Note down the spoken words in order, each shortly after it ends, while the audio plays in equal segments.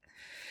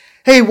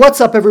Hey, what's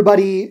up,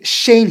 everybody?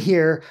 Shane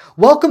here.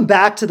 Welcome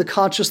back to the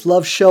Conscious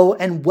Love Show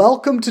and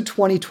welcome to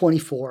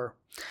 2024.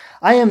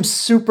 I am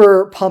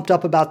super pumped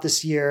up about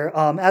this year.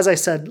 As I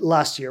said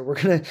last year, we're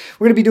gonna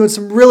be doing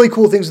some really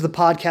cool things with the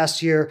podcast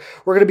here.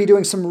 We're gonna be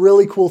doing some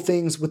really cool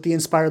things with the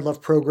Inspired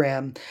Love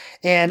program,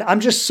 and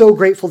I'm just so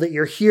grateful that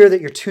you're here, that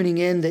you're tuning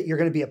in, that you're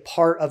gonna be a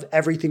part of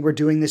everything we're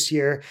doing this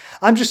year.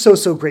 I'm just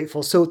so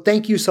grateful. So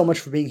thank you so much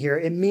for being here.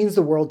 It means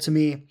the world to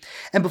me.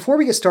 And before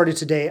we get started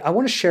today, I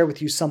want to share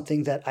with you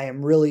something that I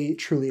am really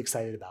truly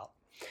excited about.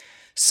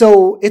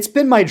 So it's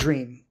been my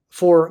dream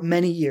for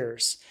many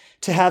years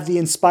to have the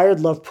Inspired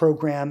Love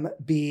program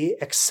be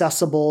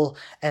accessible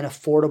and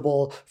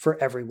affordable for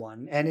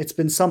everyone. And it's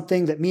been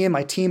something that me and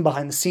my team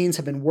behind the scenes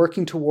have been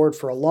working toward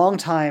for a long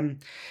time.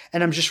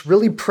 And I'm just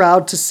really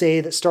proud to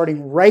say that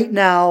starting right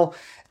now,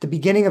 at the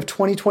beginning of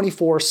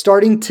 2024,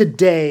 starting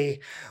today,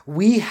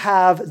 we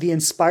have the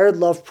Inspired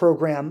Love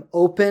program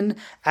open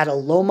at a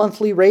low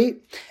monthly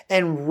rate.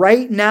 And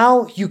right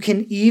now, you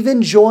can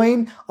even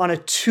join on a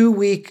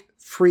 2-week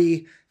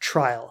free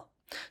trial.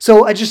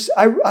 So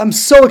I'm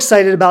so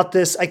excited about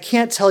this. I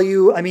can't tell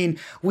you. I mean,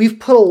 we've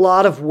put a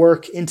lot of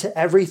work into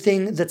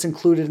everything that's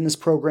included in this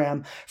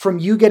program, from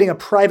you getting a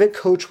private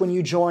coach when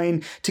you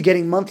join, to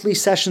getting monthly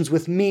sessions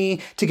with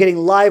me, to getting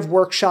live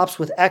workshops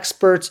with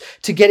experts,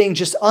 to getting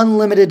just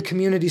unlimited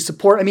community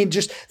support. I mean,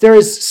 there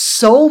is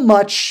so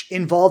much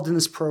involved in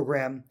this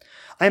program.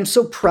 I am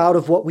so proud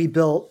of what we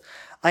built.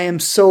 I am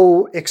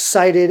so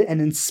excited and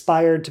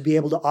inspired to be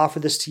able to offer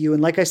this to you.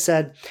 And like I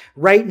said,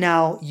 right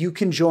now you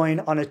can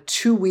join on a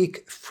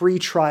 2-week free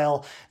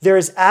trial. There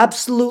is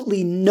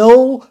absolutely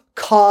no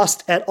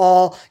cost at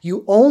all.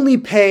 You only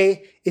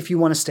pay if you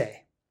want to stay.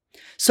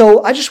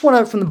 So I just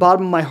want to, from the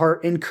bottom of my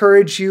heart,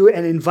 encourage you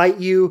and invite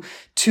you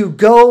to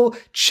go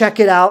check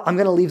it out. I'm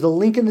going to leave the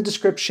link in the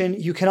description.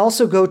 You can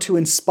also go to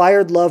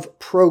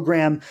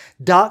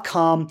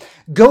inspiredloveprogram.com.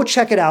 Go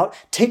check it out.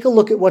 Take a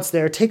look at what's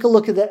there. Take a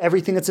look at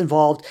everything that's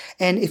involved.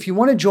 And if you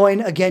want to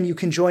join, again, you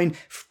can join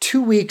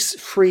 2 weeks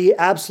free,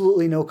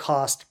 absolutely no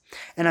cost.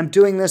 And I'm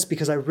doing this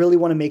because I really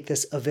want to make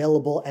this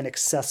available and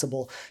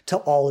accessible to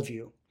all of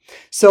you.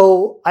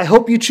 So I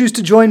hope you choose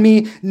to join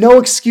me. No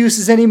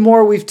excuses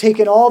anymore. We've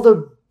taken all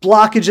the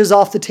blockages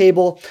off the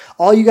table.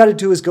 All you got to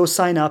do is go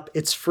sign up.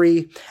 It's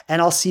free,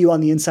 and I'll see you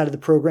on the inside of the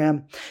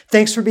program.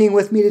 Thanks for being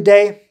with me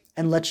today,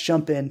 and let's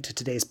jump into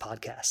today's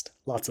podcast.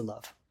 Lots of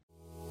love.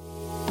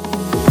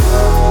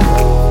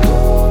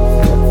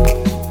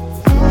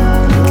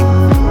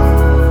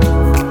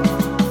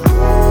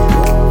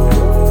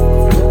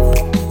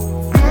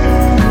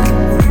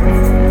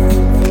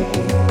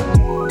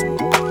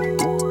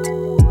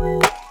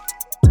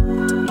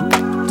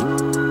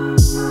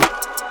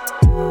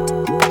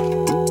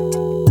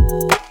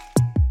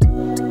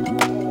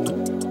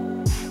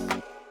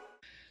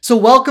 So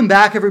welcome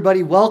back,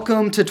 everybody.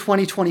 Welcome to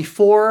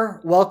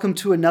 2024. Welcome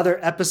to another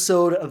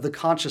episode of the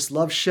Conscious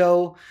Love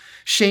Show.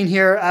 Shane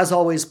here. As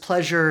always,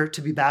 pleasure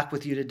to be back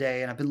with you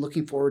today, and I've been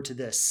looking forward to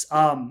this.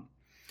 In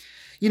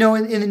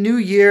the new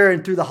year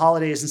and through the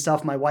holidays and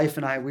stuff, my wife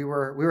and I, we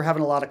were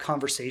having a lot of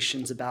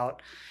conversations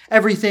about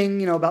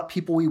everything, about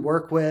people we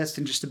work with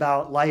and just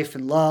about life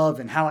and love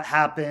and how it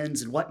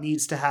happens and what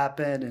needs to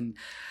happen. And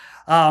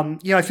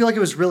I feel like it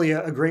was really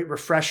a great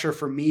refresher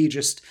for me,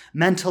 just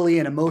mentally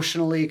and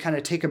emotionally, kind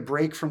of take a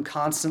break from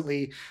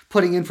constantly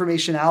putting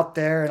information out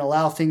there and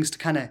allow things to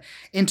kind of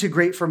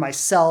integrate for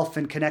myself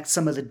and connect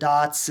some of the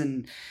dots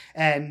and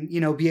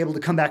be able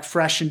to come back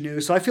fresh and new.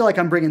 So I feel like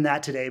I'm bringing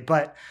that today.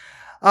 But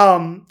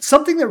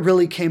something that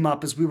really came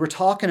up as we were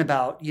talking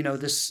about,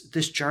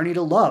 this journey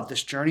to love,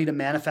 this journey to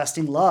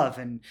manifesting love,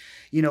 and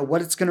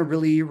what it's going to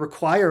really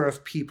require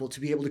of people to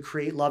be able to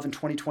create love in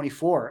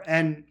 2024.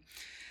 And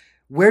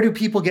where do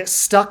people get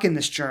stuck in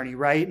this journey,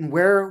 right? And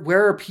where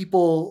are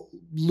people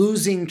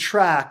losing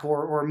track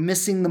or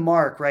missing the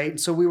mark, right? And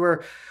so we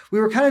were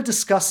kind of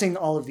discussing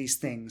all of these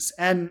things.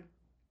 And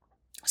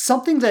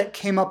something that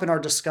came up in our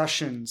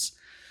discussions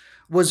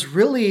was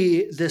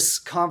really this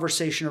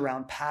conversation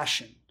around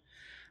passion,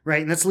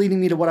 right? And that's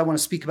leading me to what I want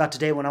to speak about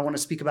today, when I want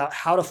to speak about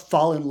how to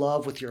fall in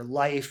love with your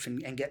life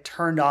and get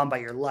turned on by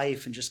your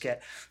life and just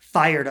get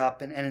fired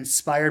up and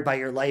inspired by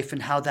your life,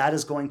 and how that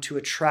is going to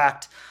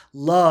attract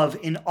love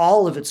in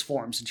all of its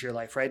forms into your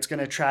life, right? It's going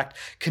to attract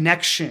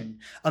connection,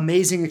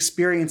 amazing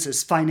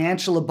experiences,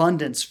 financial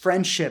abundance,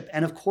 friendship,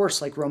 and of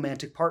course, like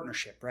romantic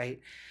partnership, right?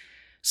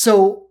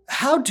 So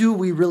how do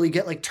we really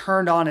get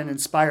turned on and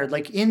inspired?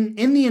 Like in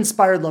the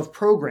Inspired Love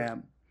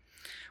program,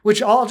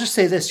 which I'll just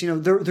say this,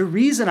 the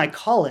reason I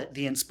call it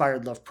the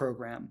Inspired Love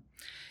program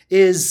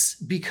is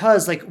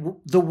because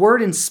the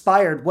word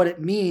inspired, what it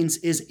means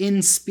is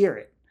in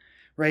spirit.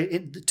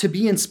 Right? To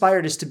be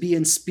inspired is to be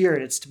in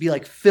spirit. It's to be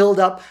filled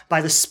up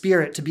by the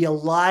Spirit, to be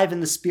alive in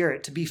the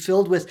Spirit, to be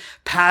filled with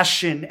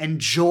passion and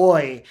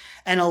joy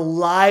and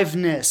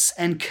aliveness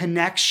and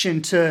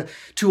connection to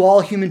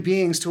all human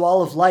beings, to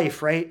all of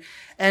life, right?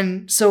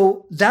 And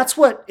so that's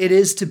what it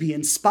is to be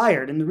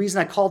inspired. And the reason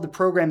I called the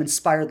program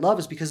Inspired Love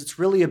is because it's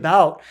really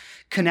about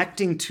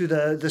connecting to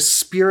the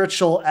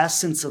spiritual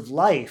essence of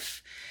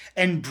life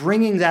and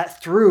bringing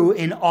that through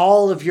in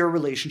all of your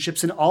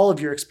relationships and all of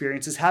your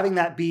experiences, having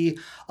that be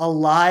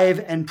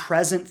alive and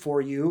present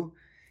for you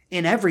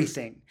in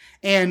everything.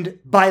 And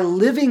by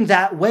living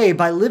that way,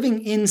 by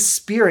living in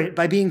spirit,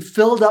 by being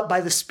filled up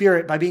by the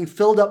Spirit, by being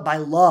filled up by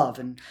love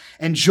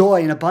and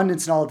joy and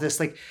abundance and all of this,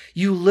 like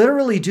you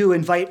literally do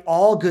invite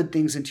all good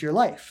things into your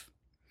life.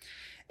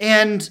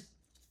 And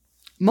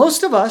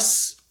most of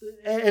us,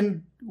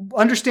 and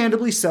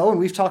understandably so, and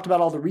we've talked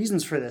about all the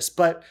reasons for this,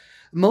 but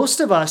most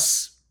of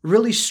us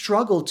really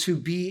struggle to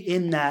be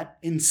in that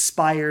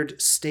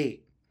inspired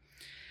state.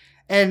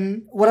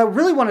 And what I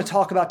really want to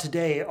talk about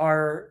today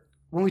are,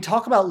 when we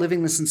talk about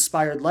living this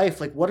inspired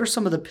life, like what are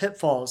some of the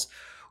pitfalls?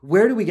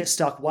 Where do we get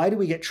stuck? Why do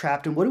we get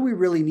trapped? And what do we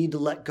really need to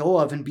let go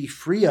of and be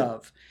free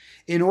of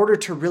in order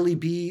to really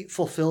be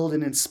fulfilled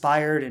and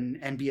inspired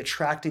and be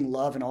attracting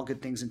love and all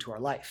good things into our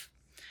life?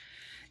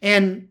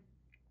 And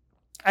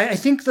I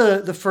think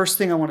the first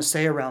thing I want to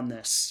say around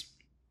this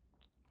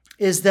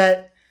is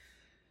that,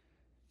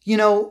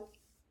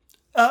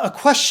 a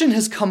question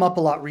has come up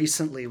a lot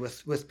recently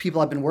with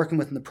people I've been working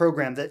with in the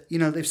program that,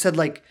 they've said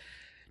like,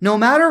 no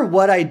matter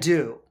what I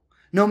do,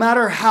 no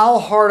matter how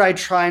hard I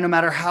try, no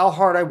matter how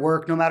hard I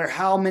work, no matter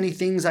how many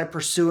things I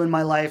pursue in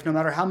my life, no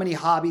matter how many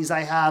hobbies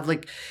I have,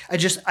 like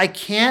I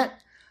can't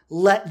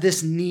let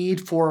this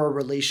need for a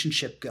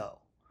relationship go.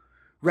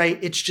 Right?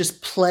 It's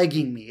just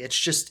plaguing me. It's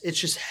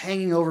just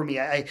hanging over me.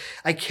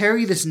 I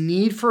carry this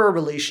need for a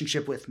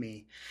relationship with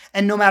me.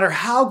 And no matter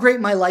how great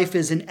my life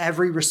is in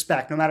every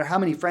respect, no matter how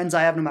many friends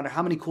I have, no matter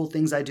how many cool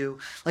things I do,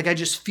 like I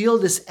just feel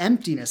this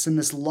emptiness and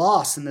this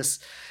loss and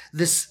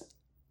this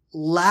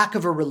lack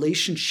of a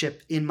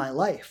relationship in my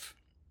life.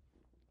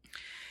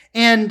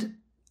 And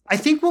I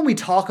think when we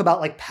talk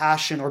about like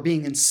passion or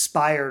being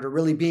inspired or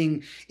really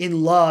being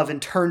in love and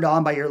turned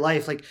on by your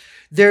life, like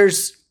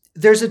there's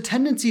a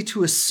tendency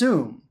to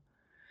assume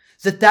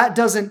that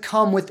doesn't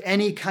come with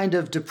any kind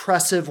of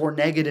depressive or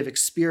negative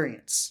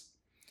experience.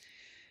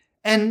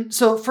 And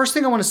so first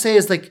thing I want to say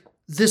is like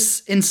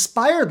this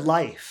inspired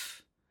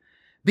life,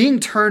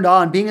 being turned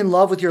on, being in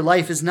love with your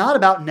life is not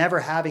about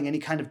never having any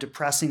kind of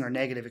depressing or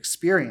negative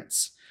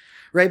experience,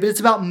 right? But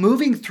it's about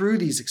moving through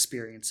these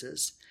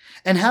experiences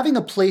and having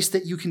a place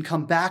that you can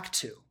come back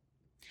to.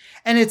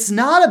 And it's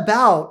not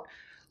about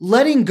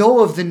letting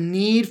go of the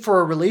need for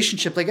a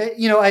relationship. Like,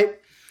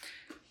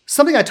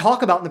 something I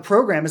talk about in the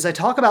program is I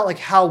talk about like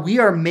how we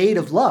are made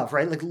of love,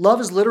 right? Like love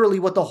is literally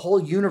what the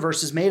whole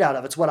universe is made out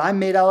of. It's what I'm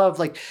made out of.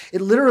 Like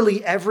it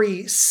literally,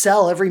 every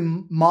cell, every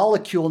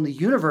molecule in the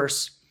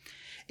universe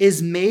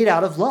is made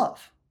out of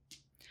love.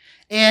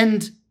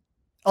 And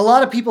a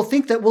lot of people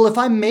think that, well, if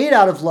I'm made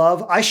out of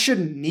love, I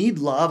shouldn't need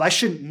love. I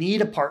shouldn't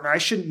need a partner. I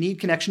shouldn't need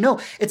connection.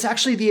 No, it's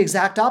actually the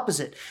exact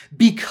opposite.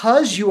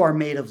 Because you are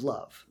made of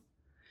love,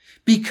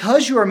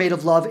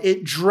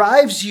 it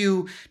drives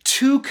you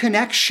to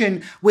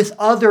connection with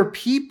other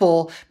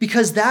people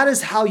because that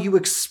is how you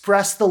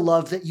express the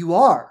love that you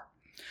are.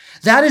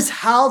 That is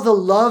how the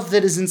love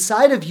that is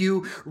inside of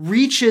you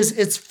reaches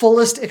its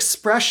fullest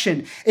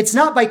expression. It's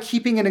not by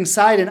keeping it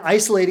inside and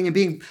isolating and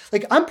being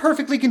like, I'm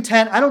perfectly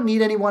content. I don't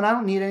need anyone. I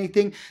don't need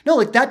anything. No,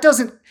 like that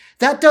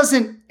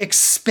doesn't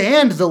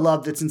expand the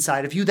love that's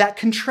inside of you. That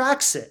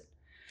contracts it.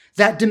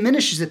 That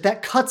diminishes it.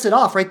 That cuts it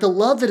off, right? The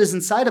love that is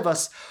inside of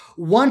us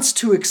wants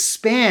to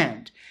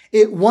expand.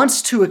 It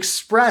wants to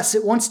express.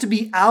 It wants to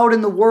be out in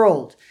the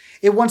world.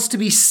 It wants to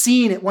be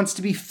seen. It wants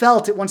to be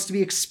felt. It wants to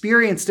be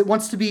experienced. It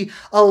wants to be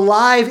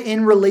alive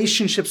in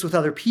relationships with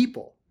other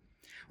people,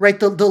 right?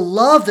 The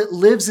love that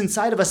lives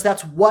inside of us,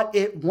 that's what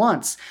it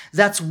wants.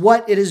 That's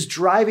what it is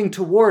driving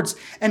towards.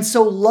 And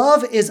so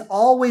love is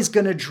always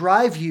going to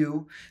drive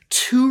you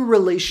to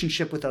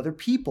relationship with other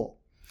people.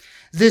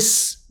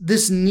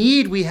 This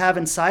need we have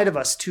inside of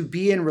us to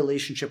be in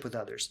relationship with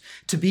others,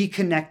 to be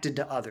connected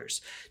to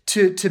others,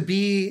 to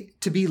be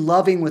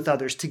loving with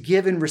others, to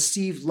give and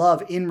receive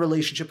love in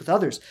relationship with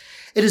others.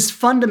 It is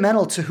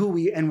fundamental to who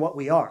we and what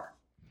we are.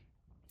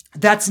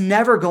 That's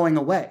never going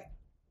away.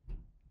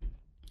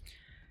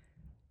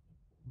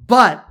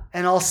 But,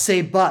 and I'll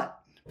say but,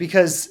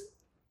 because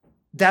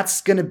that's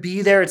going to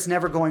be there, it's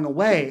never going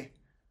away.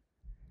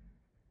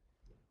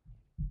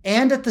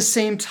 And at the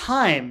same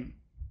time,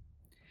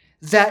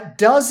 that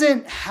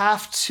doesn't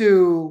have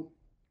to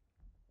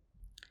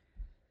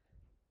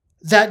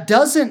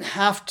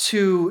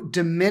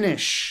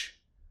diminish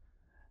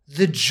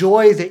the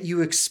joy that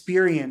you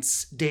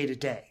experience day to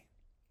day.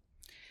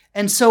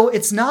 And so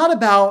it's not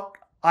about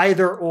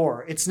either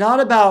or. It's not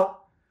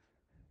about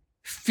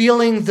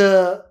feeling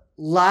the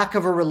lack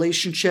of a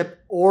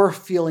relationship or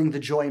feeling the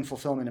joy and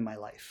fulfillment in my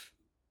life.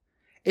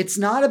 It's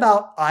not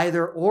about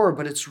either or,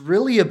 but it's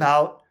really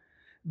about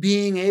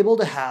being able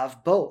to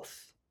have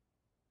both.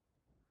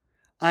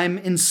 I'm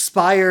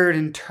inspired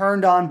and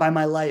turned on by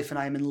my life, and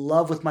I'm in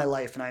love with my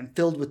life, and I'm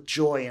filled with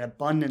joy and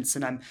abundance,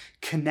 and I'm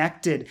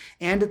connected.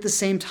 And at the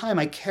same time,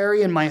 I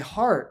carry in my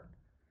heart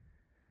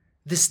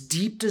this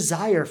deep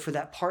desire for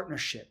that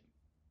partnership,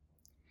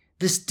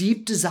 this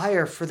deep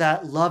desire for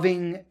that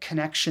loving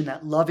connection,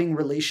 that loving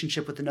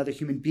relationship with another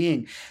human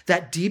being,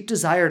 that deep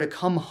desire to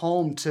come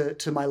home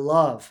to my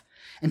love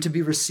and to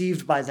be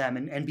received by them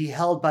and be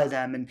held by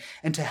them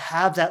and to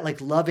have that like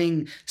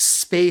loving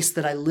space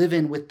that I live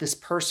in with this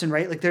person,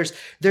 right? Like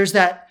there's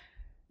that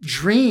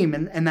dream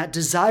and that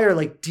desire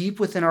like deep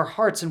within our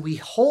hearts, and we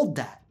hold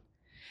that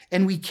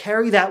and we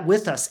carry that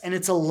with us, and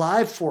it's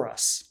alive for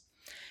us.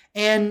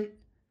 And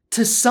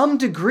to some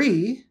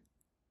degree,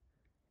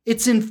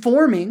 it's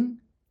informing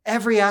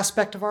every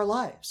aspect of our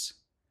lives,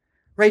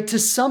 right? To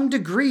some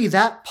degree,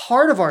 that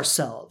part of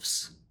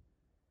ourselves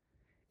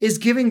is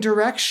giving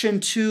direction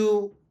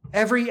to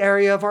every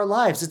area of our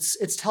lives.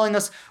 It's telling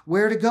us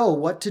where to go,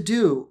 what to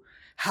do,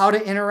 how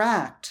to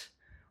interact,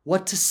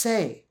 what to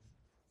say.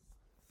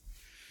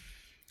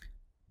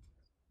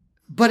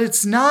 But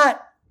it's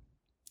not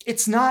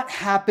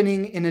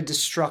happening in a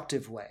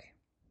destructive way.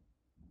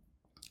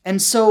 And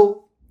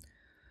so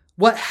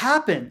what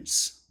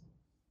happens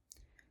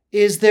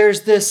is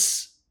there's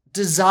this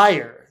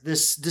desire,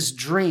 this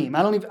dream.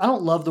 I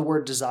don't love the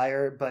word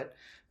desire, but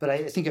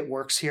I think it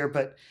works here.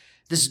 But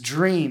this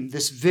dream,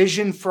 this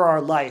vision for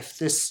our life,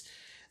 this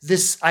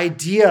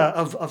idea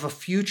of a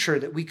future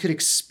that we could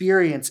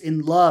experience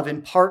in love,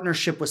 in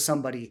partnership with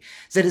somebody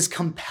that is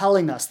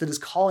compelling us, that is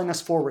calling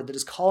us forward, that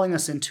is calling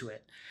us into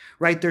it,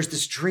 right? There's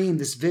this dream,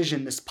 this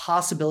vision, this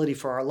possibility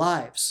for our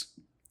lives.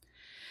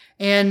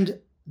 And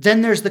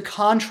then there's the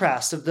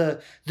contrast of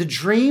the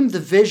dream, the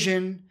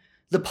vision,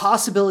 the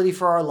possibility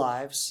for our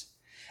lives.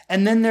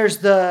 And then there's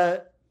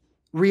the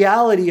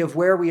reality of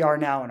where we are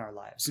now in our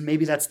lives. And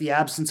maybe that's the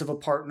absence of a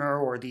partner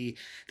or the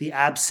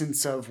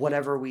absence of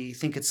whatever we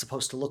think it's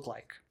supposed to look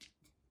like.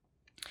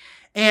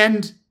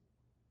 And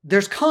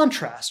there's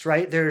contrast,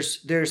 right?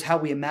 There's how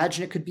we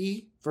imagine it could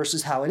be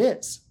versus how it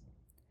is.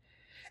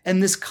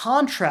 And this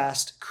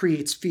contrast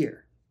creates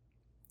fear.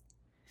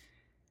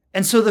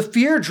 And so the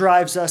fear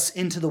drives us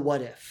into the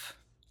what if.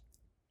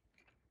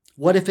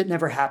 What if it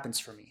never happens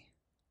for me?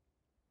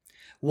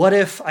 What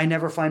if I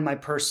never find my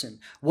person?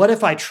 What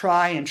if I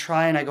try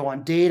and I go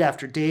on date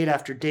after date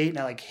after date and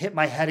I like hit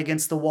my head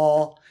against the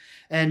wall?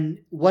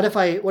 And what if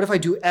I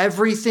do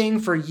everything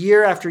for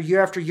year after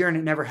year after year and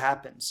it never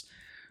happens,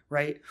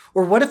 right?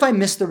 Or what if I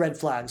miss the red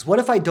flags? What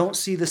if I don't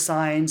see the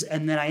signs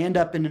and then I end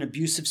up in an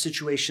abusive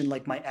situation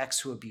like my ex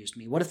who abused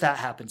me? What if that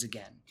happens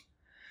again?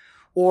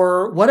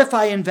 Or what if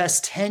I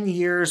invest 10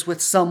 years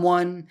with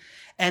someone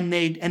and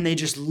they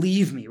just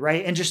leave me,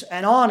 right?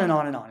 And on and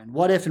on and on. And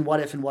what if and what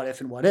if and what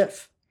if and what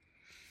if?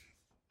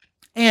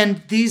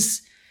 And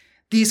these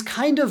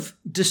kind of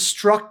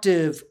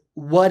destructive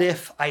what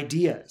if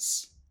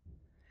ideas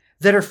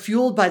that are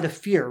fueled by the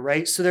fear,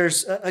 right? So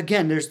there's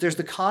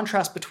the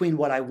contrast between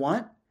what I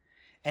want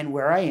and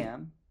where I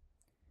am.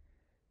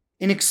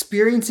 In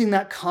experiencing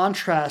that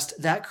contrast,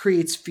 that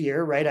creates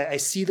fear, right? I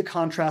see the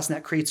contrast and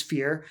that creates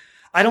fear.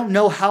 I don't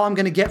know how I'm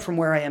going to get from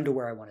where I am to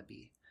where I want to be.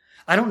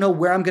 I don't know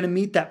where I'm going to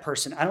meet that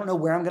person. I don't know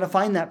where I'm going to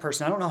find that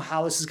person. I don't know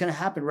how this is going to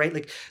happen, right?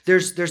 Like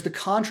there's the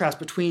contrast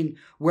between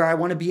where I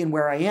want to be and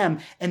where I am,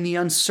 and the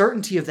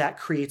uncertainty of that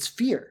creates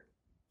fear.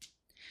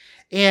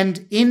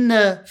 And in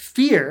the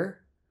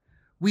fear,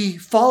 we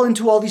fall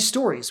into all these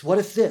stories. What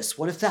if this?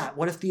 What if that?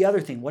 What if the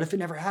other thing? What if it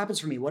never happens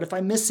for me? What if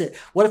I miss it?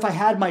 What if I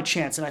had my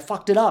chance and I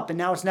fucked it up and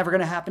now it's never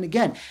going to happen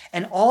again?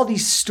 And all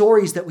these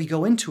stories that we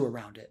go into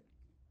around it.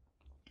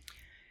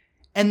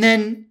 And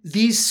then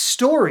these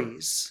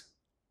stories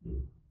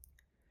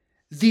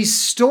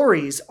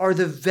are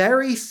the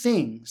very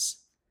things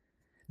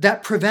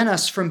that prevent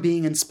us from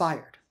being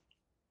inspired.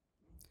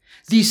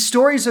 These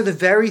stories are the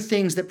very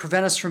things that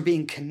prevent us from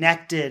being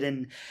connected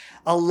and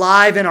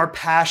alive in our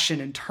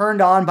passion and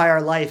turned on by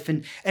our life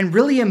and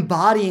really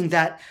embodying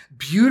that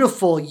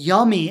beautiful,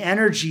 yummy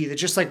energy that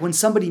just like when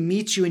somebody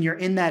meets you and you're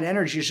in that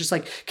energy, it's just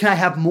like, can I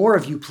have more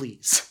of you,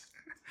 please?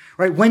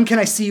 Right? When can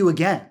I see you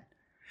again?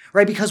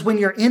 Right? Because when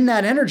you're in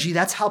that energy,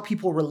 that's how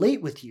people relate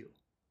with you.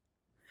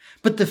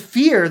 But the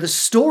fear, the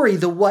story,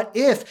 the what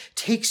if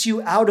takes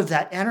you out of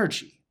that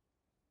energy.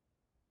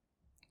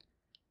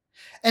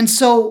 And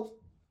so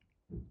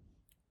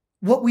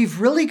what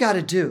we've really got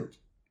to do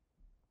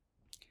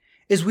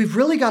is we've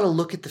really got to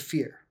look at the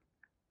fear.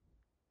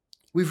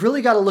 We've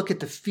really got to look at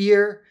the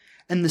fear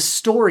and the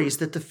stories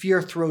that the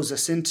fear throws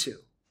us into.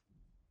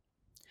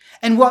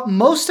 And what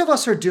most of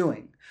us are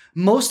doing,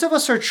 most of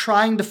us are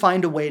trying to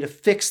find a way to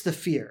fix the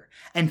fear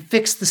and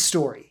fix the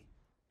story.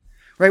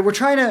 Right? We're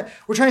trying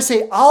to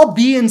say, I'll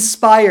be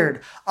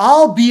inspired.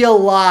 I'll be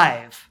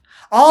alive.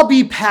 I'll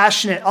be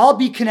passionate. I'll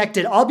be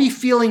connected. I'll be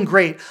feeling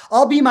great.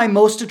 I'll be my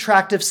most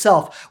attractive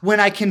self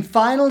when I can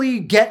finally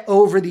get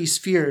over these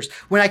fears,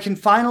 when I can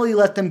finally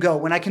let them go,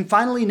 when I can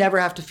finally never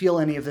have to feel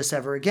any of this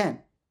ever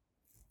again.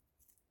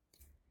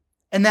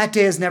 And that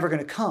day is never going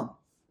to come.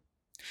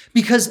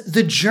 Because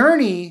the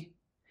journey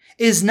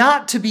is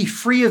not to be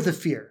free of the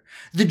fear.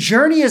 The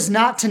journey is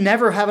not to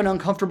never have an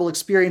uncomfortable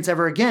experience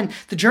ever again.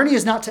 The journey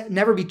is not to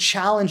never be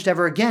challenged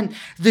ever again.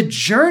 The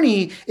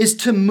journey is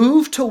to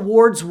move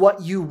towards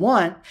what you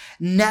want,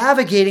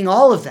 navigating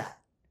all of that,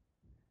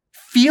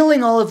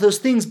 feeling all of those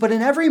things, but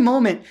in every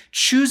moment,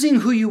 choosing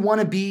who you want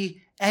to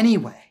be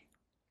anyway.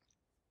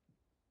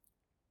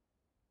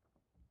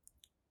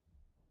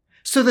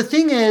 So the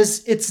thing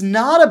is, it's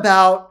not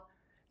about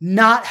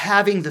not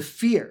having the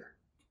fear,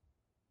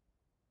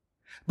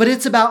 but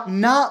it's about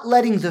not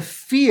letting the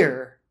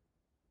fear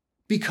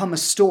become a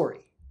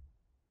story.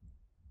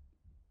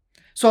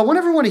 So I want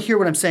everyone to hear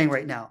what I'm saying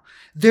right now.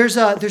 There's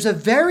a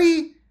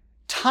very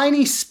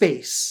tiny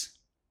space.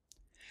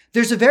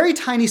 There's a very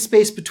tiny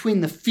space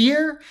between the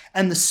fear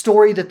and the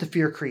story that the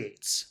fear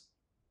creates.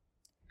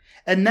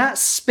 And that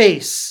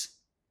space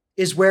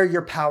is where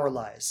your power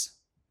lies.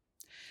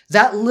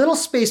 That little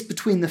space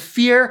between the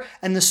fear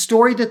and the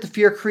story that the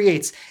fear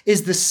creates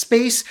is the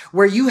space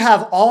where you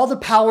have all the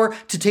power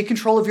to take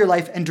control of your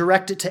life and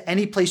direct it to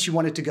any place you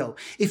want it to go.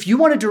 If you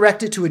want to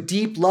direct it to a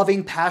deep,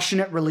 loving,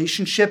 passionate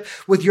relationship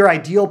with your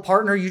ideal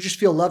partner, you just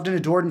feel loved and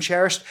adored and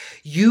cherished,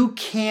 you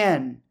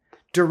can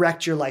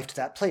direct your life to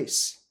that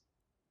place.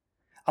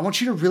 I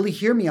want you to really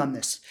hear me on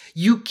this.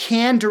 You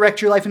can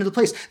direct your life into the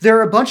place. There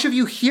are a bunch of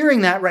you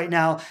hearing that right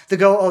now that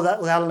go, oh,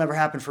 that'll never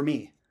happen for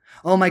me.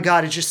 Oh my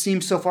God, it just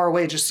seems so far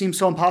away. It just seems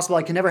so impossible.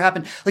 It can never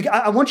happen. Like,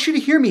 I want you to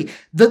hear me.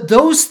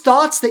 Those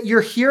thoughts that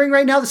you're hearing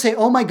right now that say,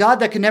 oh my God,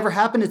 that can never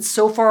happen. It's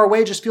so far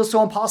away. It just feels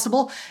so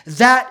impossible.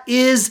 That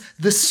is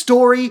the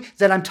story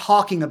that I'm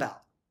talking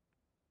about.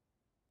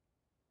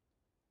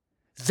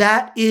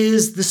 That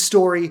is the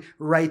story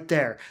right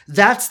there.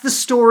 That's the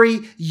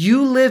story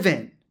you live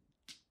in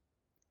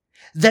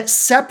that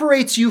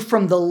separates you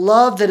from the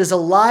love that is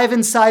alive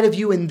inside of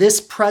you in this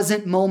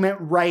present moment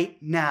right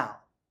now.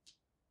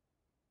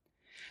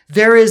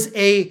 There is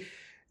a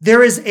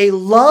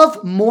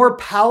love more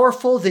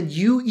powerful than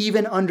you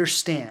even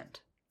understand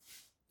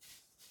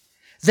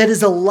that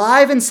is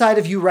alive inside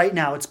of you right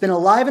now. It's been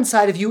alive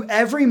inside of you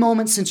every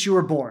moment since you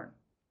were born.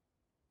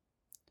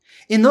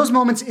 In those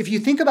moments, if you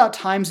think about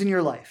times in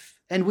your life,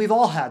 and we've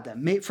all had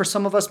them. For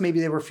some of us,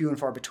 maybe they were few and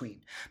far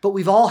between, but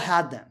we've all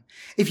had them.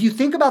 If you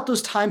think about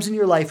those times in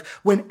your life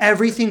when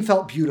everything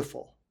felt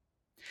beautiful,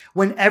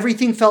 when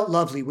everything felt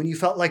lovely, when you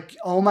felt like,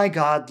 oh my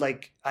God,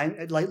 like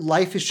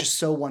life is just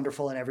so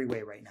wonderful in every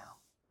way right now.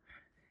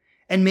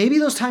 And maybe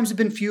those times have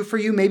been few for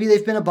you. Maybe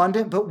they've been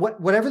abundant, but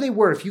whatever they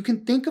were, if you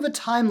can think of a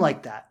time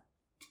like that,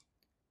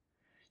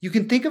 you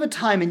can think of a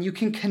time and you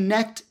can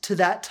connect to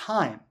that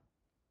time.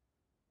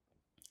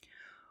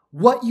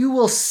 What you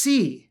will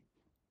see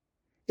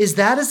is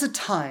that is a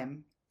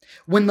time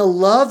when the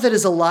love that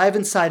is alive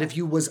inside of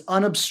you was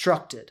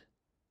unobstructed.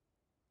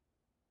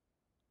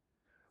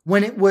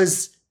 When it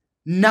was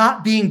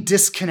not being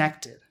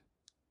disconnected,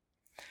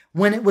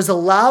 when it was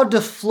allowed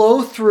to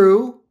flow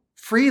through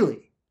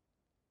freely.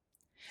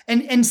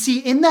 And see,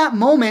 in that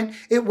moment,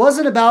 it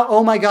wasn't about,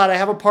 oh my God, I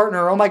have a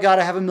partner, or oh my God,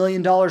 I have $1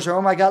 million, or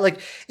oh my God, like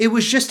it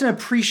was just an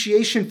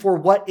appreciation for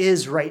what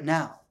is right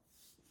now.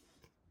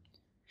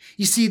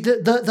 You see,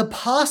 the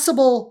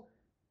possible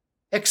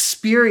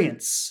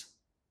experience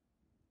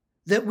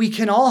that we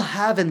can all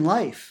have in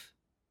life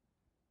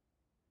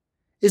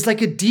is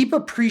like a deep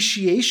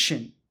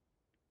appreciation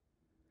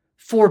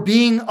for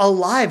being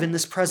alive in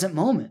this present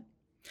moment.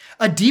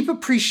 A deep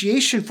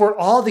appreciation for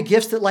all the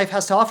gifts that life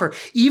has to offer.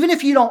 Even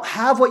if you don't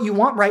have what you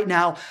want right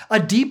now, a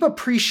deep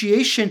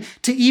appreciation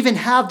to even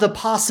have the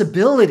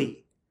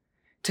possibility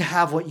to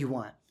have what you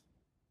want.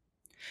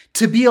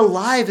 To be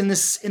alive in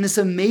this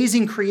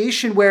amazing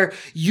creation where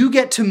you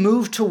get to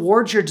move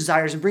towards your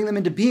desires and bring them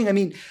into being. I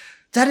mean,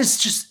 it's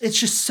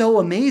just so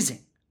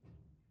amazing.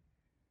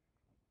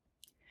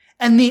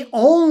 And the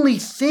only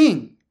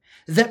thing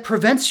that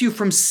prevents you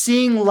from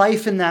seeing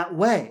life in that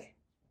way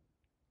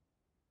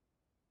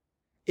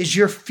is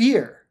your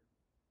fear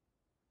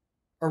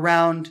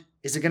around,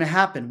 is it going to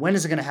happen? When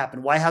is it going to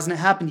happen? Why hasn't it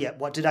happened yet?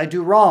 What did I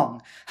do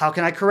wrong? How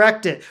can I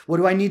correct it? What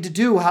do I need to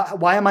do?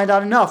 Why am I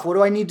not enough? What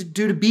do I need to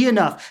do to be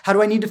enough? How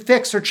do I need to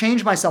fix or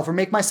change myself or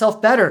make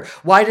myself better?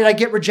 Why did I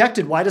get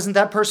rejected? Why doesn't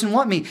that person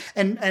want me?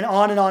 And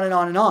on and on and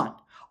on and on.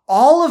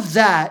 All of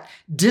that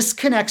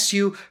disconnects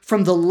you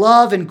from the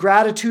love and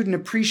gratitude and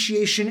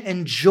appreciation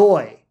and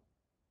joy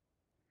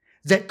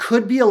that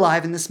could be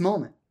alive in this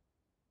moment.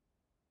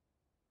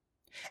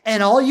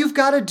 And all you've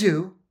got to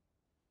do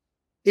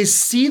is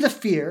see the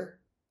fear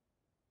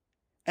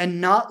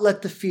and not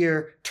let the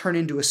fear turn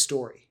into a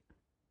story.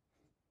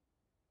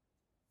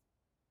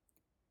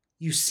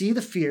 You see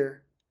the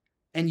fear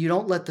and you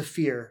don't let the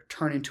fear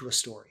turn into a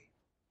story.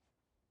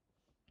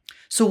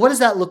 So what does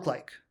that look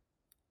like?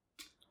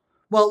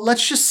 Well,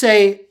 let's just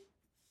say,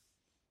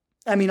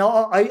 I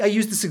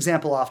use this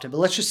example often, but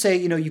let's just say,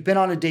 you've been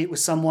on a date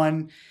with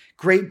someone,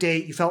 great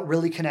date, you felt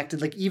really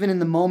connected. Like even in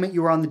the moment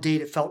you were on the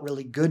date, it felt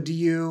really good to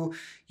you.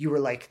 You were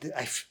like,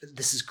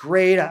 this is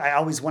great. I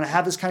always want to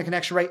have this kind of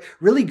connection, right?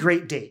 Really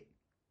great date.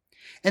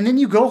 And then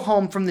you go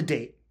home from the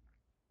date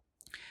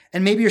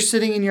and maybe you're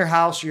sitting in your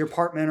house or your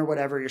apartment or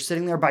whatever. You're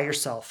sitting there by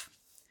yourself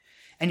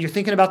and you're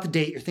thinking about the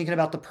date. You're thinking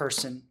about the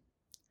person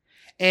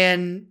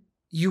and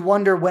you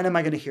wonder, when am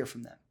I going to hear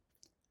from them?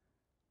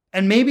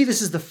 And maybe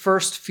this is the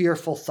first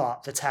fearful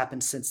thought that's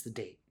happened since the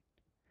date.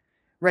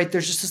 right?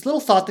 There's just this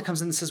little thought that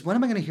comes in and says, when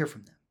am I going to hear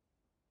from them?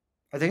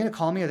 Are they going to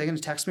call me? Are they going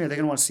to text me? Are they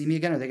going to want to see me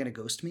again? Are they going to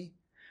ghost me?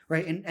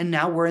 Right? And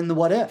now we're in the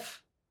what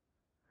if.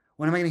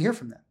 When am I going to hear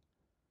from them?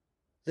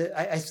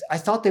 I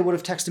thought they would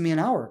have texted me an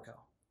hour ago.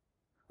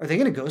 Are they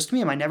going to ghost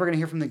me? Am I never going to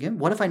hear from them again?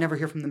 What if I never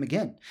hear from them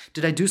again?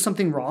 Did I do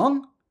something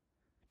wrong?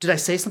 Did I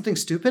say something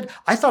stupid?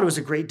 I thought it was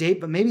a great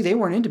date, but maybe they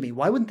weren't into me.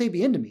 Why wouldn't they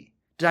be into me?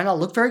 Did I not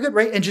look very good?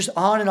 Right? And just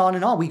on and on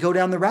and on. We go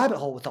down the rabbit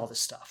hole with all this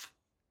stuff.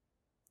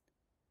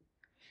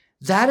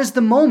 That is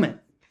the moment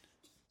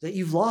that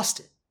you've lost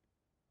it.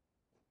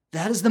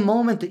 That is the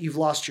moment that you've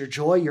lost your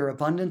joy, your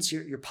abundance,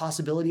 your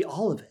possibility,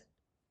 all of it.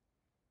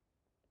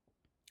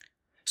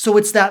 So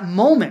it's that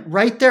moment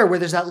right there where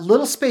there's that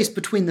little space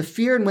between the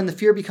fear and when the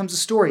fear becomes a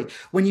story.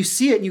 When you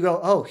see it and you go,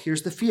 oh,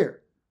 here's the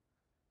fear.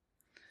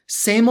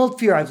 Same old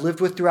fear I've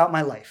lived with throughout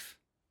my life.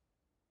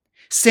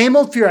 Same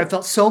old fear I've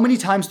felt so many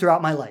times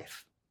throughout my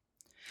life.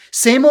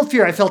 Same old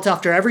fear I felt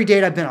after every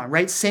date I've been on,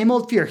 right? Same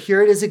old fear.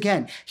 Here it is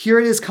again. Here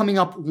it is coming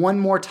up one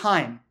more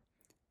time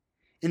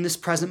in this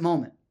present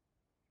moment.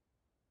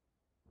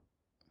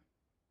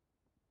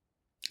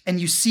 And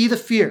you see the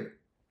fear.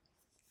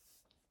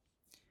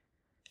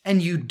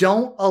 And you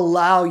don't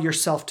allow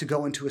yourself to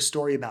go into a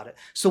story about it.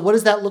 So what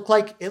does that look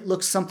like? It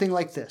looks something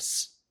like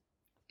this.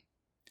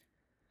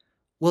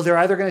 Well, they're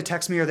either going to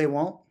text me or they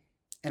won't.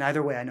 And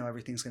either way, I know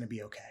everything's going to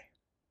be okay.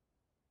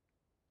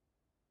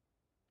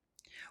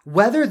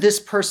 Whether this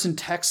person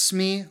texts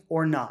me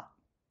or not,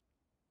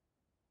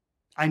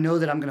 I know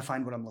that I'm going to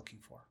find what I'm looking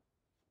for.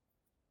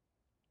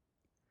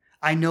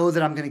 I know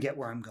that I'm going to get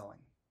where I'm going.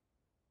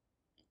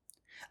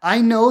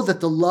 I know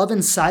that the love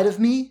inside of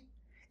me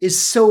is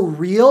so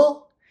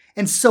real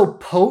and so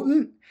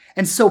potent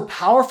and so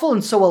powerful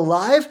and so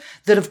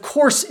alive that of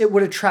course it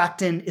would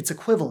attract in its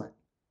equivalent.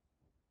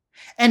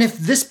 And if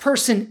this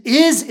person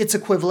is its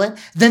equivalent,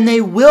 then they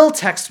will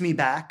text me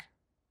back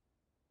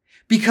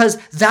because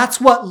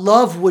that's what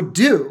love would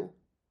do.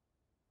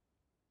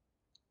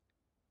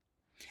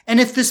 And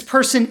if this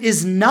person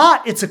is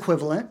not its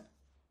equivalent,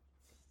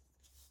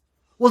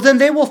 well, then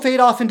they will fade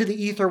off into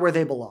the ether where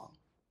they belong.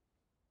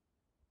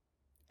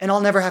 And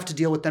I'll never have to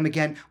deal with them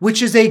again,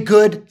 which is a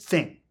good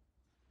thing.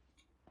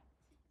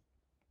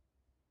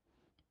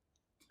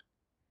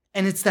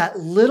 And it's that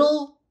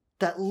little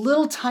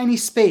tiny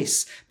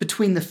space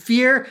between the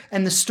fear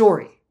and the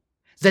story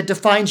that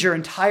defines your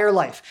entire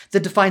life,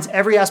 that defines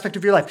every aspect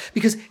of your life.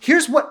 Because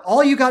here's what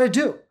all you got to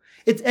do.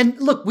 And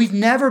look, we've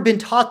never been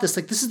taught this.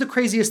 Like, this is the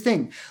craziest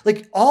thing.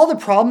 Like, all the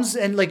problems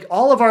and like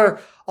all of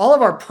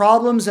our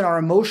problems and our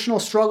emotional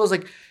struggles,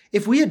 like,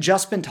 if we had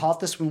just been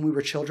taught this when we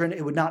were children,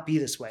 it would not be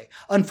this way.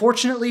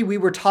 Unfortunately, we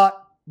were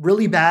taught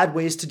really bad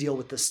ways to deal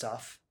with this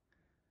stuff.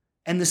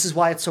 And this is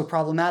why it's so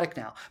problematic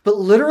now. But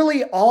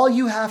literally all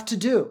you have to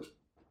do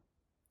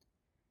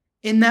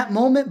in that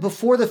moment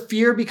before the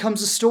fear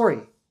becomes a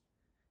story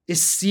is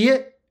see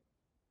it,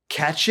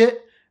 catch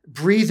it,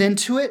 breathe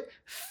into it,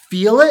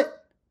 feel it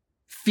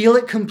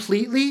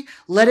completely,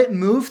 let it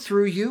move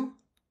through you,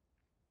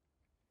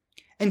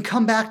 and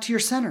come back to your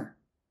center.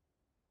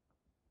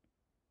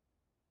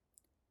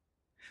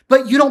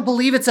 But you don't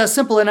believe it's that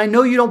simple. And I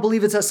know you don't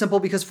believe it's that simple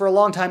because for a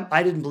long time,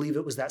 I didn't believe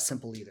it was that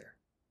simple either.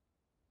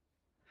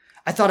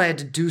 I thought I had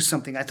to do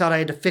something. I thought I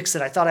had to fix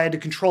it. I thought I had to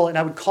control it. And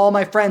I would call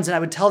my friends and I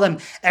would tell them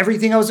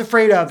everything I was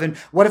afraid of. And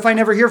what if I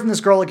never hear from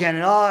this girl again?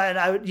 And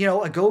I would,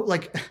 I go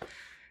like,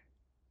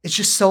 it's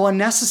just so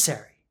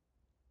unnecessary.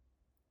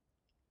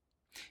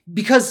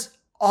 Because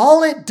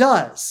all it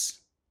does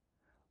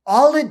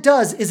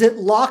is it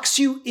locks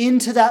you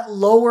into that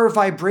lower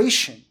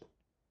vibration.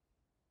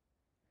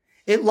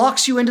 It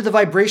locks you into the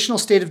vibrational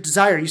state of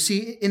desire. You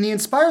see, in the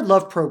Inspired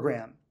Love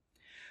program,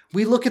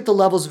 we look at the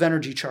levels of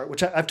energy chart,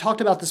 which I've talked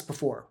about this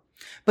before.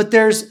 But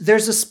there's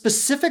a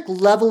specific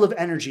level of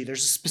energy.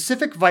 There's a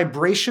specific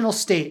vibrational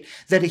state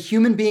that a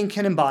human being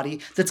can embody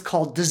that's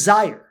called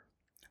desire.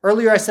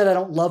 Earlier I said I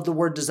don't love the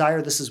word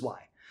desire. This is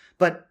why.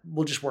 But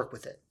we'll just work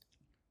with it.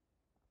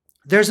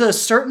 There's a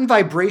certain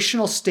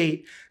vibrational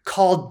state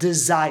called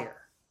desire.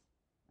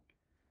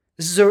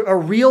 This is a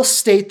real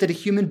state that a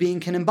human being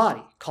can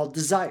embody called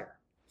desire.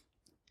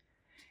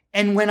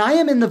 And when I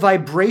am in the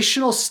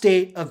vibrational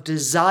state of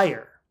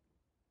desire,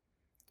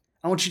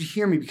 I want you to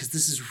hear me because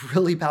this is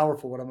really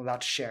powerful what I'm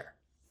about to share.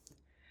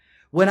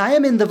 When I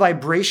am in the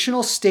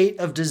vibrational state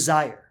of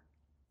desire,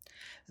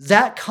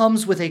 that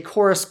comes with a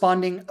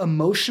corresponding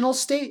emotional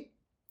state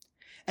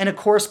and a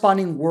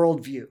corresponding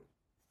worldview.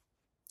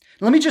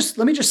 Let me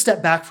just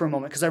step back for a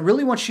moment because I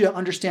really want you to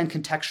understand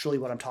contextually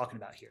what I'm talking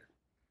about here.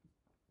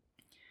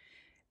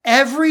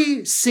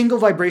 Every single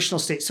vibrational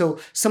state. So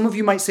some of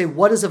you might say,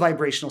 what is a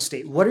vibrational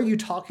state? What are you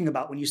talking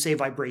about when you say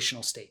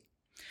vibrational state?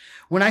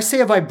 When I say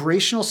a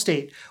vibrational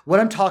state,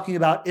 what I'm talking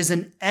about is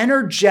an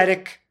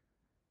energetic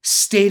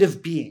state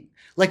of being.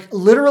 Like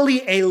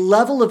literally a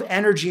level of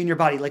energy in your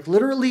body. Like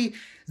literally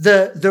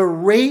the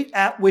rate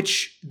at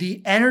which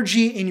the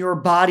energy in your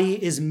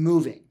body is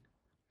moving.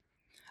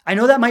 I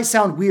know that might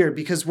sound weird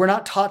because we're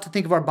not taught to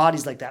think of our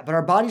bodies like that, but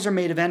our bodies are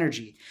made of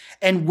energy.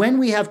 And when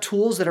we have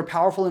tools that are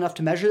powerful enough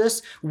to measure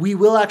this, we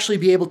will actually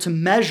be able to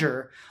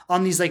measure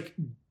on these like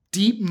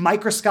deep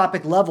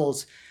microscopic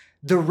levels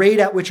the rate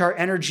at which our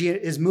energy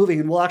is moving.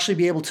 And we'll actually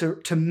be able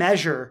to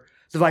measure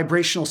the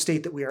vibrational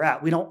state that we are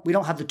at. We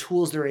don't have the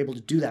tools that are able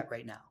to do that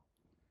right now.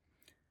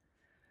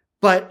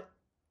 But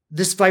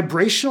this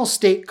vibrational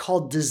state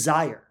called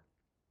desire,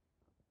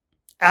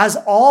 as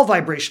all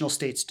vibrational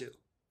states do,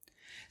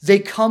 they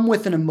come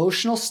with an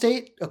emotional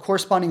state, a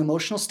corresponding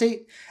emotional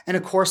state, and a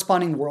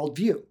corresponding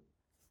worldview.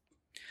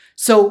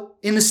 So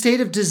in the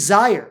state of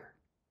desire,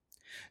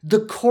 the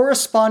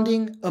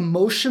corresponding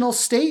emotional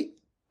state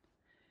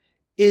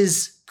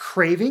is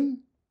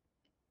craving,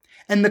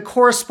 and the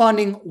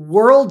corresponding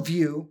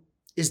worldview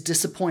is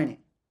disappointing.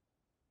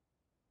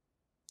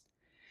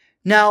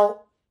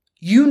 Now,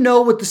 you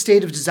know what the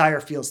state of desire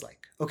feels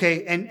like,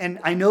 okay? And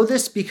I know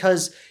this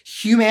because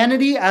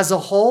humanity as a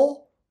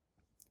whole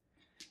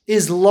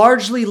is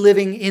largely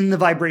living in the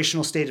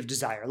vibrational state of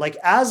desire. Like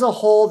as a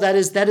whole, that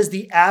is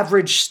the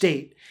average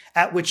state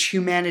at which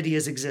humanity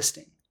is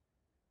existing.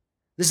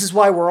 This is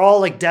why we're all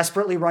like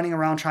desperately running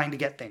around trying to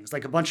get things,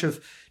 like a bunch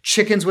of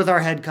chickens with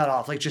our head cut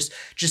off. Like just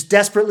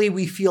desperately,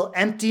 we feel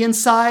empty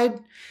inside.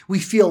 We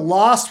feel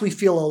lost. We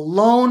feel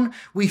alone.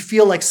 We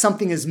feel like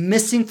something is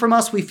missing from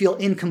us. We feel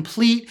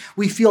incomplete.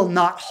 We feel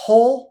not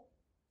whole.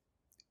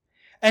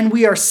 And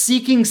we are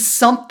seeking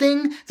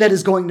something that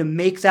is going to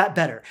make that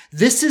better.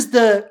 This is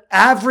the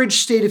average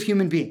state of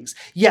human beings.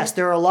 Yes,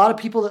 there are a lot of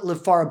people that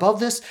live far above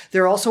this.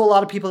 There are also a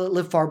lot of people that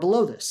live far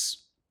below this.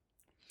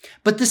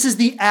 But this is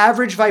the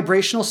average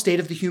vibrational state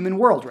of the human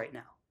world right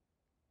now.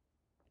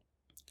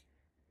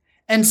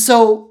 And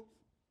so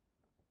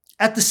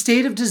at the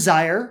state of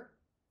desire,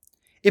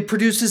 it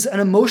produces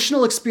an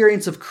emotional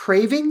experience of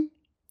craving,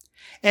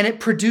 and it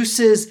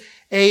produces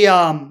a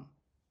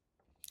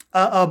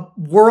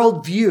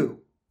worldview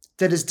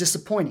that is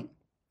disappointing.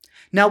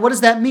 Now, what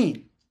does that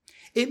mean?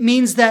 It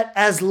means that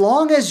as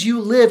long as you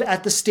live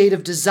at the state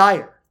of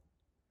desire,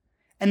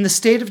 and the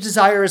state of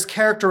desire is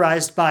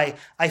characterized by,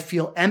 I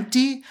feel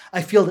empty,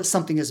 I feel that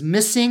something is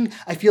missing,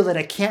 I feel that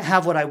I can't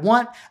have what I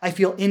want, I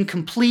feel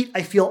incomplete,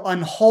 I feel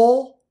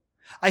unwhole,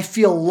 I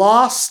feel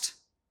lost.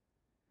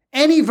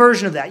 Any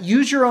version of that,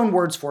 use your own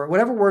words for it,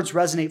 whatever words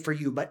resonate for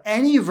you, but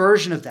any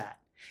version of that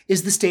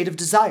is the state of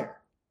desire.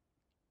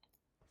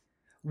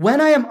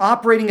 When I am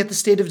operating at the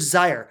state of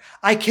desire,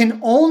 I can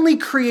only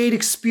create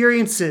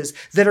experiences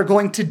that are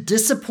going to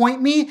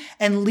disappoint me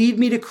and lead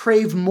me to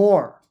crave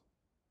more.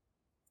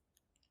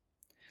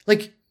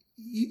 Like,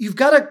 you've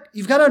got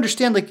to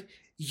understand, like,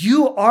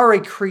 you are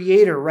a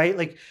creator, right?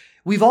 Like,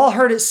 we've all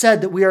heard it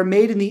said that we are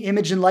made in the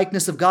image and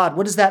likeness of God.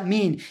 What does that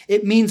mean?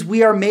 It means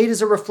we are made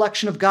as a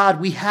reflection of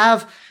God. We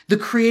have the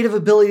creative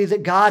ability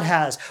that God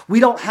has. We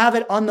don't have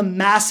it on the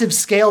massive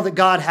scale that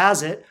God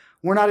has it.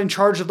 We're not in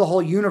charge of the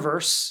whole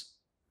universe.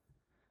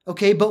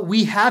 Okay, but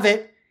we have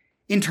it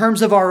in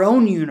terms of our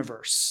own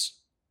universe.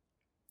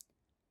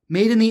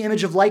 Made in the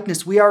image of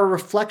likeness, we are a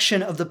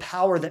reflection of the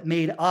power that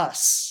made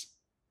us.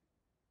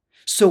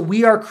 So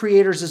we are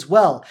creators as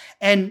well.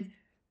 And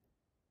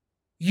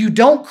you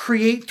don't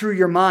create through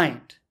your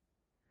mind.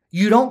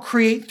 You don't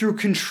create through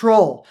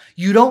control.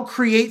 You don't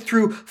create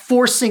through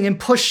forcing and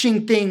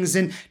pushing things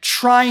and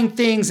trying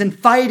things and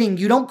fighting.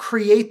 You don't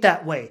create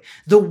that way.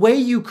 The way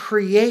you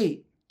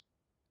create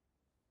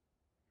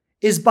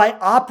is by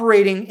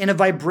operating in a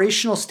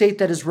vibrational state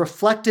that is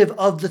reflective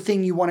of the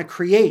thing you want to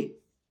create.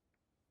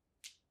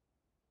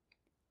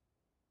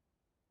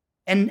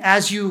 And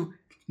as you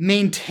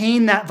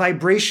maintain that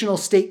vibrational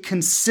state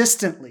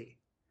consistently,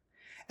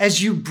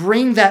 as you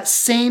bring that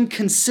same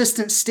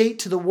consistent state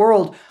to the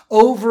world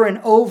over and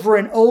over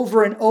and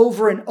over and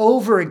over and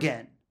over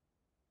again,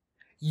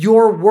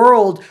 your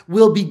world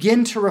will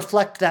begin to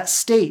reflect that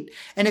state.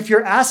 And if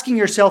you're asking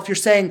yourself, you're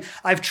saying,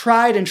 I've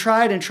tried and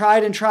tried and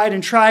tried and tried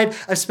and tried.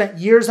 I've spent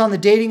years on the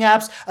dating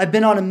apps. I've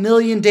been on a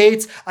million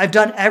dates. I've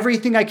done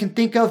everything I can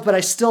think of, but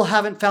I still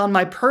haven't found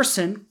my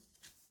person.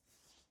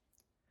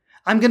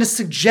 I'm going to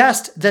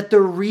suggest that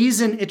the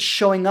reason it's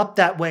showing up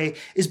that way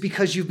is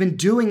because you've been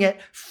doing it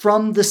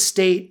from the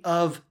state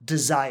of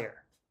desire.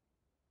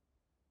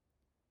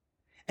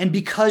 And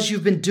because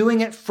you've been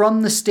doing it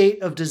from the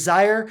state of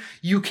desire,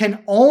 you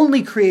can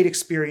only create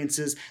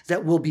experiences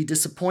that will be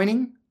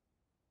disappointing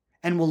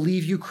and will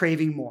leave you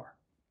craving more.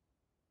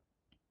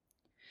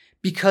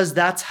 Because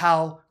that's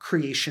how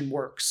creation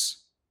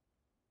works.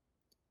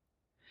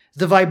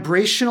 The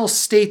vibrational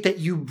state that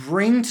you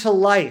bring to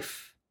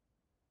life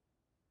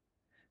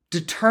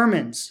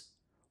determines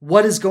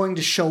what is going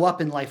to show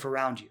up in life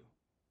around you.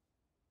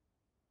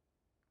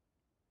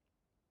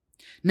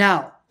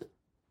 Now,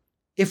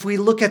 if we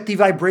look at the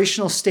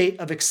vibrational state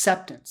of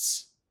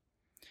acceptance,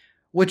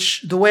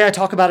 which the way I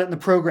talk about it in the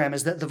program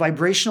is that the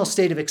vibrational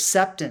state of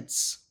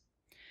acceptance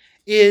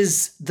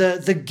is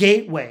the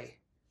gateway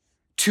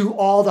to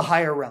all the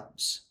higher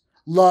realms: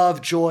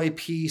 love, joy,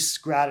 peace,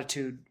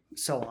 gratitude,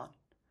 so on.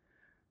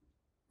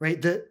 right?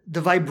 The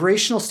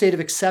vibrational state of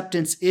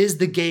acceptance is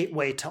the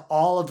gateway to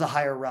all of the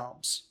higher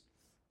realms.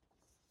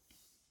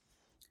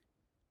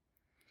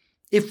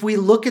 If we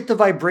look at the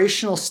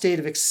vibrational state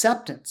of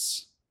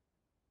acceptance,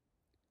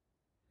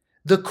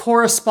 the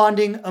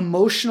corresponding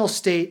emotional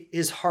state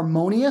is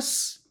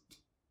harmonious,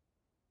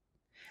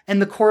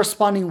 and the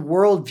corresponding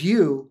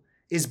worldview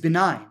is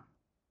benign.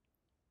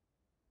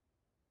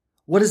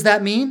 What does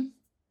that mean?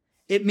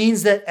 It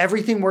means that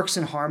everything works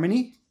in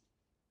harmony.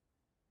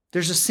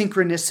 There's a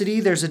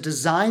synchronicity, there's a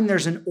design,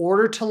 there's an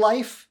order to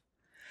life.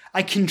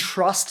 I can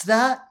trust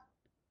that.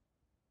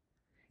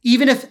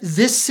 Even if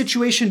this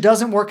situation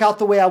doesn't work out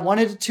the way I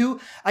wanted it to,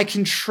 I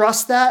can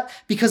trust that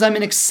because I'm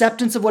in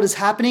acceptance of what is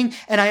happening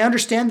and I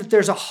understand that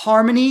there's a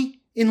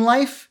harmony in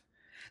life.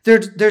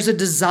 There's a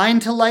design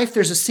to life,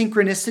 there's a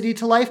synchronicity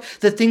to life,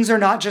 that things are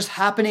not just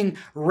happening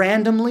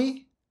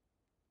randomly.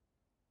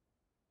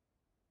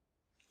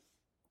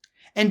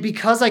 And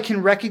because I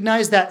can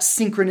recognize that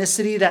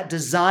synchronicity, that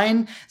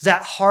design,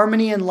 that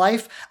harmony in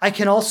life, I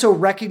can also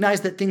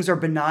recognize that things are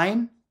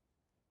benign,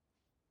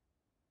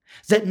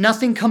 that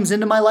nothing comes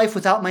into my life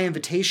without my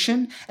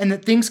invitation, and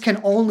that things can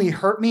only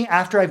hurt me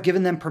after I've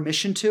given them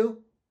permission to,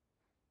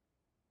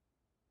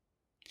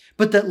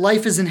 but that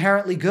life is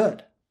inherently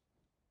good.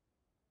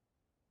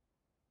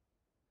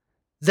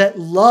 That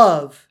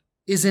love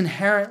is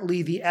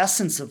inherently the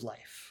essence of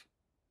life.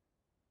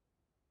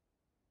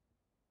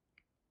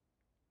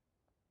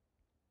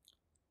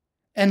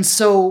 And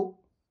so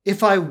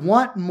if I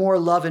want more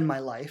love in my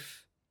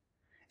life,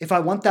 if I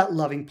want that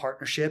loving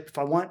partnership, if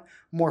I want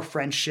more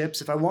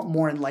friendships, if I want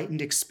more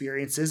enlightened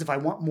experiences, if I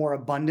want more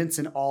abundance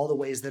in all the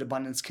ways that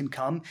abundance can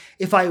come,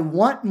 if I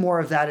want more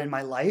of that in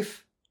my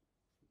life,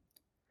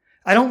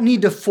 I don't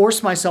need to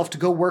force myself to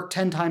go work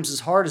 10 times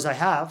as hard as I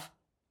have.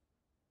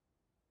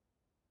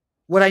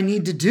 What I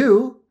need to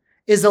do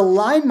is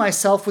align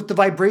myself with the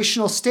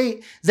vibrational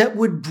state that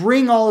would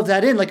bring all of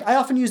that in. Like I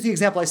often use the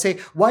example, I say,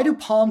 why do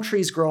palm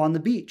trees grow on the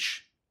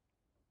beach?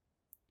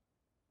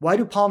 Why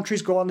do palm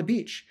trees grow on the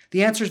beach?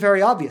 The answer is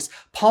very obvious.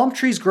 Palm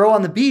trees grow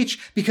on the beach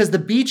because the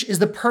beach is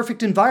the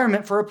perfect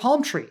environment for a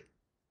palm tree.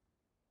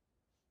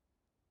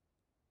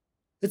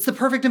 It's the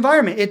perfect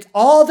environment.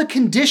 All the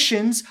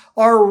conditions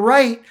are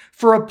right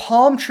for a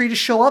palm tree to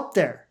show up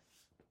there.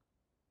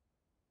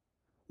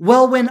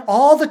 Well, when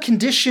all the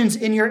conditions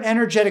in your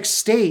energetic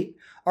state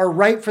are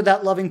right for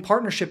that loving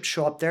partnership to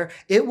show up there,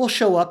 it will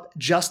show up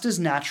just as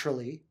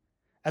naturally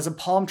as a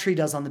palm tree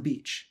does on the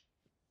beach.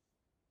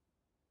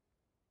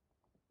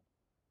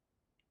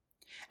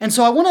 And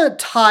so I want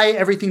to tie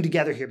everything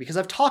together here because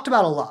I've talked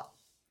about a lot.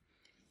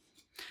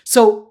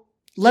 So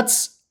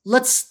let's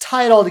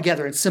tie it all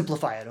together and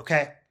simplify it,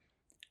 okay?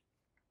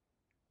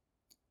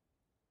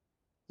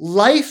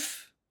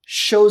 Life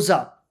shows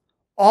up.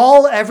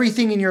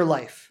 Everything in your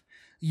life,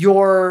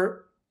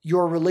 your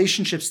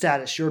relationship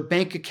status, your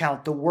bank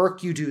account, the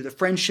work you do, the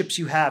friendships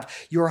you have,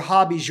 your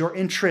hobbies, your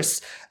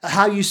interests,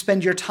 how you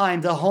spend your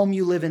time, the home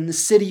you live in, the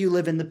city you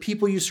live in, the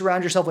people you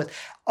surround yourself with,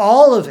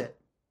 all of it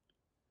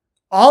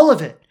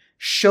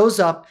shows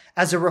up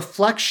as a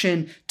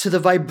reflection to the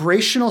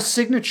vibrational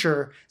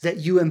signature that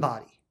you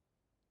embody.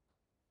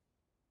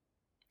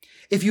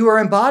 If you are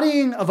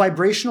embodying a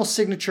vibrational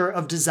signature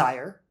of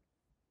desire,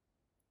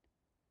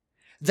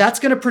 that's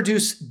going to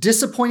produce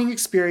disappointing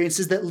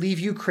experiences that leave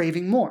you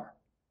craving more.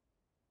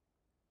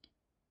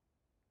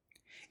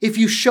 If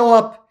you show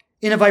up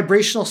in a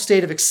vibrational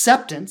state of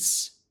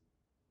acceptance,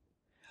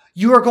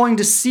 you are going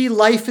to see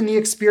life and the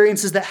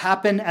experiences that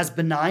happen as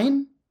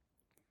benign.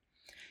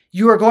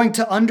 You are going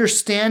to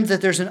understand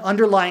that there's an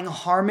underlying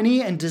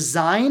harmony and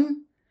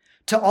design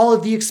to all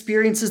of the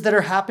experiences that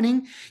are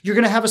happening. You're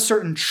going to have a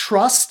certain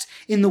trust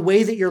in the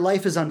way that your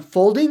life is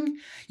unfolding.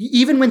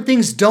 Even when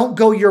things don't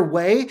go your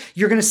way,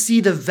 you're going to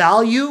see the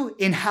value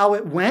in how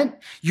it went.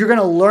 You're going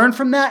to learn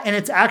from that, and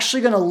it's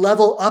actually going to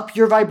level up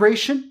your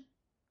vibration.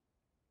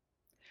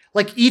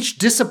 Like each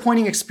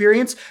disappointing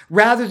experience,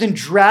 rather than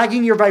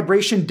dragging your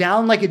vibration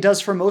down like it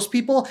does for most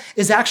people,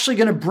 is actually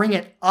going to bring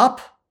it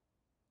up.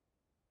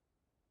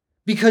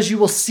 Because you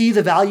will see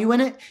the value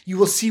in it. You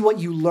will see what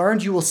you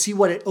learned. You will see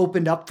what it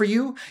opened up for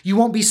you. You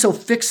won't be so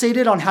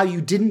fixated on how you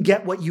didn't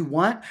get what you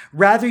want.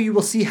 Rather, you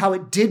will see how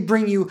it did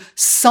bring you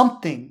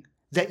something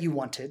that you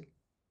wanted,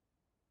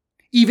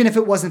 even if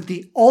it wasn't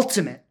the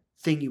ultimate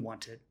thing you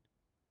wanted.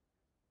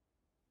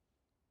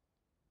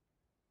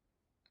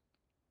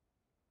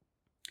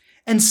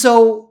 And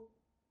so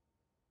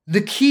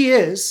the key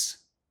is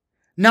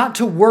not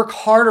to work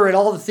harder at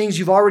all the things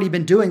you've already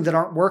been doing that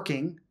aren't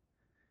working,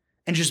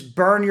 and just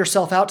burn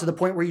yourself out to the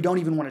point where you don't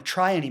even want to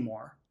try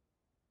anymore.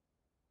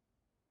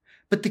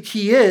 But the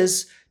key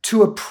is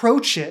to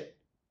approach it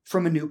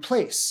from a new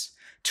place,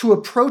 to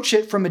approach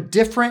it from a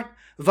different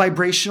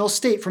vibrational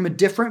state, from a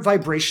different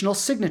vibrational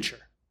signature.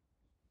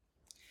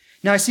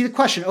 Now I see the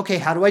question, okay,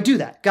 how do I do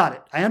that? Got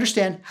it. I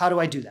understand. How do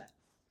I do that?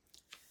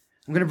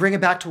 I'm going to bring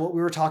it back to what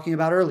we were talking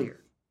about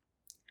earlier.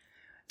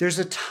 There's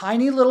a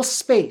tiny little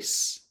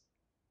space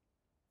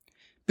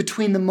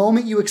between the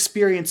moment you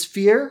experience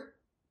fear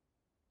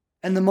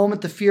and the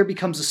moment the fear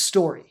becomes a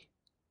story.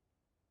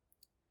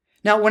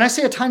 Now, when I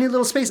say a tiny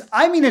little space,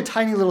 I mean a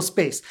tiny little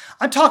space.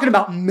 I'm talking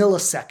about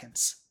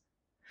milliseconds.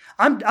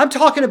 I'm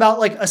talking about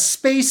like a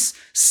space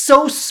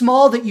so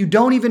small that you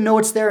don't even know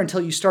it's there until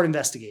you start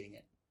investigating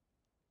it.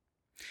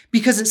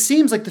 Because it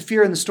seems like the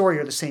fear and the story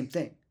are the same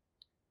thing.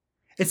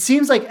 It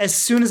seems like as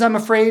soon as I'm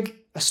afraid,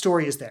 a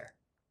story is there.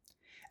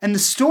 And the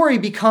story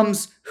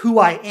becomes who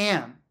I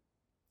am.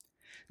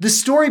 The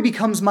story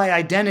becomes my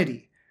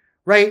identity,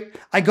 right?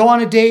 I go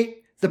on a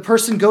date, the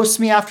person ghosts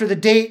me after the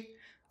date.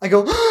 I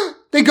go,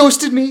 they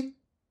ghosted me.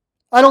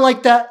 I don't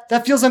like that.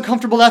 That feels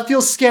uncomfortable. That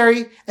feels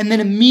scary. And then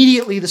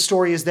immediately the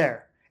story is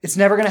there. It's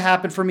never going to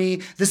happen for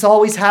me. This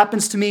always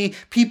happens to me.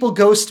 People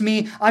ghost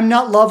me. I'm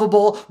not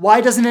lovable.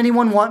 Why doesn't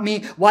anyone want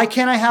me? Why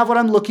can't I have what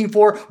I'm looking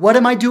for? What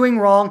am I doing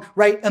wrong?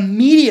 Right?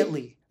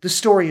 Immediately the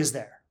story is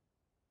there.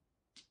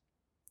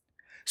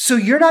 So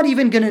you're not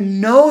even going to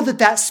know that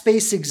that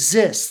space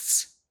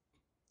exists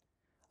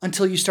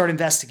until you start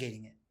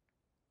investigating it.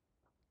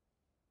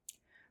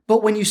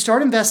 But when you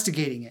start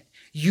investigating it,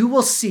 you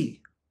will see.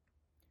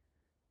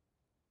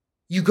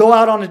 You go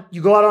out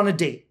on a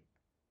date.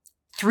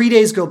 3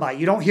 days go by.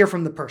 You don't hear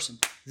from the person.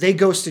 They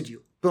ghosted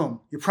you.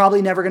 Boom. You're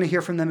probably never going to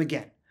hear from them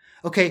again.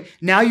 Okay,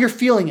 now you're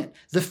feeling it.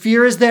 The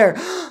fear is there.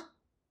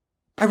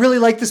 I really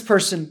like this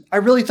person. I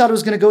really thought it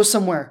was going to go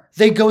somewhere.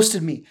 They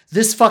ghosted me.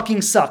 This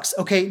fucking sucks.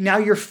 Okay, now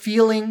you're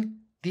feeling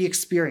the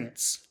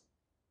experience.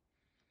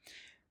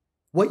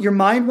 What your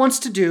mind wants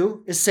to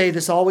do is say,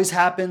 this always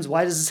happens.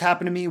 Why does this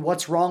happen to me?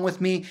 What's wrong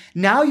with me?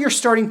 Now you're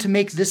starting to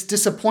make this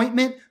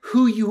disappointment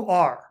who you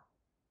are.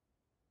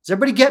 Does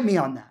everybody get me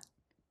on that?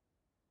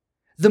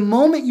 The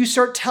moment you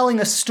start telling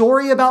a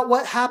story about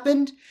what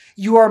happened,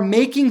 you are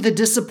making the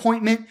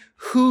disappointment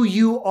who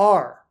you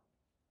are.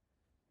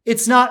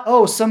 It's not,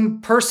 oh,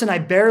 some person I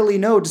barely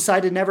know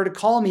decided never to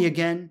call me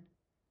again.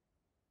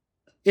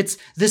 It's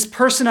this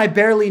person I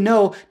barely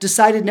know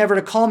decided never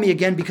to call me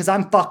again because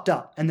I'm fucked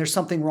up and there's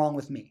something wrong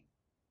with me.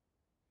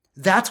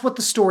 That's what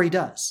the story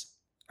does.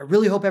 I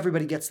really hope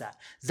everybody gets that.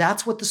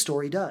 That's what the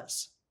story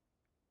does.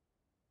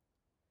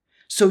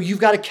 So you've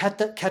got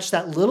to catch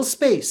that little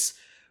space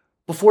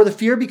before the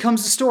fear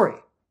becomes the story.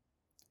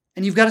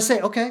 And you've got to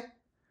say, okay,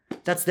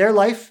 that's their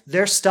life,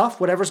 their stuff,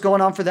 whatever's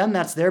going on for them,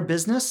 that's their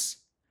business.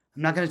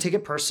 I'm not going to take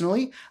it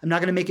personally. I'm not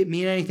going to make it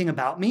mean anything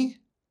about me.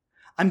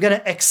 I'm going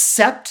to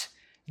accept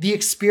the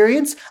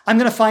experience. I'm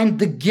going to find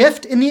the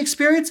gift in the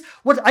experience.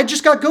 What? I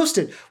just got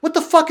ghosted. What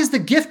the fuck is the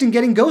gift in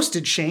getting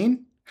ghosted,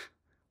 Shane?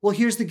 Well,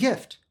 here's the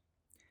gift.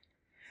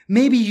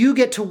 Maybe you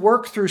get to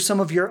work through some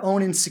of your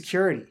own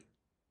insecurity.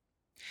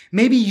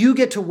 Maybe you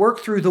get to work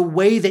through the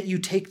way that you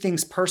take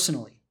things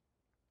personally.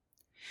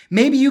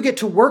 Maybe you get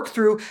to work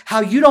through how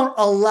you don't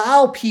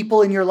allow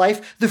people in your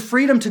life the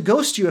freedom to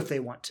ghost you if they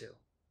want to.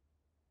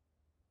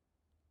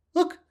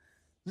 Look,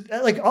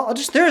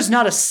 there is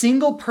not a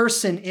single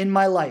person in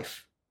my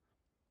life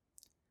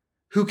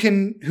who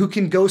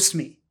can ghost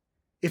me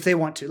if they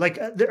want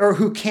to, or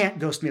who can't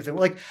ghost me if they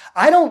want.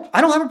 I don't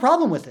have a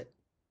problem with it.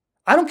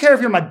 I don't care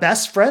if you're my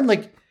best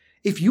friend.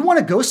 If you want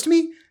to ghost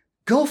me,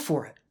 go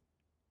for it.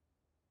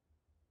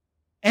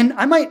 And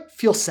I might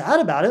feel sad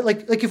about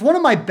it. If one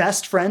of my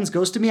best friends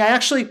ghosted me,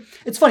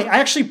 it's funny, I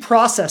actually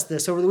processed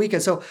this over the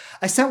weekend. So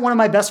I sent one of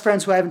my best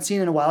friends who I haven't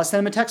seen in a while, I sent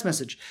him a text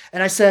message.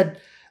 And I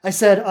said,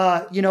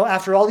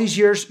 after all these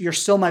years, you're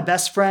still my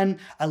best friend.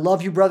 I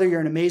love you, brother.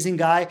 You're an amazing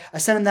guy. I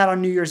sent him that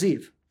on New Year's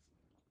Eve.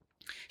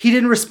 He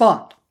didn't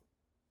respond.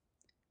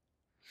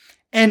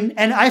 And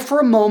I, for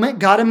a moment,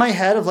 got in my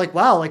head of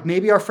wow,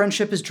 maybe our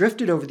friendship has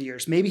drifted over the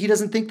years. Maybe he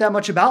doesn't think that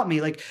much about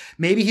me.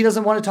 Maybe he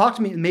doesn't want to talk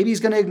to me. Maybe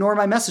he's going to ignore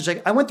my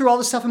message. I went through all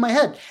this stuff in my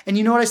head. And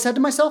you know what I said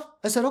to myself?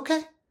 I said,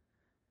 okay,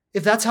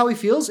 if that's how he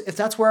feels, if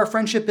that's where our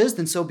friendship is,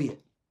 then so be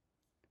it.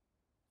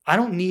 I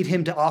don't need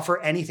him to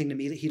offer anything to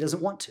me that he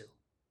doesn't want to.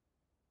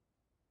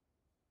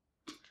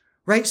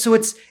 Right? So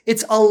it's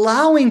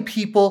allowing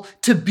people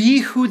to be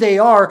who they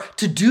are,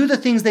 to do the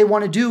things they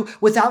want to do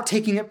without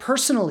taking it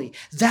personally.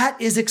 That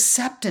is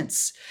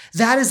acceptance.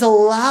 That is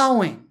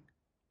allowing.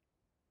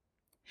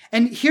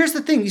 And here's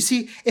the thing. You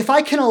see, if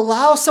I can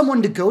allow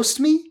someone to ghost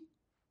me,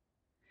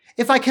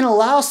 if I can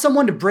allow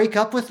someone to break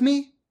up with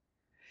me,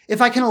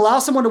 if I can allow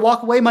someone to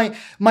walk away,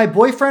 my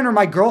boyfriend or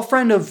my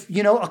girlfriend of,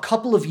 a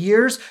couple of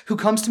years who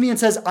comes to me and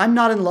says, I'm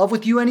not in love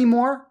with you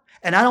anymore,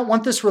 and I don't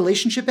want this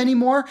relationship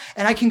anymore,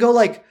 and I can go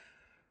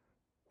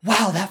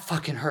wow, that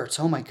fucking hurts.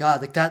 Oh my God,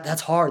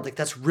 that's hard.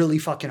 That's really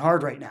fucking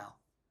hard right now.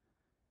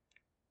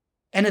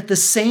 And at the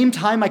same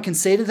time, I can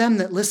say to them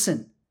that,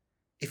 listen,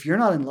 if you're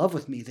not in love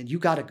with me, then you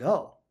got to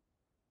go.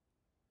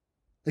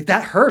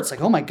 That hurts.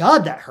 Oh my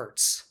God, that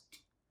hurts.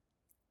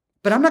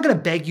 But I'm not going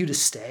to beg you to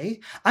stay.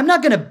 I'm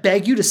not going to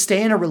beg you to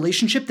stay in a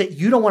relationship that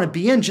you don't want to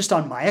be in just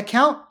on my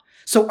account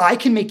so I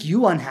can make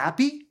you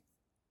unhappy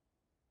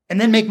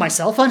and then make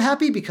myself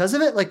unhappy because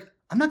of it.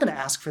 I'm not going to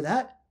ask for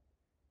that.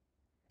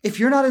 If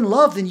you're not in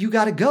love, then you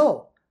got to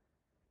go.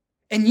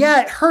 And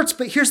yeah, it hurts,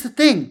 but here's the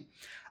thing.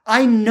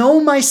 I know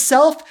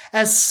myself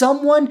as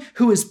someone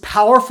who is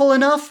powerful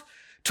enough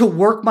to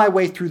work my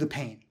way through the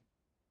pain.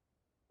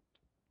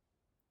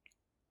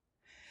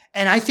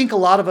 And I think a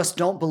lot of us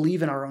don't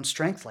believe in our own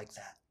strength like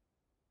that.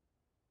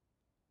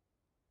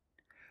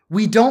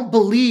 We don't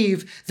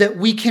believe that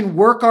we can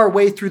work our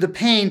way through the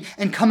pain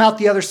and come out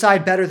the other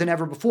side better than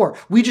ever before.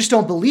 We just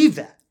don't believe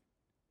that.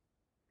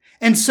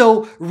 And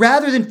so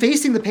rather than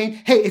facing the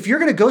pain, hey, if you're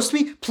going to ghost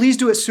me, please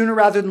do it sooner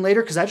rather than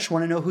later because I just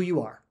want to know who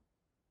you are.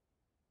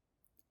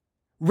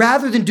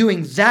 Rather than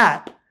doing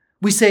that,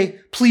 we say,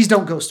 please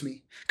don't ghost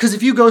me. Because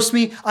if you ghost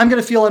me, I'm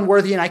going to feel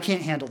unworthy and I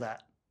can't handle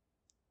that.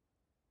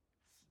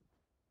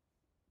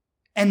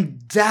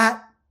 And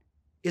that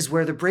is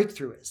where the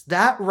breakthrough is.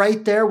 That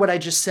right there, what I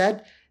just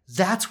said,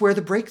 that's where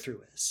the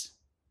breakthrough is.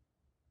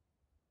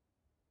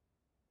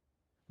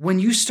 When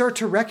you start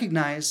to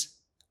recognize,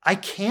 I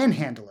can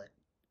handle it.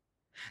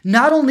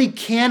 Not only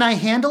can I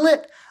handle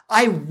it,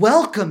 I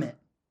welcome it.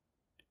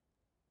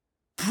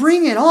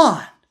 Bring it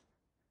on.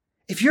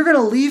 If you're going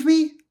to leave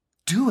me,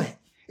 do it.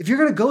 If you're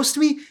going to ghost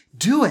me,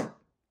 do it.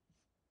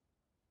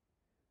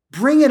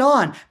 Bring it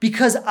on,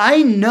 because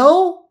I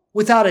know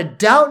without a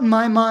doubt in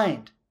my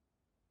mind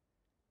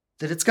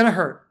that it's going to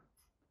hurt.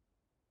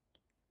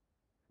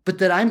 But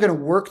that I'm going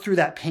to work through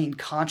that pain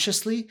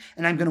consciously,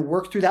 and I'm going to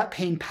work through that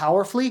pain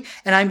powerfully,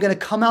 and I'm going to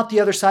come out the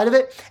other side of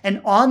it.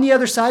 And on the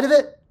other side of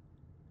it,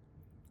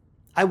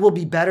 I will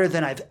be better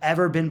than I've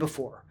ever been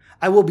before.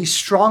 I will be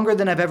stronger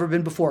than I've ever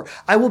been before.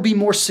 I will be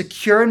more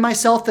secure in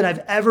myself than I've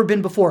ever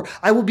been before.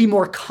 I will be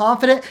more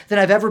confident than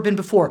I've ever been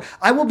before.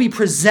 I will be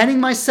presenting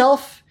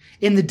myself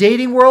in the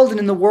dating world and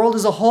in the world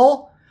as a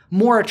whole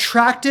more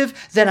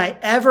attractive than I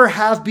ever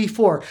have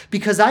before.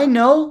 Because I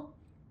know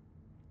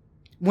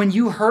when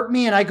you hurt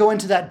me and I go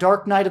into that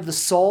dark night of the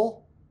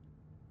soul,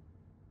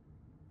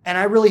 and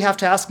I really have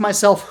to ask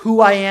myself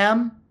who I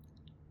am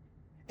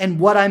and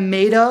what I'm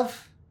made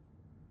of,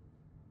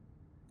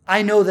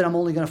 I know that I'm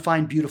only going to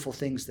find beautiful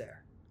things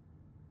there.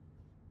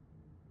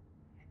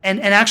 And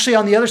actually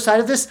on the other side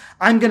of this,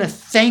 I'm going to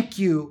thank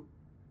you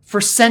for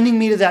sending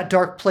me to that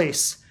dark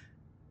place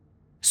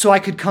so I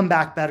could come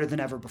back better than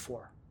ever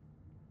before.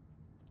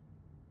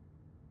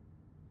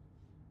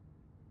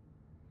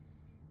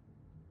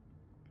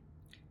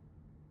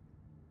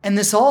 And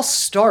this all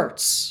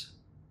starts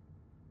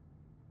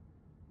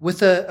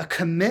with a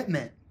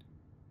commitment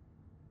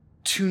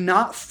to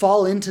not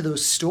fall into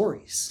those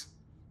stories.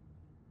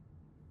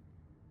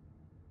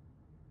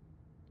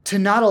 To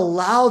not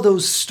allow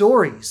those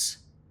stories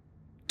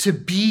to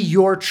be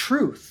your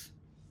truth.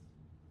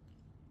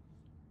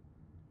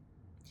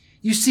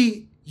 You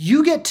see,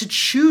 you get to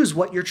choose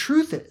what your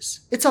truth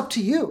is. It's up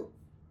to you.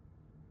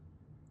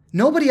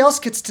 Nobody else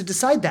gets to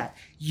decide that.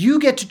 You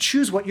get to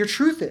choose what your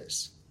truth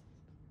is.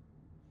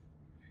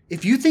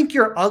 If you think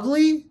you're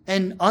ugly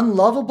and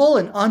unlovable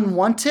and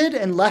unwanted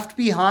and left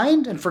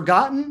behind and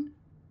forgotten,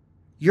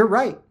 you're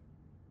right.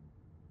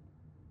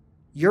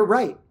 You're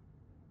right.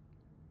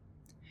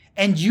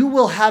 And you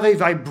will have a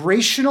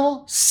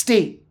vibrational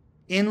state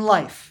in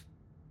life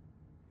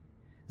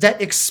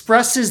that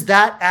expresses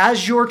that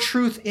as your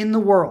truth in the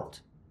world.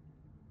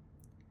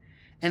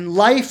 And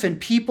life and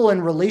people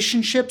and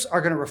relationships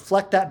are going to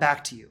reflect that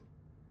back to you.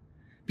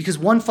 Because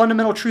one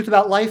fundamental truth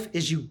about life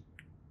is you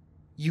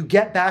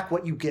get back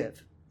what you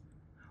give.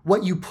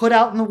 What you put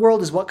out in the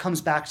world is what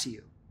comes back to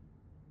you.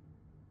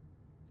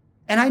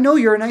 And I know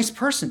you're a nice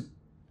person.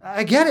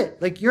 I get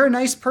it. Like, you're a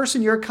nice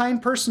person. You're a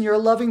kind person. You're a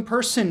loving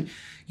person.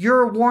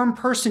 You're a warm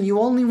person. You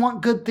only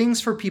want good things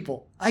for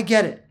people. I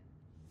get it.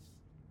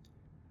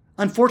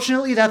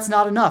 Unfortunately, that's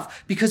not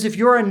enough. Because if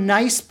you're a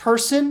nice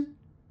person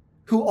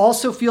who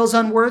also feels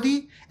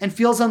unworthy and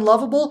feels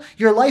unlovable,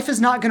 your life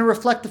is not going to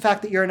reflect the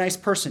fact that you're a nice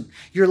person.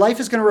 Your life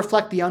is going to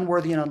reflect the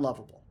unworthy and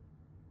unlovable.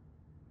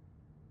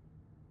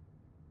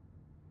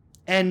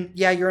 And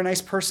yeah, you're a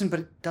nice person, but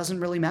it doesn't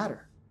really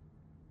matter.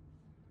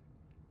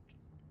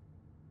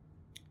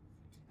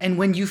 And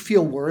when you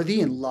feel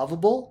worthy and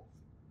lovable,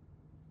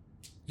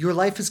 your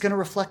life is going to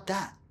reflect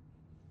that.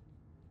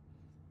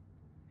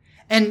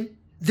 And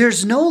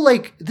there's no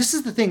this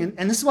is the thing,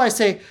 and this is why I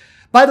say,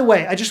 by the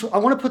way, I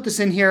want to put this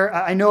in here.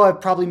 I know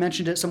I've probably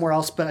mentioned it somewhere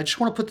else, but I just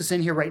want to put this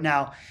in here right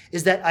now,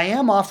 is that I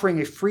am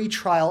offering a free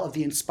trial of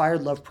the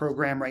Inspired Love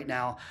program right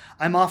now.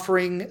 I'm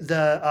offering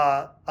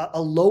a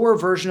lower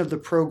version of the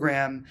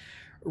program.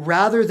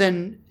 Rather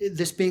than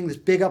this being this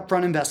big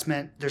upfront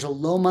investment, there's a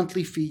low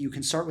monthly fee. You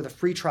can start with a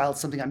free trial. It's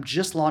something I'm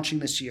just launching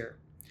this year.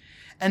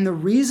 And the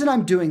reason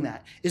I'm doing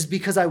that is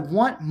because I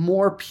want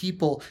more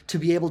people to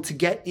be able to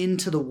get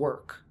into the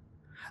work.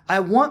 I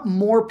want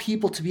more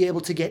people to be able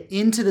to get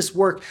into this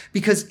work,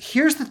 because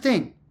here's the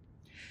thing,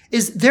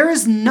 is there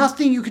is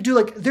nothing you could do.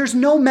 Like, there's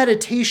no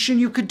meditation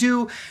you could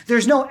do.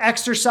 There's no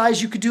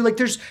exercise you could do. Like,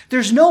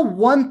 there's no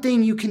one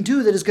thing you can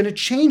do that is going to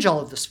change all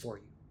of this for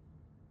you.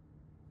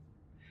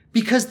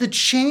 Because the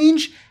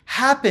change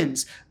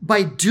happens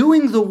by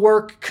doing the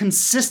work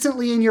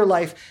consistently in your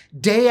life,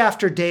 day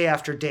after day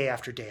after day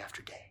after day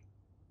after day.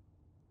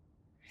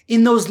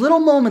 In those little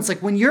moments,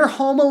 like when you're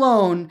home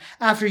alone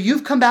after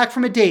you've come back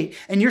from a date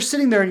and you're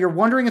sitting there and you're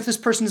wondering if this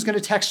person is going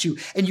to text you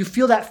and you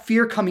feel that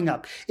fear coming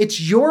up, it's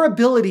your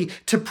ability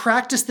to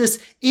practice this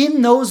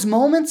in those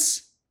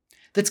moments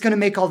that's going to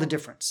make all the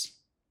difference.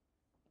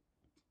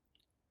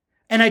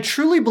 And I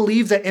truly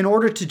believe that in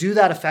order to do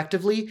that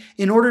effectively,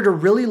 in order to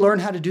really learn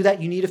how to do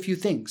that, you need a few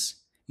things.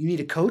 You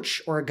need a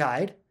coach or a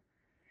guide.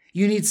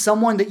 You need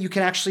someone that you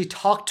can actually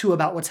talk to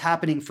about what's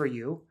happening for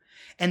you,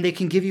 and they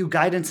can give you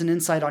guidance and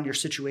insight on your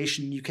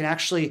situation. You can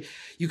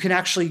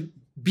actually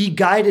be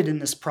guided in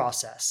this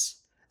process.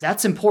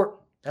 That's important.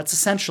 That's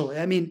essential.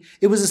 I mean,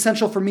 it was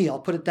essential for me. I'll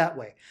put it that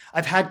way.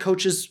 I've had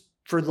coaches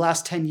for the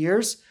last 10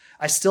 years.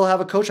 I still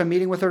have a coach. I'm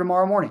meeting with her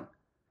tomorrow morning.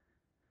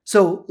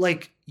 So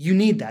you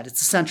need that.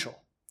 It's essential.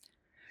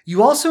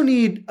 You also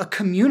need a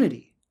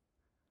community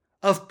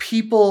of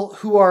people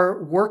who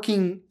are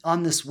working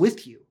on this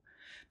with you.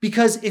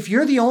 Because if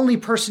you're the only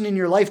person in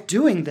your life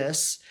doing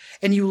this,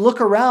 and you look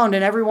around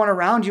and everyone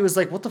around you is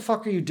like, what the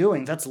fuck are you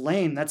doing? That's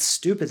lame. That's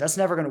stupid. That's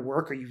never going to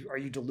work. Are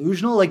you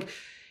delusional?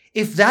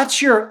 If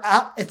that's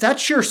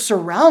your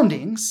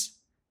surroundings,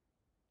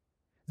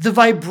 the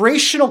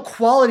vibrational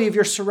quality of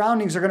your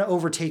surroundings are going to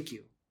overtake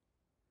you.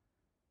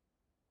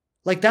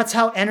 That's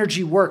how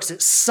energy works.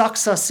 It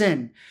sucks us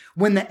in.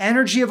 When the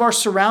energy of our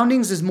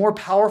surroundings is more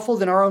powerful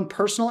than our own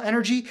personal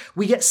energy,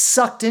 we get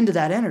sucked into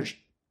that energy.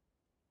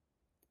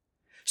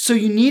 So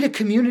you need a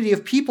community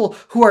of people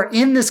who are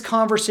in this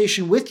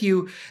conversation with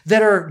you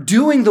that are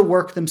doing the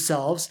work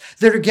themselves,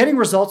 that are getting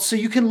results. So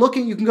you can look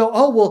and you can go,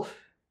 oh, well,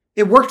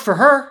 it worked for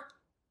her.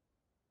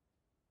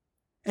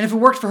 And if it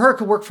worked for her, it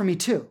could work for me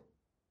too.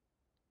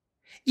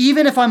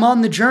 Even if I'm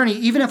on the journey,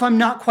 even if I'm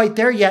not quite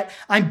there yet,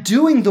 I'm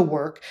doing the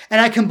work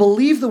and I can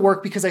believe the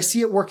work because I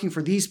see it working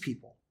for these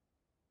people.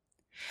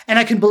 And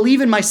I can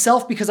believe in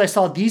myself because I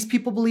saw these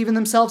people believe in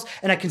themselves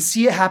and I can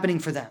see it happening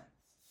for them.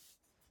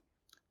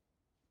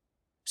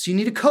 So you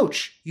need a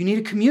coach, you need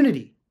a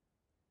community,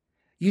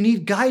 you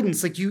need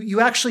guidance.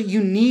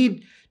 You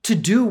need to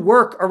do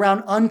work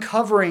around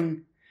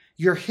uncovering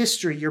your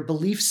history, your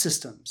belief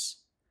systems,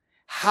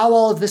 how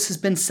all of this has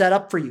been set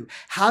up for you,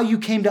 how you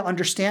came to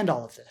understand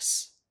all of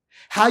this,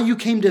 how you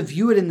came to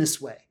view it in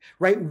this way,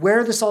 right?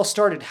 Where this all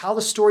started, how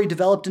the story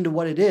developed into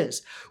what it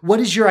is.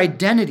 What is your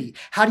identity?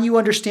 How do you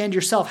understand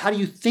yourself? How do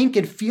you think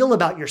and feel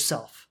about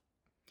yourself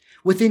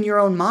within your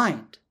own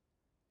mind?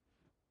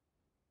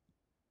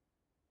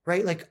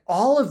 Right?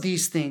 All of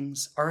these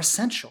things are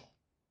essential.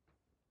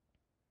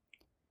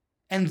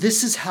 And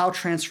this is how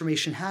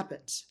transformation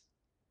happens.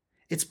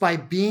 It's by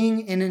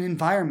being in an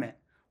environment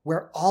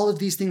where all of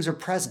these things are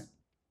present.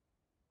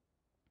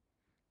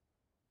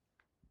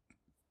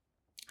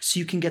 So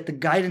you can get the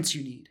guidance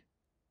you need.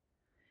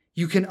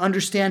 You can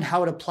understand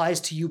how it applies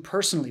to you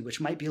personally,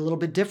 which might be a little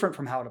bit different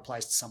from how it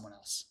applies to someone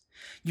else.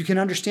 You can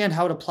understand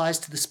how it applies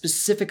to the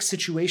specific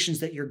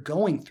situations that you're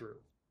going through.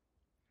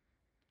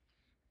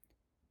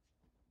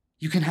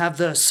 You can have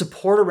the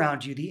support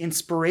around you, the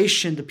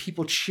inspiration, the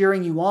people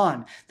cheering you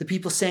on, the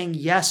people saying,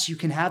 yes, you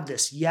can have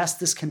this. Yes,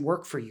 this can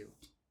work for you.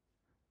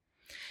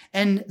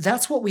 And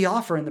that's what we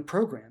offer in the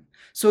program.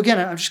 So again,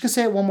 I'm just going to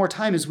say it one more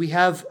time, is we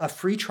have a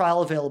free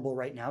trial available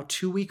right now,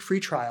 2-week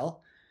free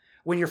trial.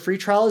 When your free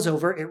trial is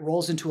over, it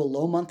rolls into a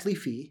low monthly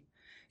fee.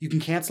 You can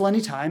cancel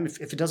anytime.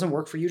 If it doesn't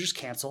work for you, just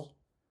cancel.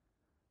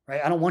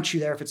 Right? I don't want you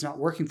there if it's not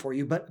working for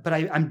you, but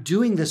I'm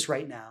doing this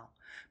right now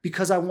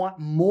because I want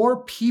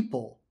more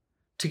people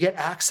to get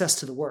access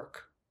to the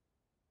work.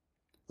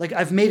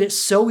 I've made it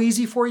so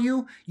easy for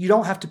you, you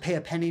don't have to pay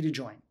a penny to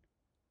join.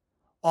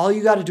 All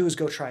you got to do is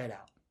go try it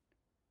out.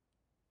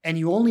 And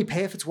you only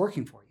pay if it's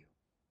working for you.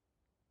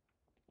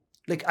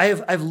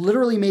 I've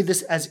literally made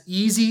this as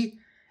easy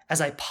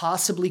as I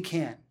possibly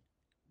can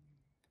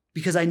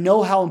because I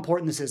know how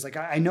important this is.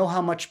 I know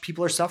how much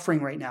people are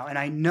suffering right now. And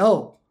I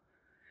know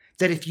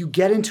that if you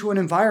get into an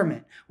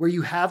environment where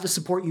you have the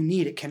support you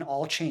need, it can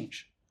all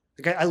change.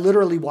 I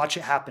literally watch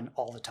it happen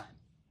all the time.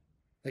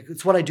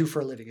 It's what I do for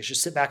a living, is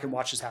just sit back and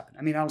watch this happen.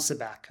 I mean, I don't sit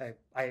back.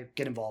 I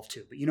get involved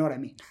too, but you know what I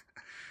mean.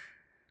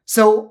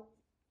 So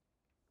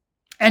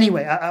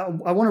anyway, I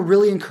want to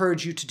really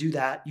encourage you to do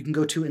that. You can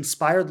go to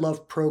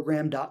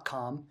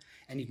inspiredloveprogram.com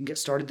and you can get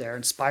started there,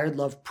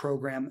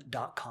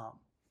 inspiredloveprogram.com.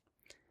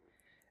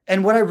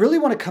 And what I really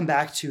want to come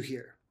back to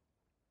here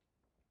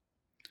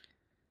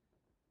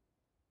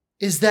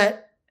is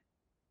that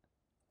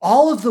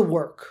all of the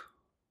work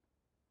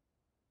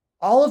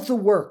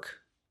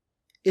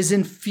is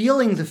in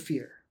feeling the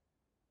fear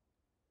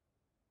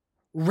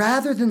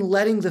rather than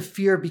letting the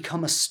fear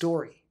become a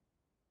story.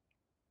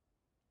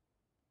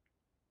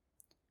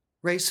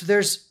 Right? So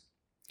there's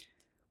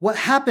what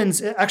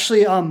happens,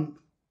 actually,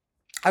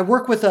 I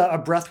work with a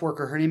breath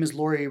worker. Her name is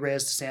Lori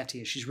Reyes DeSanti,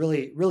 and she's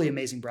really, really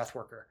amazing breath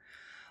worker.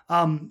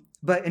 And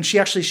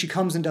she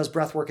comes and does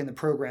breath work in the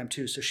program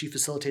too. So she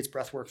facilitates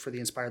breath work for the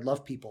Inspired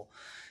Love people.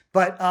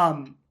 But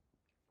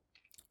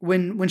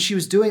when she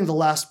was doing the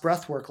last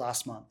breath work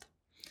last month,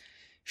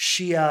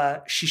 she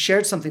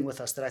shared something with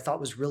us that I thought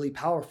was really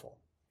powerful.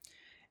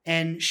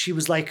 And she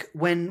was like,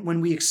 when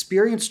we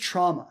experience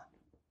trauma,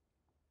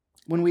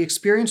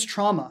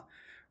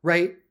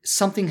 right,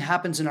 something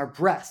happens in our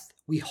breath.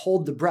 We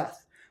hold the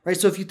breath. right?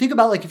 So if you think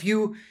about like if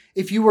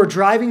you were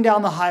driving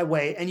down the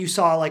highway and you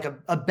saw like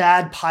a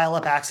bad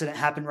pileup accident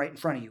happen right in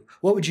front of you,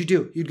 what would you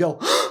do? You'd go,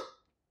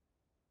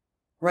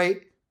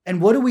 right?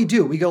 And what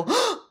do? We go,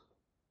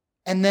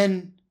 and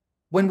then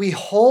when we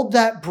hold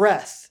that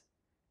breath,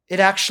 it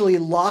actually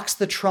locks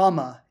the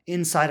trauma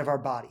inside of our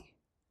body.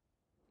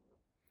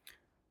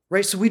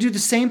 Right? So we do the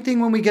same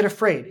thing when we get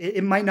afraid.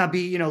 It might not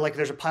be, like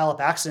there's a pileup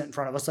accident in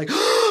front of us, like,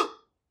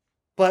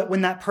 but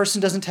when that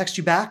person doesn't text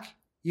you back,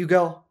 you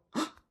go,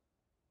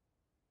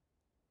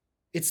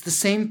 it's the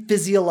same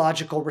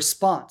physiological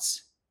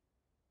response.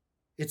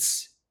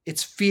 It's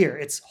fear.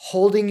 It's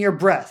holding your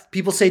breath.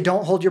 People say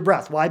don't hold your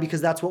breath. Why?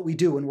 Because that's what we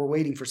do when we're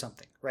waiting for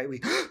something, right?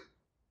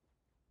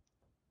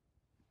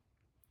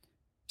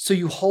 So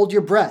you hold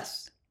your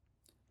breath.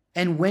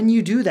 And when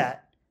you do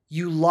that,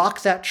 you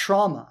lock that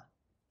trauma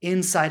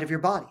inside of your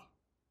body.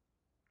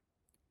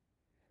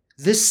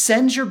 This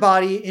sends your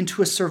body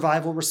into a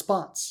survival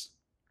response.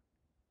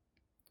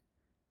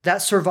 That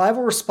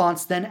survival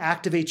response then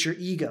activates your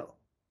ego.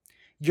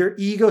 Your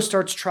ego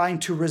starts trying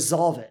to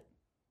resolve it.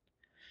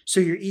 So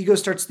your ego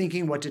starts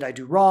thinking, what did I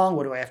do wrong?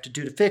 What do I have to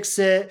do to fix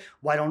it?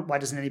 Why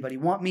doesn't anybody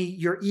want me?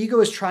 Your ego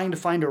is trying to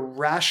find a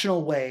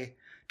rational way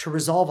to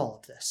resolve all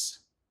of this.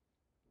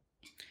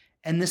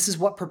 And this is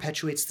what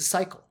perpetuates the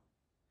cycle.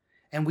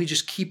 And we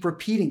just keep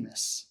repeating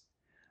this.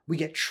 We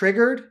get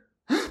triggered.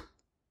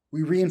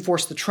 We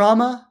reinforce the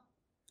trauma.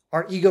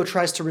 Our ego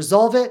tries to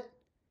resolve it.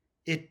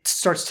 It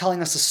starts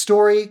telling us a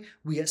story.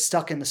 We get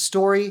stuck in the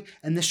story.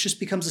 And this just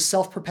becomes a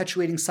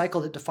self-perpetuating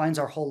cycle that defines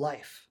our whole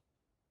life.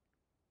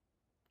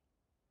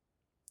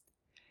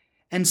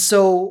 And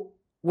so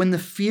when the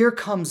fear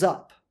comes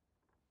up,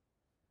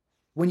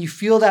 when you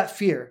feel that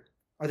fear,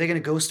 are they going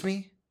to ghost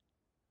me?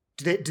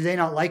 Do they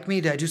not like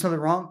me? Did I do something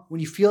wrong?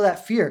 When you feel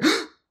that fear,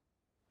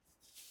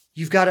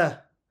 you've got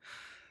to,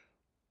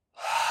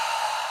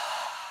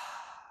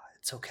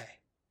 it's okay.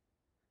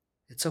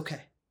 It's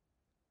okay.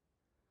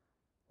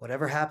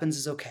 Whatever happens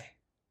is okay.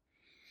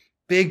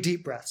 Big,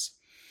 deep breaths.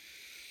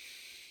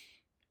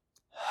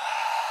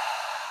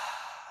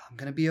 I'm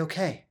going to be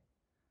okay.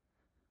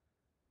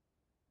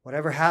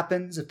 Whatever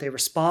happens, if they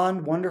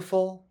respond,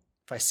 wonderful.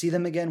 If I see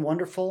them again,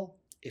 wonderful.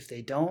 If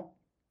they don't,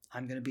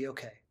 I'm going to be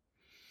okay.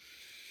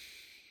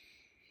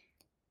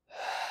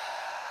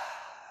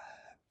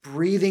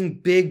 Breathing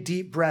big,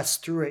 deep breaths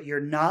through it. You're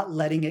not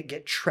letting it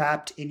get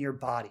trapped in your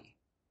body.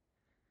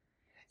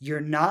 You're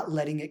not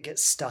letting it get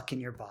stuck in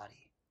your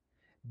body.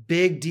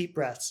 Big, deep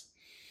breaths.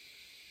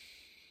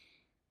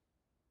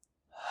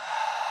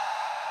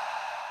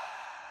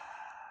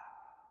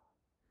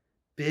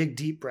 Big,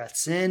 deep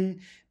breaths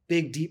in,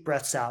 big, deep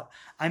breaths out.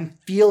 I'm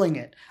feeling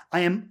it. I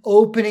am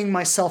opening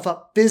myself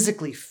up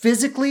physically.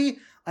 Physically,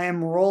 I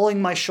am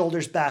rolling my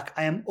shoulders back.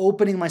 I am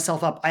opening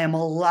myself up. I am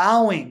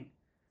allowing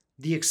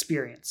the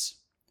experience,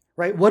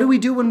 right? What do we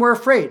do when we're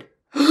afraid?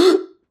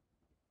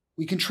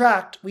 We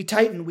contract, we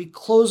tighten, we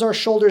close our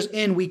shoulders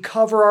in, we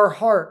cover our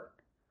heart,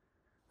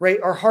 right?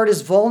 Our heart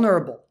is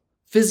vulnerable.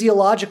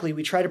 Physiologically,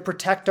 we try to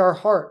protect our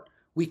heart.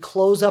 We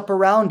close up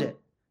around it.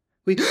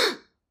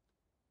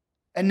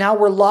 And now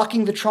we're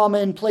locking the trauma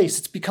in place.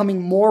 It's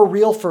becoming more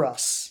real for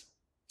us.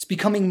 It's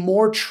becoming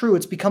more true.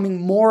 It's becoming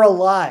more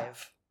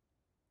alive.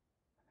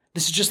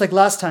 This is just like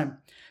last time.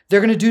 They're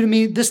going to do to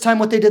me this time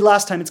what they did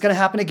last time. It's going to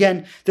happen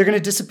again. They're going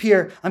to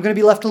disappear. I'm going to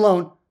be left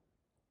alone.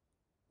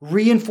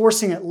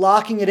 Reinforcing it,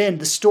 locking it in.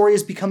 The story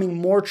is becoming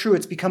more true.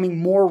 It's becoming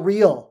more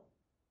real.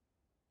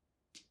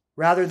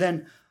 Rather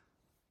than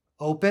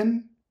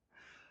open,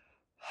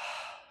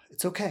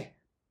 it's okay.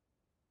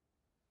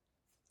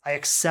 I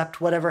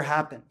accept whatever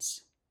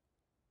happens.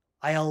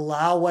 I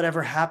allow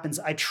whatever happens.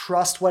 I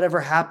trust whatever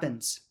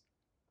happens.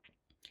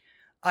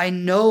 I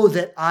know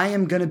that I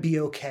am going to be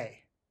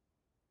okay,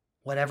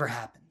 whatever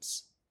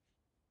happens.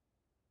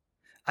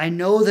 I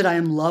know that I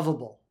am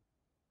lovable.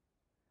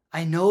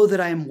 I know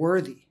that I am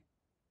worthy.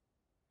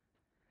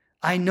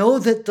 I know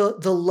that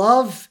the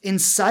love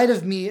inside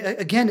of me,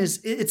 again,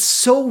 it's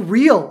so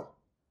real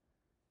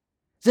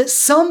that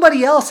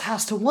somebody else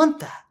has to want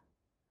that.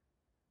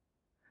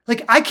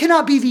 Like, I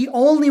cannot be the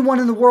only one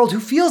in the world who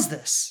feels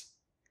this.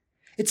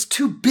 It's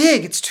too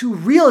big. It's too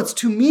real. It's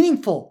too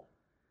meaningful.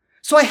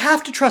 So I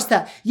have to trust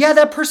that. Yeah,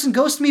 that person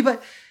ghosted me,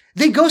 but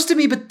they ghosted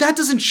me, but that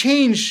doesn't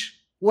change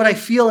what I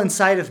feel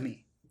inside of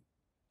me.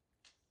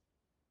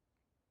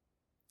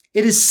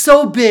 It is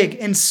so big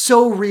and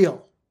so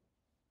real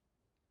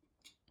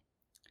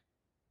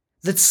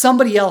that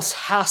somebody else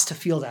has to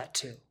feel that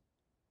too.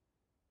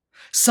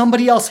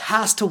 Somebody else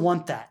has to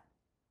want that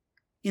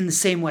in the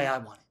same way I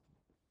want it.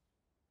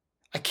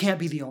 I can't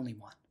be the only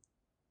one.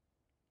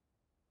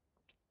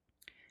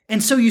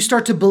 And so you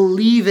start to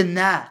believe in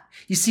that.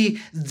 You see,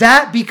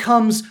 that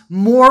becomes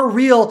more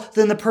real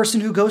than the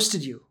person who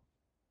ghosted you.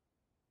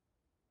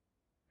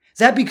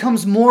 That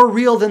becomes more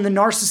real than the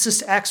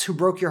narcissist ex who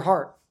broke your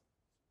heart.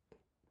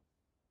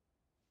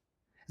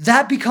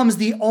 That becomes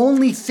the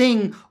only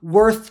thing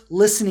worth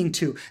listening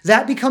to.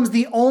 That becomes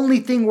the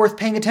only thing worth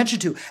paying attention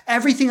to.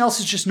 Everything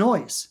else is just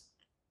noise.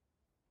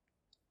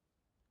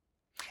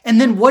 And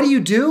then what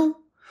do?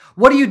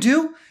 What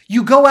do?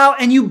 You go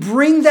out and you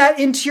bring that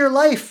into your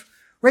life,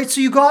 right?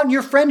 So you go out in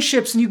your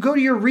friendships and you go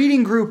to your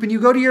reading group and you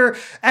go to your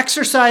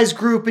exercise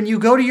group and you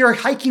go to your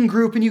hiking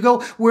group and you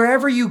go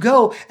wherever you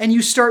go and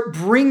you start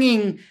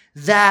bringing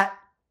that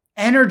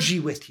energy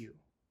with you.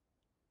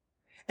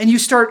 And you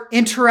start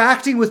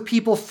interacting with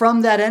people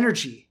from that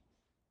energy.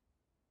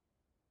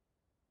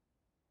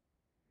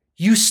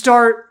 You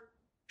start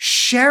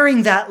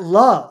sharing that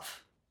love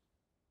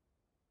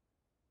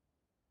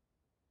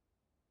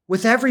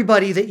with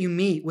everybody that you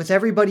meet, with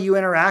everybody you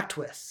interact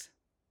with.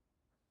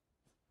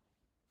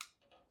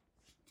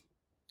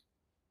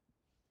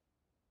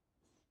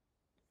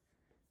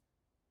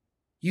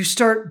 You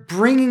start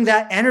bringing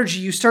that energy.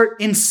 You start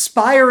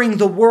inspiring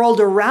the world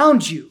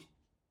around you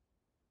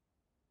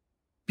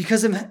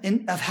because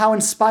of how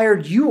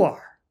inspired you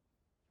are,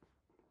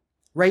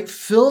 right?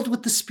 Filled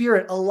with the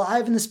Spirit,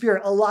 alive in the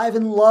Spirit, alive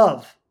in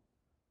love.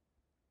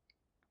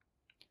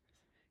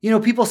 You know,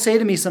 people say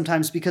to me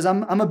sometimes, because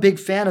I'm a big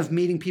fan of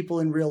meeting people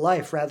in real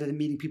life rather than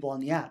meeting people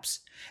on the apps.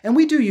 And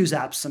we do use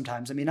apps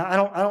sometimes. I mean, I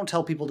don't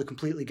tell people to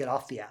completely get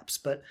off the apps,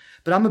 but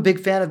I'm a big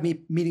fan of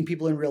meeting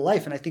people in real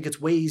life, and I think it's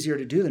way easier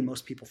to do than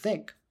most people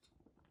think.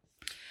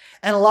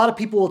 And a lot of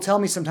people will tell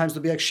me sometimes,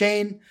 they'll be like,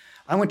 Shane,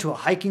 I went to a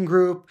hiking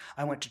group,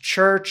 I went to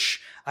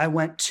church, I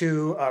went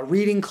to a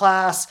reading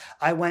class,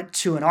 I went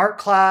to an art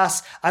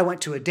class, I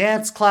went to a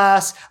dance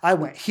class, I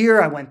went here,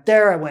 I went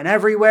there, I went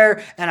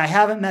everywhere, and I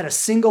haven't met a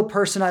single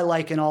person I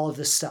like in all of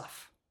this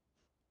stuff.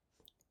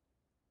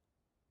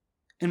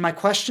 And my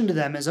question to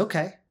them is,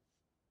 okay,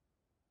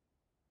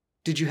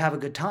 did you have a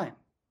good time?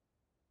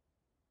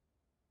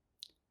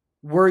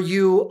 Were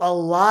you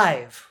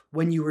alive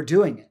when you were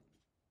doing it?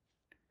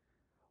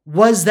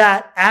 Was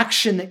that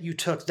action that you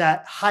took,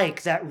 that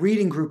hike, that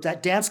reading group,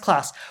 that dance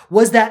class,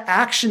 was that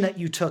action that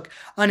you took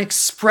an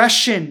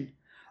expression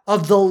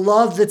of the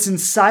love that's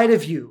inside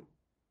of you?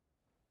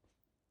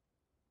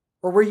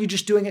 Or were you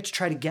just doing it to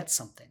try to get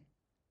something?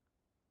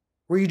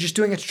 Were you just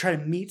doing it to try to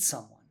meet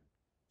someone?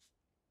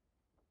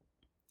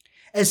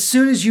 As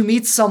soon as you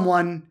meet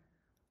someone,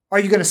 are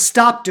you going to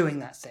stop doing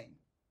that thing?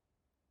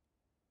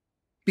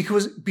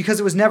 Because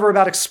it was never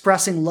about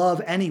expressing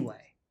love anyway.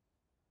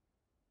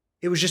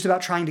 It was just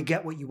about trying to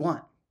get what you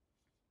want.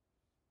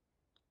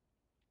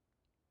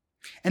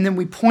 And then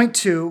we point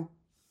to,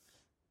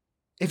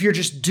 if you're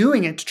just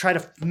doing it to try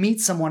to meet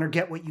someone or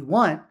get what you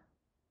want,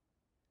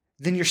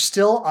 then you're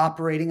still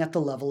operating at the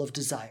level of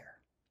desire.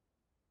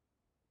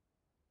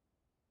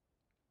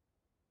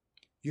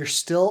 You're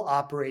still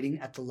operating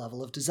at the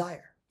level of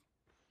desire.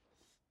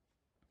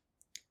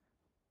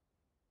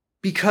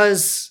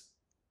 Because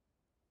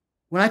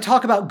when I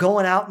talk about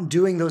going out and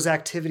doing those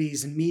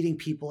activities and meeting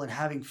people and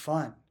having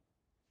fun,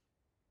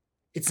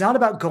 it's not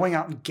about going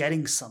out and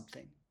getting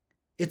something.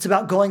 It's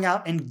about going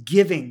out and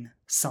giving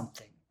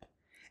something.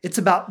 It's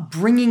about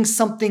bringing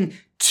something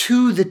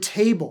to the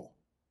table.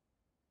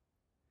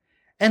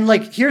 And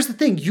here's the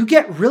thing, you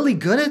get really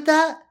good at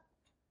that,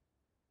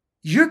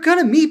 you're going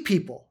to meet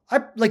people.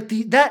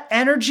 That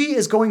energy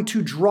is going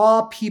to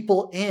draw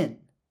people in.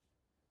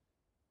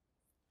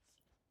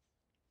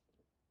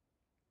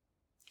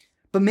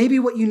 But maybe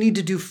what you need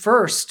to do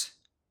first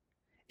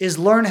is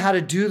learn how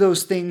to do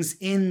those things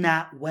in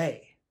that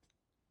way.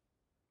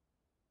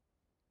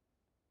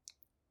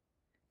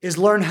 Is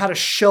learn how to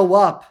show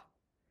up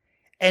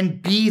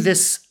and be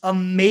this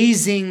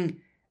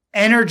amazing,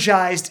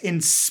 energized,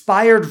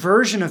 inspired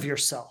version of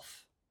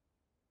yourself.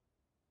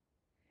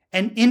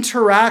 And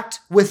interact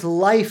with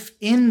life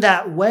in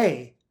that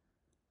way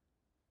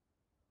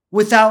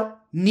without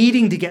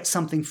needing to get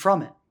something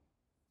from it.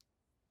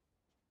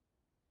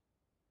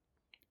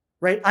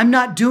 Right? I'm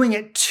not doing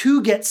it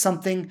to get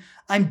something.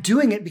 I'm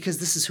doing it because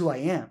this is who I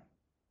am.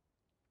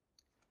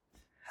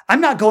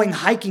 I'm not going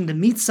hiking to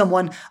meet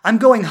someone. I'm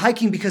going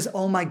hiking because,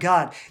 oh my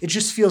God, it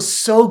just feels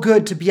so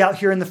good to be out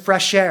here in the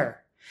fresh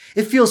air.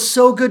 It feels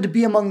so good to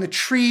be among the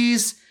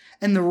trees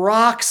and the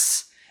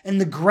rocks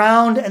and the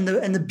ground and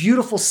the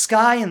beautiful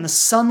sky and the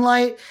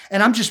sunlight.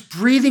 And I'm just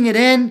breathing it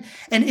in.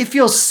 And it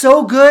feels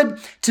so good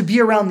to be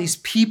around these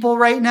people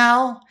right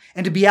now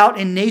and to be out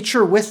in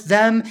nature with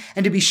them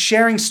and to be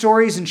sharing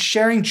stories and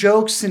sharing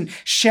jokes and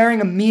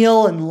sharing a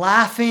meal and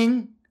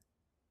laughing.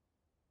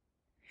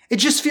 It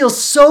just feels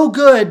so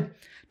good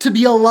to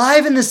be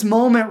alive in this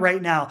moment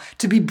right now,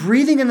 to be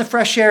breathing in the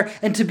fresh air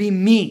and to be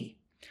me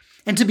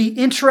and to be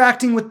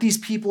interacting with these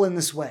people in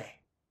this way.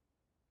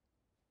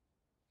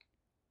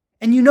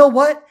 And you know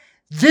what?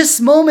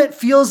 This moment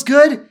feels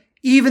good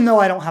even though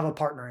I don't have a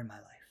partner in my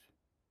life.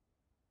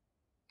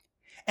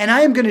 And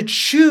I am going to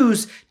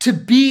choose to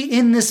be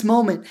in this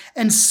moment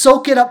and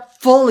soak it up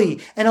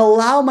fully and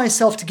allow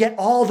myself to get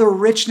all the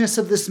richness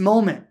of this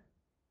moment.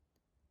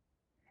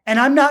 And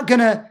I'm not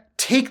going to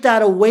take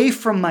that away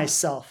from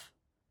myself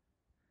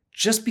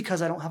just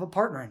because I don't have a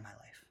partner in my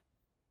life.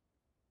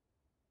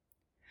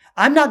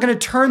 I'm not going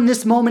to turn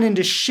this moment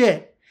into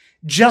shit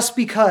just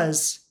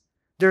because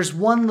there's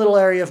one little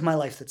area of my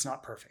life that's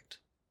not perfect.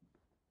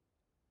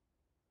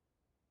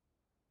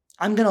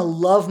 I'm going to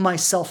love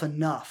myself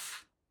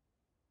enough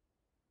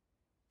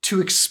to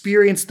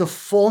experience the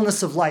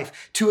fullness of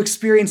life, to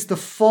experience the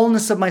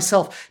fullness of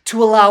myself,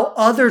 to allow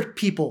other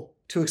people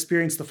to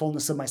experience the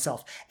fullness of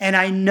myself. And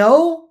I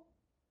know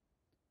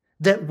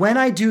that when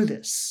I do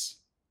this,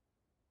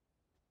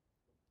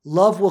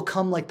 love will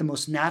come like the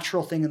most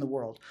natural thing in the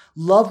world.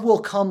 Love will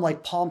come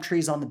like palm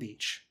trees on the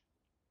beach.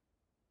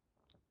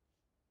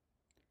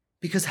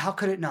 Because how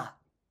could it not?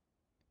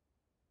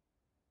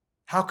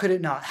 How could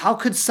it not? How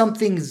could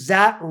something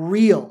that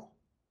real,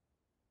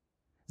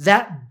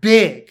 that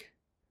big,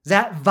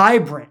 that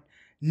vibrant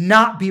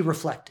not be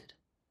reflected?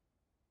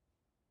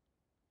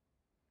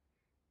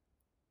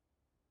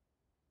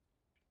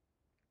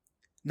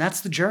 And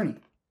that's the journey.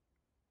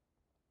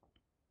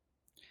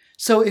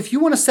 So if you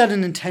want to set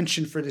an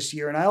intention for this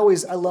year, and I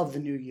love the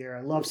new year.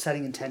 I love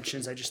setting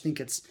intentions. I just think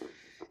it's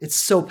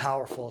so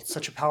powerful. It's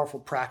such a powerful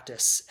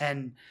practice.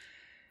 And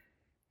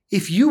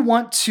if you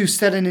want to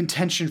set an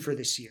intention for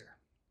this year,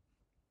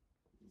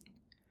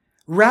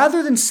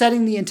 rather than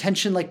setting the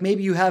intention like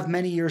maybe you have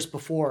many years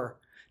before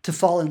to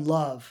fall in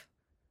love,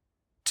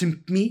 to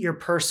meet your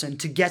person,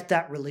 to get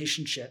that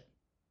relationship,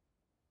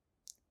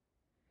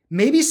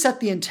 maybe set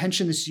the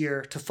intention this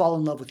year to fall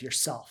in love with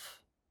yourself,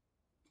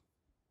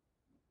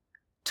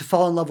 to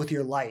fall in love with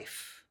your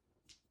life,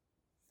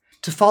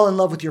 to fall in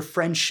love with your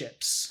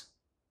friendships,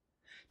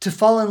 to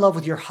fall in love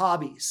with your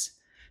hobbies,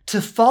 to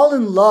fall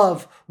in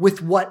love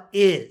with what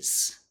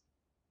is,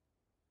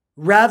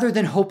 rather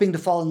than hoping to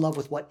fall in love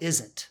with what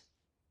isn't.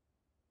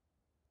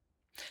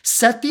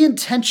 Set the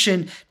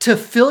intention to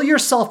fill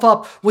yourself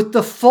up with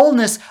the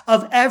fullness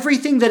of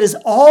everything that is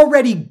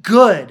already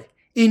good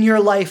in your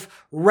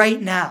life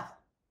right now.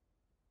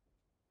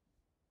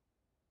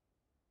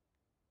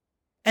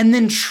 And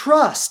then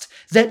trust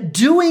that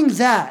doing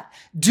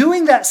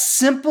that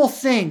simple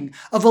thing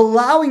of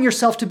allowing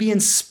yourself to be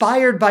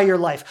inspired by your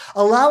life,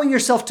 allowing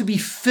yourself to be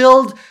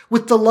filled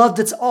with the love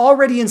that's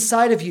already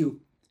inside of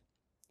you,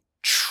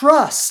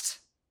 trust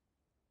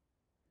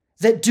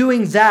that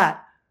doing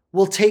that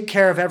will take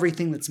care of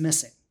everything that's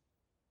missing.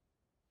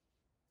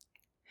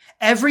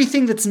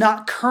 Everything that's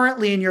not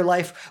currently in your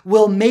life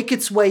will make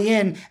its way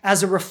in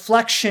as a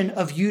reflection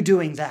of you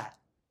doing that.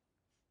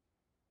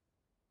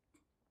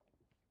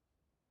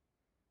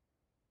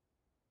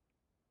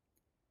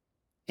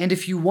 And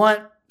if you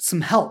want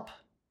some help,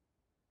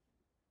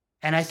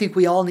 and I think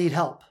we all need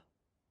help.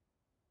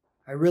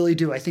 I really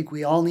do. I think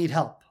we all need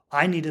help.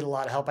 I needed a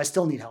lot of help. I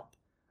still need help.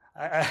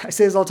 I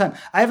say this all the time.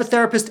 I have a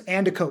therapist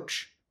and a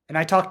coach. And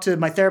I talk to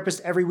my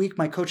therapist every week,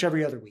 my coach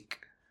every other week.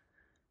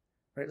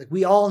 Right? Like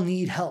we all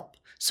need help.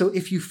 So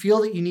if you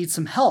feel that you need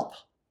some help,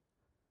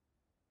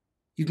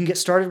 you can get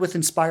started with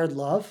Inspired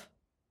Love,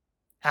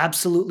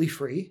 absolutely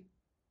free.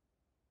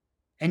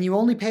 And you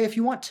only pay if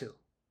you want to.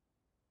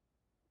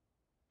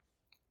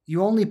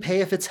 You only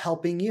pay if it's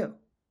helping you.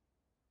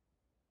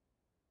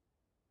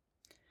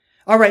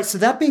 All right, so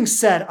that being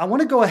said, I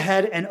want to go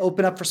ahead and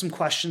open up for some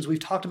questions. We've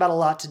talked about a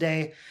lot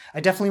today. I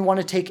definitely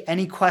want to take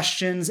any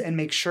questions and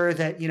make sure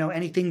that,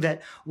 anything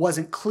that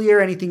wasn't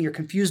clear, anything you're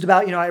confused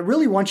about, I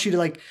really want you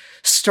to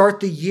start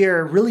the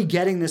year really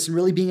getting this and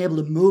really being able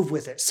to move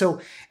with it.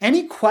 So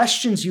any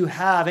questions you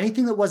have,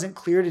 anything that wasn't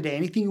clear today,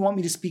 anything you want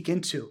me to speak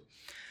into,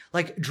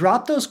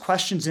 drop those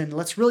questions in.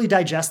 Let's really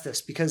digest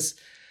this because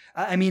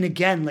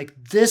again,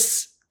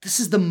 this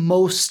is the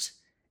most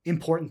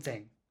important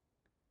thing.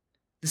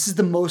 This is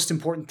the most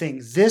important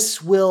thing. This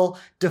will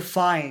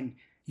define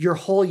your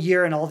whole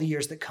year and all the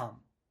years that come.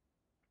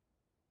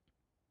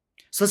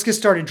 So let's get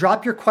started.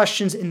 Drop your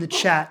questions in the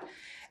chat.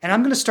 And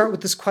I'm going to start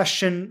with this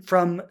question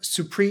from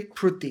Supreet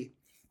Pruthi.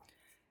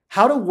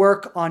 How to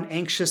work on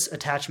anxious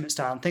attachment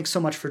style. And thanks so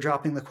much for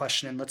dropping the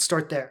question in. Let's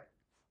start there.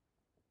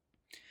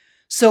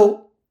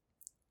 So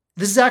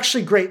this is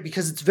actually great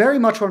because it's very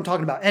much what I'm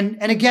talking about.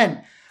 And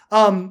again,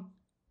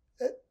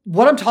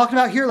 what I'm talking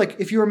about here,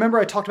 if you remember,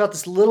 I talked about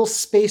this little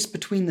space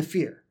between the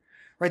fear,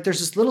 right?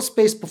 There's this little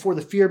space before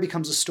the fear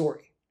becomes a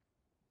story.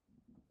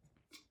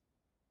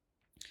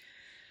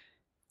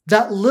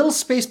 That little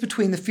space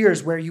between the fear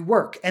is where you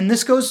work. And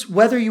this goes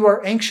whether you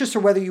are anxious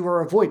or whether you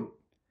are avoidant,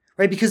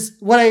 right? Because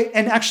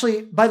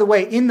actually, by the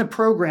way, in the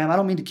program, I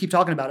don't mean to keep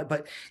talking about it,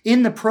 but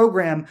in the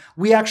program,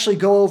 we actually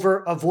go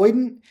over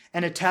avoidant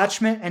and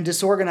attachment and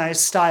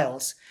disorganized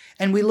styles.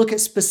 And we look at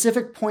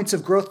specific points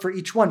of growth for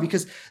each one,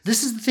 because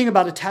this is the thing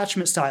about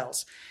attachment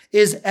styles,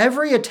 is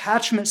every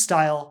attachment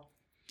style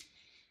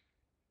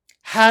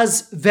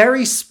has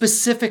very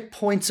specific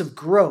points of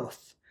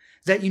growth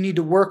that you need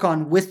to work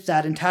on with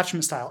that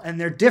attachment style. And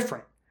they're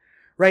different,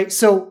 right?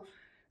 So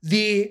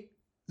the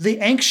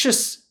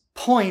anxious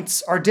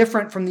points are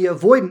different from the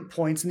avoidant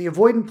points, and the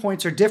avoidant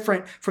points are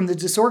different from the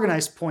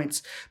disorganized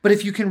points. But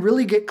if you can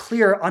really get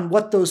clear on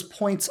what those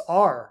points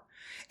are,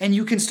 and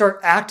you can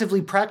start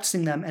actively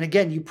practicing them. And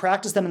again, you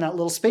practice them in that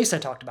little space I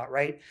talked about,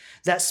 right?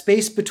 That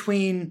space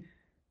between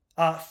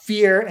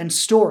fear and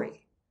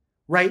story,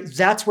 right?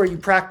 That's where you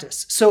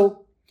practice.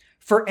 So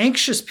for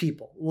anxious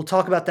people, we'll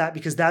talk about that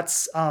because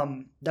that's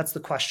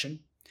the question.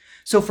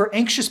 So for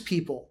anxious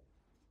people,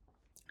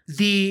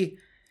 the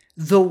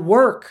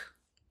work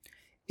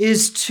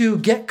is to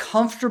get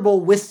comfortable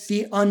with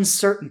the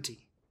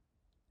uncertainty,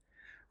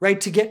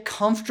 right? To get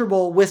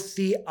comfortable with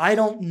the, I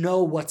don't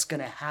know what's going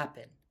to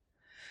happen.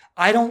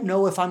 I don't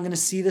know if I'm going to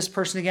see this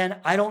person again.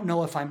 I don't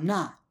know if I'm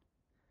not.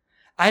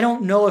 I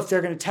don't know if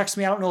they're going to text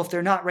me. I don't know if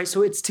they're not, right?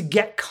 So it's to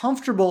get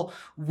comfortable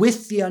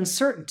with the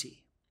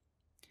uncertainty.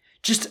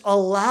 Just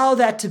allow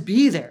that to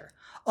be there.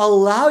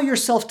 Allow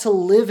yourself to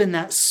live in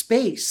that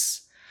space.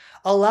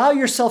 Allow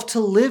yourself to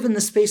live in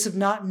the space of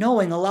not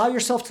knowing. Allow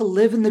yourself to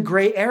live in the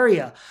gray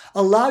area.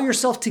 Allow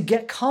yourself to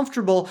get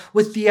comfortable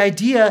with the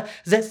idea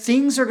that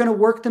things are going to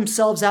work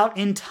themselves out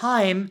in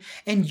time,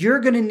 and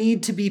you're going to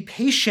need to be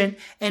patient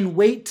and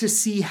wait to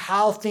see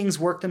how things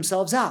work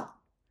themselves out.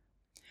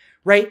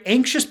 Right?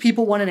 Anxious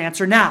people want an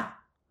answer now.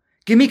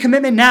 Give me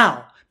commitment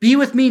now. Be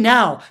with me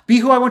now. Be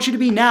who I want you to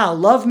be now.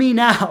 Love me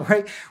now,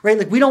 right? Right?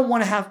 Like we don't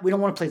want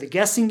to play the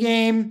guessing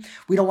game.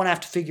 We don't want to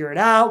have to figure it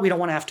out. We don't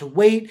want to have to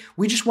wait.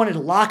 We just wanted to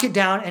lock it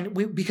down.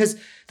 Because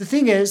the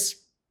thing is,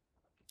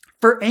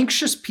 for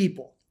anxious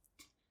people,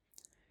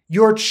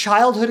 your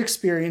childhood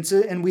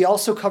experiences, and we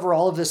also cover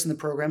all of this in the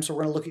program. So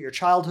we're going to look at your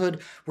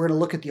childhood. We're going to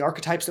look at the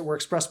archetypes that were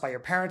expressed by your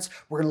parents.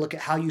 We're going to look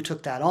at how you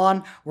took that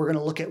on. We're going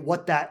to look at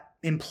what that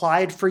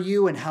implied for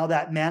you and how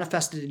that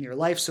manifested in your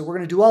life. So we're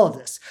going to do all of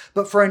this.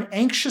 But for an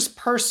anxious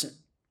person,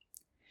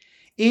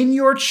 in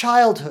your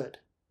childhood,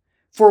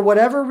 for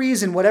whatever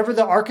reason, whatever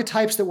the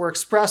archetypes that were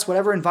expressed,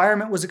 whatever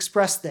environment was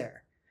expressed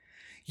there,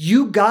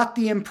 you got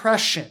the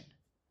impression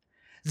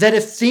that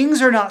if things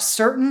are not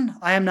certain,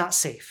 I am not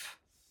safe.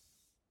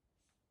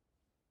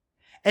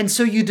 And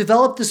so you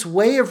develop this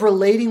way of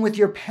relating with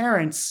your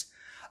parents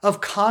of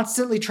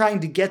constantly trying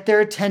to get their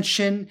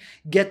attention,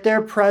 get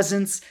their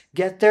presence,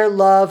 get their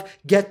love,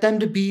 get them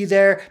to be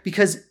there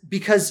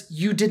because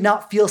you did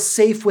not feel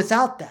safe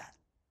without that.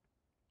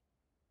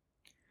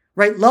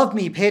 Right? Love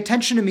me, pay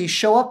attention to me,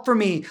 show up for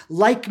me,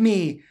 like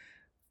me,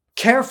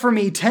 care for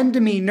me, tend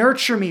to me,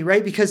 nurture me,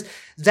 right? Because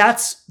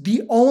that's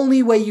the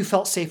only way you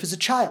felt safe as a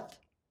child.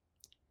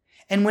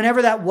 And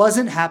whenever that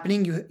wasn't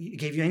happening, it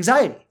gave you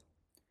anxiety.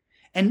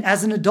 And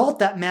as an adult,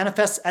 that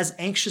manifests as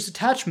anxious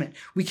attachment.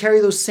 We carry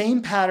those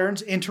same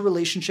patterns into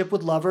relationship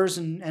with lovers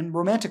and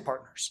romantic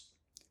partners.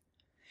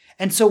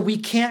 And so we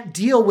can't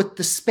deal with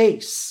the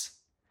space.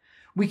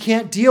 We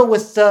can't deal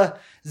with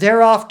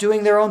they're off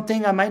doing their own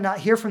thing. I might not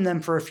hear from them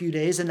for a few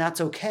days, and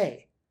that's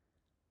okay.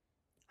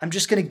 I'm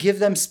just going to give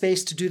them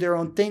space to do their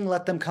own thing,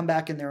 let them come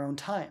back in their own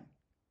time.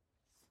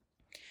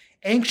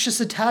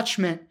 Anxious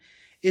attachment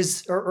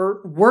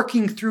or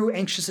working through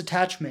anxious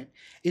attachment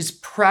is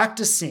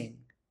practicing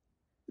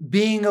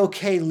being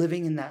okay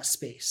living in that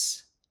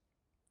space.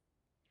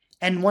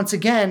 And once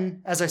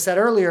again, as I said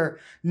earlier,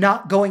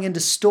 not going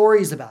into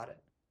stories about it,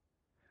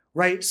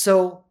 right?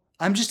 So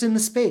I'm just in the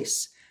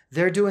space.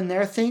 They're doing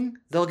their thing.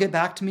 They'll get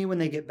back to me when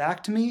they get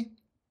back to me.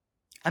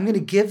 I'm going to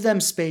give them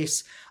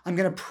space. I'm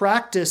going to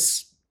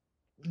practice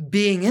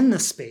being in the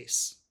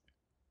space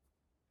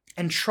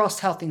and trust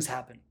how things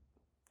happen.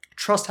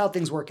 Trust how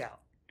things work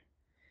out.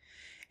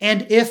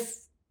 And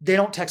if they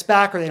don't text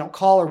back or they don't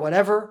call or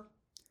whatever,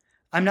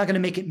 I'm not going to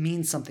make it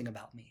mean something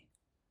about me.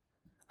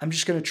 I'm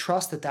just going to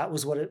trust that that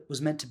was what it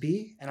was meant to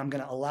be, and I'm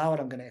going to allow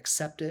it. I'm going to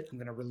accept it. I'm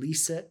going to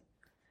release it.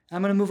 And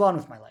I'm going to move on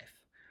with my life,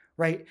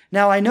 right?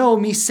 Now, I know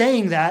me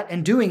saying that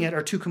and doing it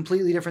are two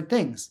completely different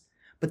things,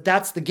 but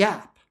that's the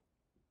gap,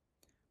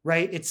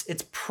 right?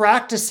 It's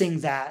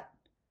practicing that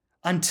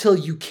until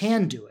you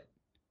can do it.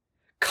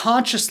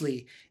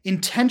 Consciously,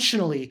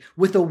 intentionally,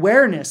 with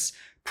awareness,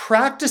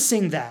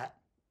 practicing that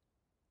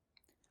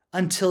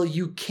until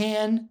you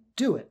can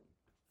do it.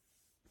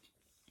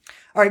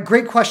 All right,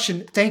 great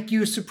question. Thank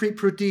you, Supreet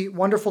Pruthi.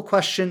 Wonderful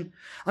question.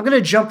 I'm going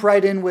to jump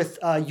right in with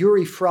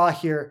Yuri Fra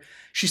here.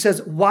 She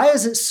says, why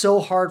is it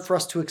so hard for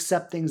us to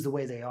accept things the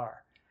way they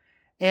are?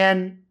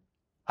 And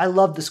I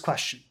love this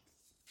question.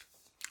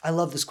 I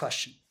love this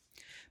question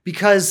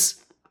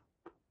because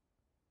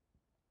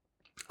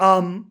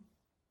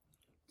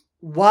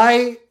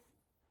why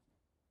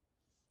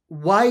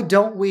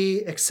don't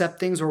we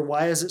accept things, or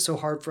why is it so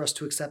hard for us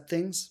to accept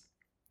things?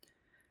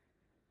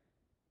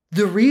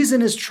 The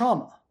reason is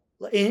trauma.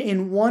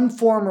 In one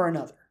form or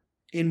another,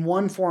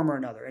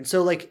 And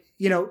so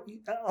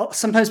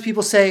sometimes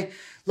people say,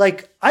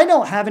 I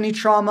don't have any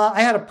trauma.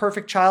 I had a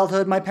perfect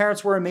childhood. My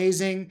parents were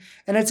amazing.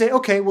 And I'd say,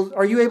 okay, well,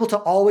 are you able to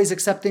always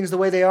accept things the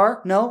way they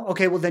are? No?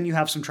 Okay, well, then you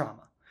have some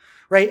trauma,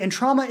 right? And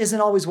trauma isn't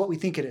always what we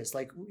think it is.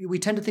 We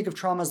tend to think of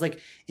trauma as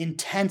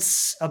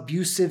intense,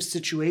 abusive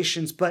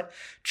situations, but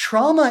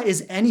trauma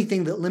is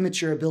anything that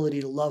limits your ability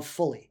to love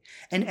fully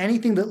and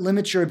anything that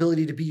limits your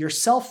ability to be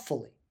yourself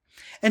fully.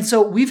 And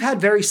so we've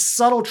had very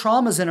subtle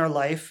traumas in our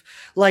life.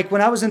 Like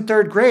when I was in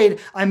third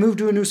grade, I moved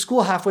to a new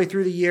school halfway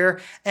through the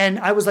year and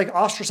I was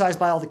ostracized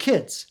by all the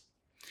kids,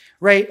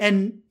 right?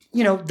 And,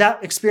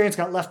 that experience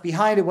got left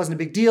behind. It wasn't a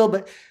big deal,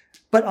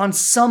 but on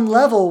some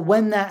level,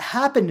 when that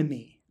happened to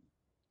me,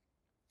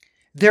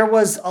 there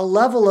was a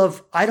level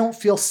of, I don't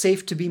feel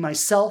safe to be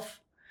myself.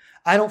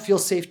 I don't feel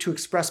safe to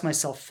express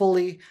myself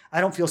fully.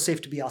 I don't feel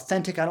safe to be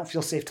authentic. I don't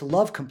feel safe to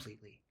love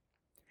completely.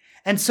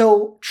 And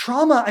so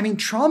trauma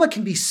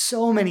can be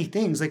so many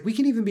things. Like we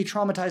can even be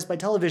traumatized by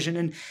television.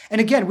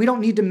 And again, we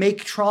don't need to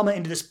make trauma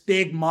into this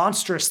big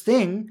monstrous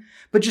thing,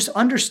 but just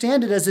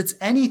understand it as it's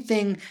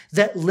anything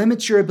that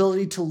limits your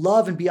ability to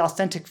love and be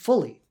authentic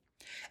fully.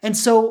 And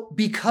so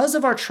because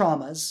of our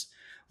traumas,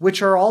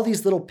 which are all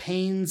these little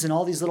pains and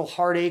all these little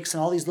heartaches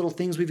and all these little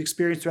things we've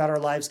experienced throughout our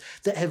lives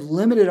that have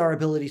limited our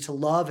ability to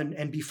love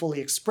and be fully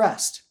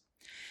expressed.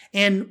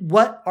 And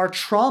what our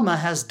trauma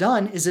has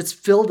done is it's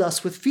filled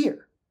us with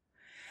fear.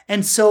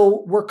 And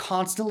so we're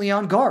constantly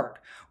on guard.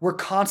 We're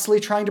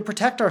constantly trying to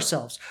protect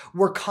ourselves.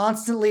 We're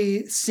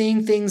constantly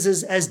seeing things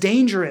as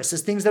dangerous,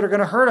 as things that are going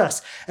to hurt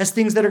us, as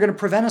things that are going to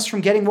prevent us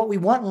from getting what we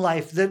want in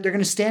life, that they're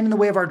going to stand in the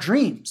way of our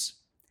dreams.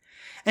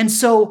 And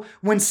so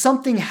when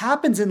something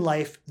happens in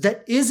life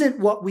that isn't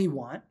what we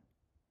want,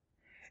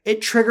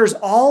 it triggers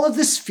all of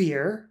this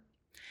fear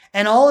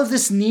and all of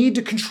this need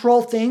to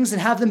control things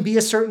and have them be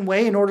a certain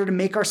way in order to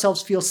make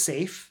ourselves feel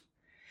safe.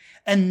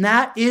 And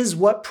that is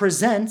what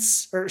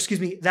prevents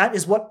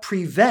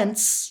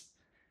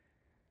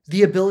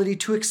the ability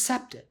to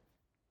accept it.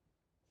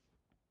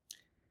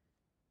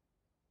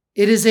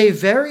 It is a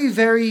very,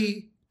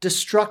 very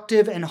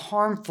destructive and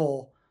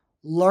harmful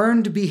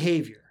learned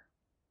behavior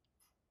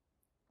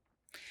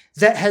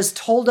that has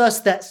told us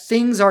that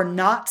things are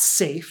not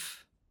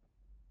safe.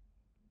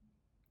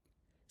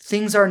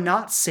 Things are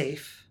not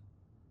safe.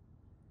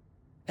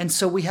 And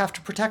so we have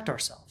to protect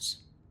ourselves.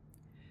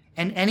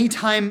 And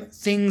anytime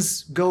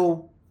things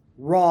go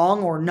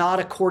wrong or not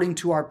according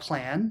to our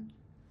plan,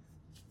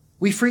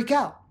 we freak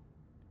out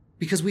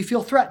because we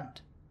feel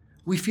threatened.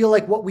 We feel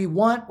like what we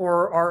want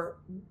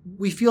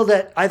we feel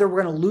that either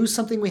we're going to lose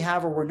something we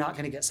have or we're not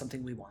going to get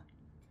something we want.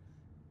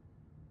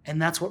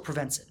 And that's what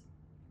prevents it.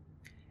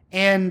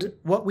 And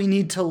what we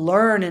need to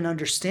learn and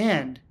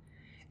understand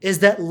is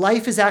that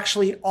life is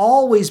actually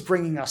always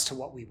bringing us to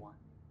what we want,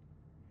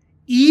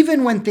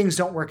 even when things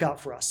don't work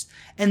out for us.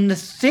 And the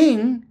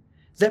thing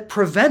that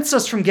prevents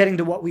us from getting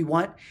to what we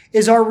want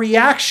is our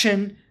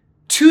reaction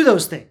to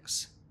those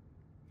things,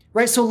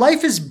 right? So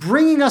life is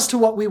bringing us to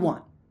what we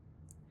want.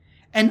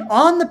 And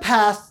on the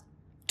path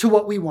to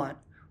what we want,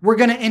 we're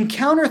going to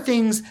encounter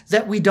things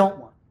that we don't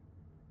want.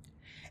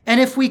 And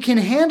if we can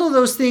handle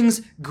those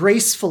things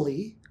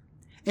gracefully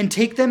and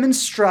take them in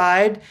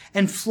stride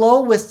and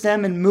flow with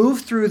them and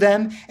move through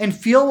them and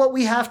feel what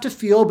we have to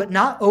feel, but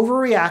not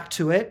overreact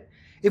to it,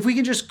 if we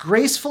can just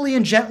gracefully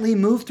and gently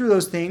move through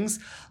those things,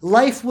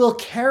 life will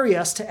carry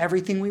us to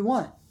everything we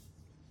want.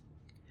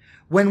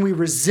 When we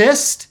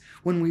resist,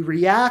 when we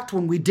react,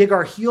 when we dig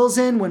our heels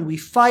in, when we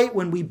fight,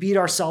 when we beat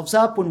ourselves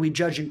up, when we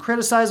judge and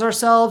criticize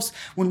ourselves,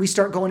 when we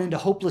start going into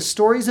hopeless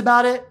stories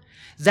about it,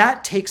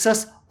 that takes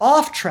us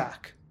off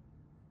track.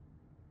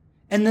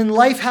 And then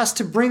life has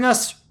to bring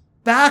us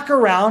back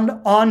around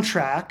on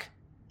track.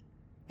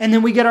 And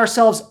then we get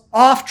ourselves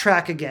off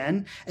track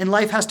again, and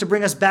life has to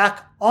bring us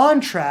back on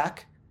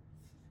track.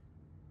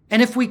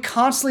 And if we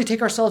constantly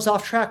take ourselves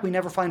off track, we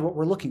never find what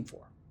we're looking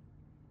for.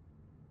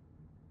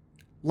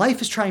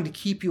 Life is trying to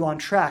keep you on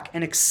track,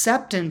 and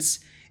acceptance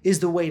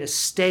is the way to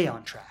stay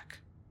on track.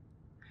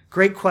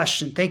 Great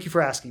question. Thank you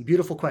for asking.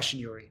 Beautiful question,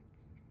 Yuri.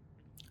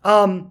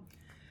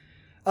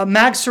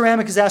 Mag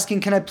Ceramic is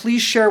asking, can I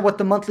please share what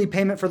the monthly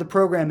payment for the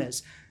program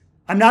is?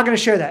 I'm not going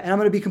to share that, and I'm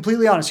going to be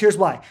completely honest. Here's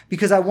why.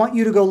 Because I want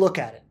you to go look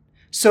at it.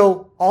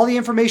 So all the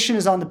information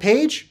is on the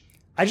page.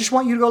 I just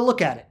want you to go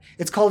look at it.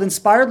 It's called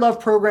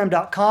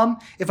inspiredloveprogram.com.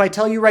 If I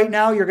tell you right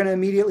now, you're going to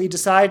immediately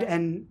decide,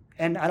 and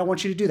I don't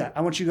want you to do that.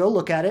 I want you to go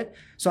look at it.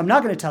 So I'm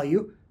not going to tell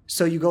you,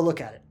 so you go look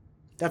at it.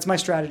 That's my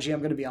strategy. I'm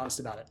going to be honest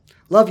about it.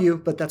 Love you,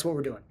 but that's what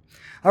we're doing.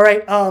 All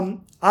right,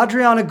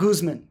 Adriana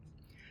Guzman.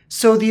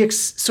 So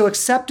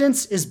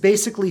acceptance is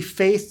basically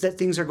faith that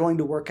things are going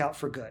to work out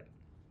for good.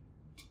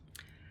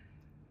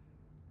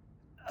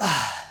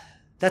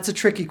 That's a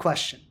tricky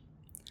question.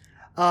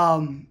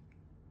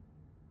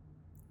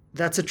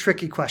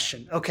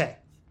 Okay.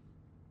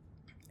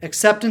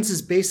 Acceptance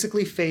is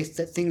basically faith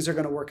that things are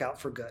going to work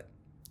out for good.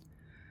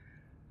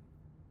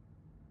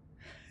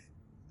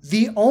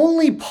 The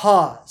only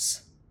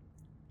pause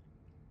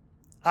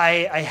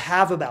I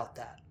have about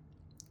that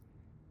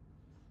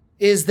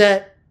is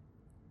that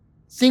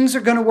things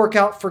are going to work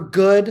out for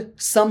good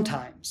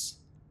sometimes,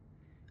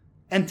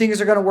 and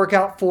things are going to work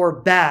out for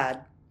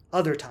bad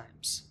other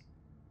times.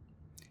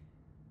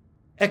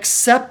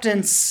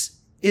 Acceptance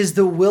is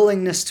the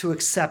willingness to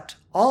accept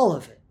all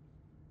of it.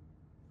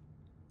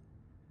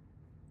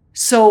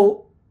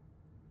 So,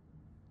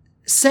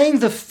 saying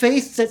the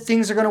faith that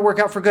things are going to work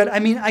out for good, I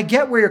mean, I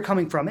get where you're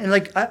coming from. And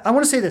I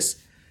want to say this.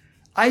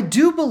 I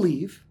do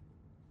believe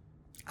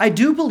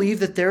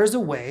that there is a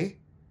way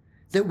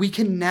that we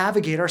can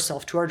navigate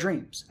ourselves to our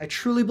dreams. I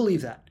truly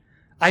believe that.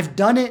 I've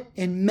done it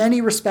in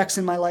many respects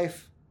in my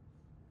life.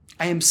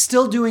 I am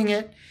still doing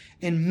it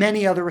in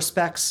many other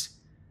respects.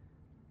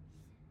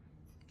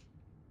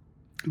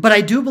 But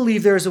I do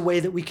believe there is a way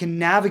that we can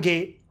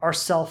navigate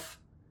ourselves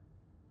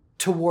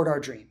toward our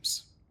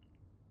dreams.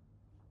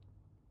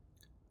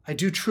 I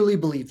do truly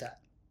believe that.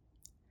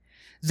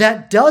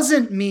 that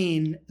doesn't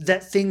mean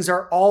that things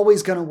are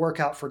always going to work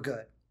out for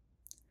good.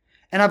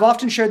 And I've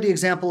often shared the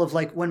example of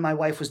like when my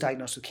wife was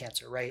diagnosed with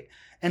cancer, right?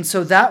 And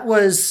so that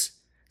was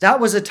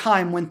a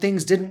time when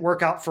things didn't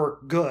work out for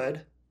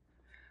good.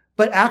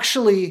 But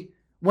actually,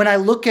 when I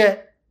look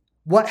at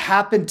what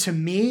happened to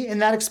me in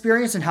that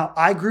experience and how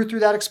I grew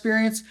through that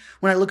experience,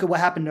 when I look at what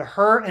happened to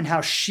her and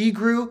how she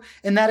grew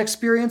in that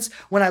experience,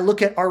 when I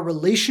look at our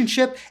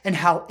relationship and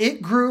how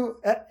it grew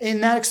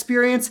in that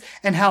experience,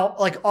 and how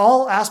like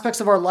all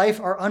aspects of our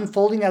life are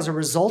unfolding as a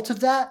result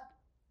of that,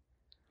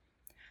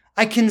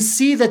 I can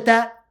see that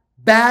that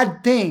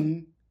bad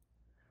thing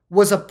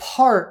was a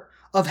part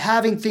of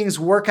having things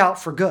work out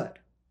for good.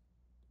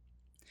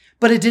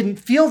 But it didn't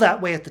feel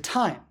that way at the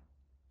time.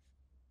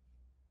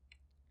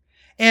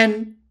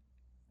 And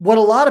what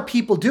a lot of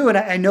people do, and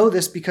I know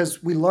this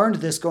because we learned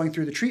this going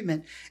through the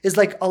treatment, is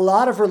like a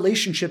lot of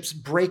relationships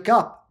break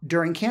up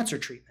during cancer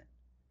treatment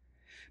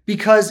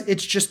because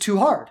it's just too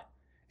hard.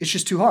 It's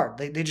just too hard.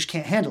 They just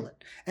can't handle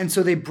it. And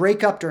so they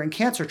break up during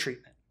cancer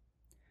treatment.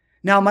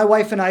 Now, my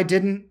wife and I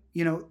didn't,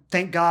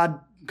 thank God,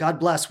 God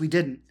bless, we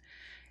didn't.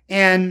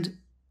 And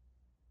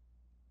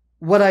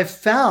what I've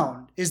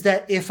found is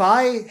that if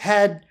I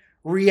had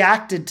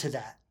reacted to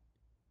that,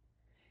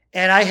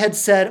 and I had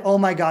said, oh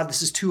my God,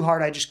 this is too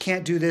hard. I just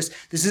can't do this.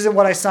 This isn't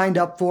what I signed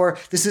up for.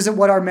 This isn't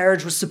what our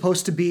marriage was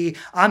supposed to be.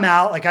 I'm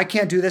out. Like, I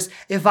can't do this.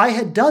 If I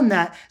had done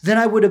that, then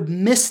I would have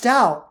missed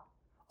out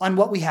on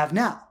what we have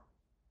now.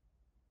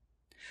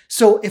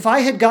 So if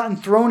I had gotten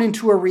thrown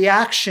into a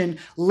reaction,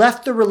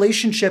 left the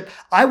relationship,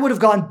 I would have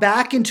gone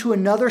back into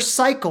another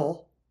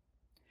cycle,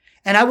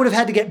 and I would have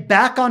had to get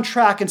back on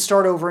track and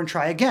start over and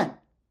try again.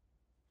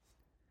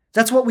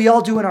 That's what we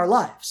all do in our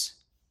lives.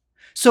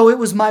 So it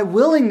was my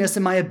willingness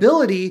and my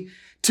ability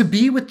to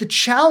be with the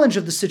challenge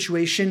of the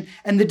situation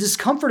and the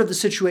discomfort of the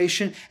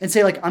situation and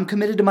say, like, I'm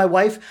committed to my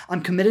wife.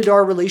 I'm committed to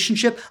our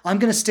relationship. I'm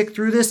going to stick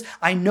through this.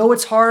 I know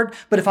it's hard,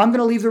 but if I'm going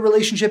to leave the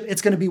relationship,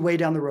 it's going to be way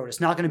down the road.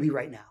 It's not going to be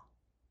right now.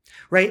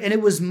 Right? And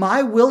it was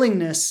my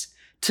willingness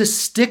to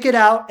stick it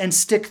out and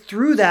stick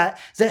through that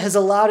has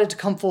allowed it to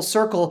come full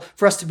circle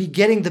for us to be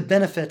getting the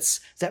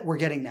benefits that we're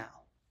getting now.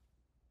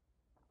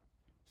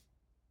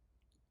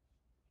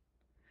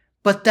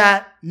 But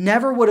that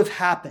never would have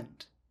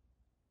happened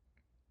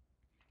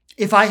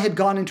if I had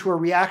gone into a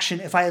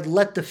reaction, if I had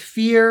let the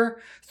fear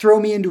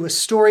throw me into a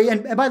story.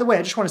 And by the way,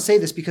 I just want to say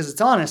this because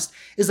it's honest,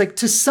 is like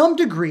to some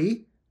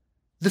degree,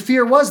 the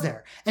fear was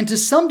there. And to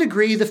some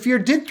degree, the fear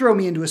did throw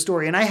me into a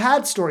story. And I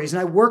had stories and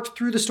I worked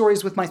through the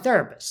stories with my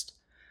therapist.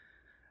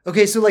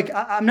 Okay, so like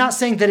I'm not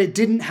saying that it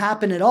didn't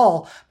happen at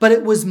all, but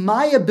it was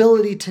my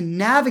ability to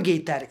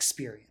navigate that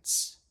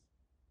experience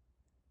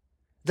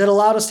that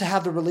allowed us to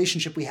have the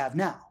relationship we have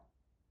now.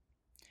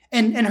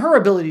 And her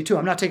ability too.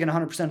 I'm not taking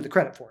 100% of the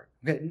credit for it.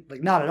 Okay,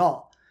 like not at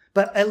all.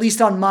 But at least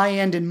on my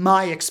end in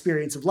my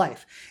experience of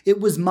life,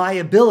 it was my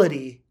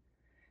ability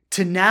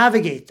to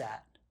navigate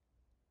that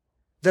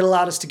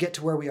allowed us to get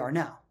to where we are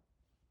now.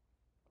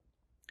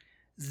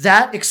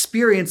 That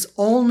experience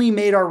only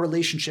made our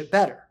relationship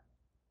better.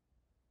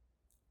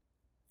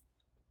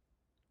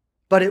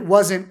 But it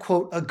wasn't,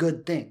 quote, a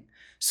good thing.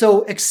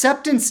 So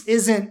acceptance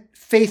isn't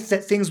faith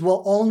that things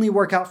will only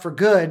work out for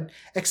good.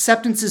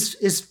 Acceptance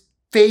is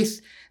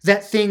faith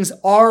that things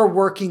are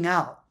working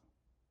out.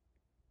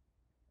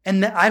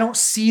 And that I don't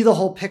see the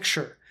whole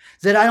picture,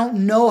 that I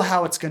don't know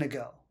how it's going to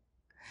go.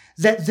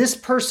 That this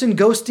person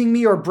ghosting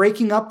me or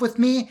breaking up with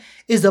me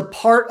is a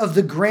part of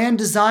the grand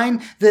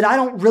design that I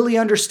don't really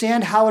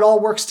understand how it all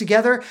works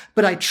together,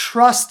 but I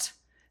trust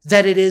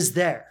that it is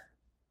there.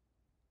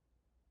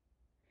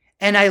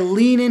 And I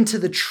lean into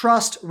the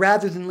trust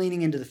rather than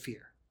leaning into the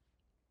fear.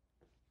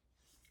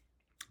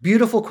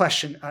 Beautiful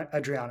question,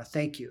 Adriana.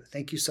 Thank you.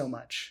 Thank you so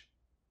much.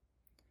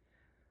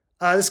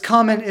 This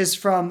comment is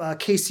from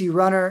Casey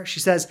Runner. She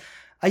says,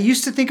 I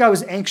used to think I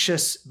was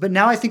anxious, but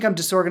now I think I'm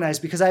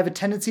disorganized because I have a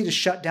tendency to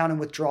shut down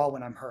and withdraw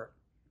when I'm hurt.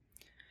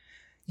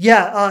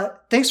 Yeah,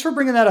 thanks for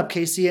bringing that up,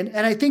 Casey. And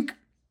I think,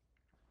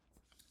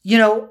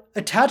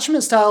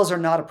 attachment styles are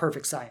not a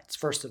perfect science,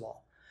 first of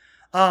all.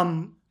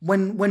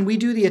 When we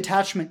do the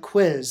attachment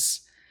quiz,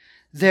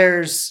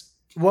 there's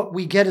what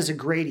we get is a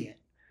gradient,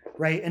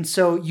 right? And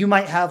so you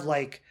might have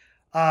like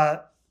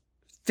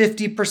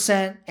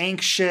 50%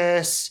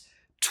 anxious,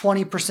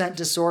 20%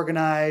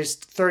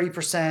 disorganized,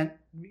 30%,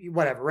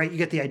 whatever, right? You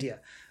get the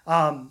idea.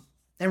 And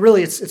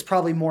really it's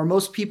probably more.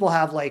 Most people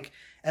have like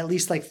at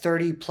least like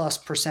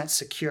 30+%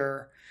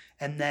 secure.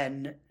 And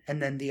then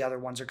the other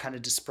ones are kind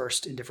of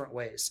dispersed in different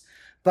ways.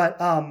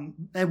 But,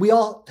 and we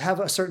all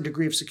have a certain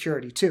degree of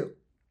security too.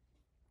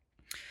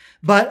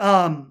 But,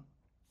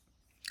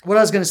 what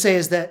I was going to say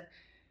is that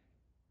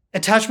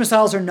attachment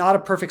styles are not a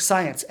perfect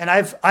science. And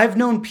I've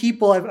known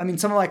people,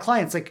 some of my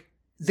clients, like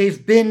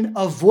they've been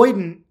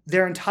avoidant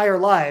their entire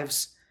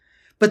lives,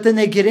 but then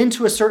they get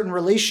into a certain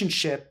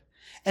relationship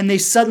and they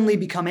suddenly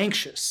become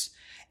anxious.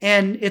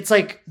 And it's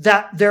like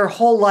that their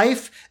whole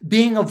life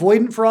being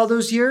avoidant for all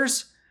those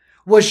years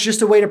was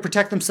just a way to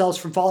protect themselves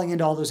from falling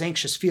into all those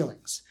anxious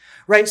feelings,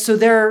 right? So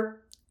they're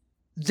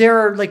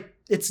like,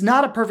 it's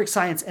not a perfect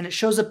science and it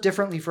shows up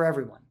differently for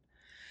everyone.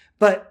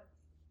 But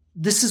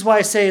this is why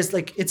I say is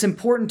like, it's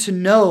important to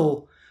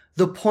know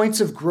the points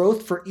of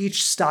growth for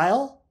each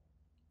style.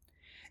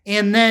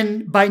 And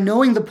then by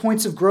knowing the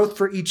points of growth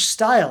for each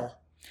style,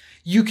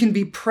 you can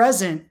be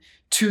present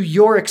to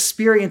your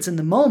experience in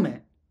the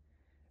moment.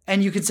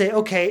 And you can say,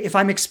 okay, if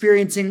I'm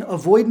experiencing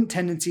avoidant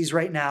tendencies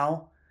right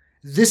now,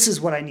 this is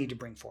what I need to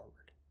bring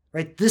forward,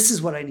 right? This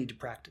is what I need to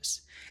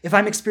practice. If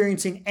I'm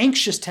experiencing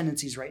anxious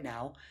tendencies right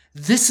now,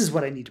 this is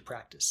what I need to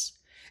practice.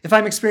 If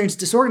I'm experiencing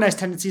disorganized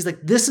tendencies, like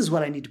this is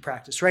what I need to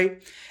practice,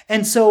 right?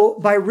 And so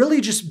by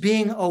really just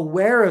being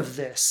aware of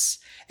this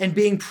and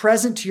being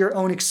present to your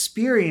own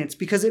experience,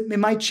 because it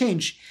might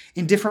change.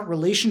 In different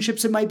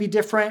relationships, it might be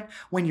different.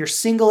 When you're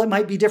single, it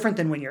might be different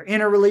than when you're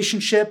in a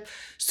relationship.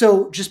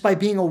 So just by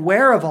being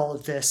aware of all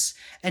of this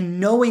and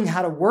knowing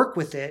how to work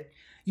with it,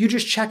 you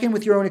just check in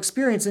with your own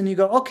experience and you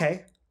go,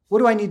 okay, what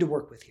do I need to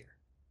work with here?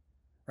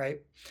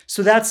 Right?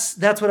 So that's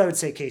what I would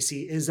say,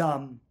 Casey, is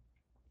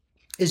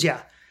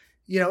yeah.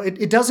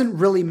 It doesn't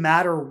really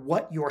matter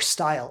what your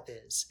style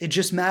is. It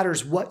just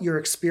matters what you're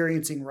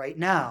experiencing right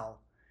now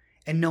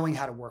and knowing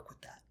how to work with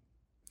that.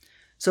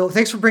 So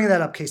thanks for bringing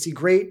that up, Casey.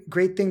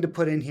 Great thing to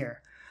put in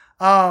here.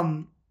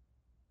 All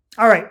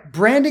right,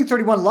 Branding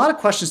 31, a lot of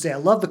questions today. I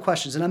love the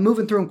questions and I'm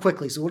moving through them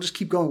quickly, so we'll just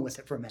keep going with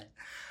it for a minute.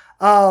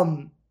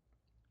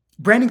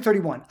 Branding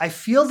 31, I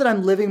feel that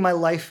I'm living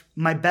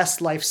my best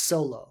life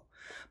solo,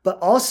 but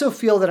also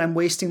feel that I'm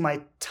wasting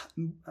my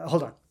time.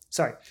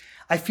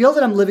 I feel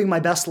that I'm living my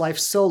best life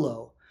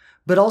solo,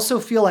 but also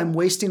feel I'm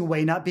wasting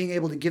away not being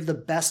able to give the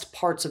best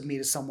parts of me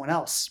to someone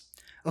else.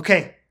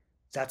 Okay,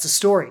 that's a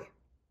story.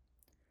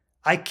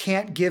 I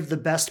can't give the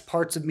best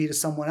parts of me to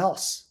someone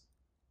else.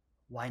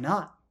 Why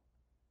not?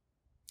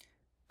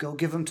 Go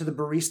give them to the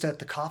barista at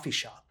the coffee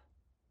shop.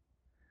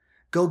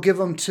 Go give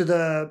them to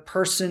the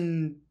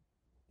person,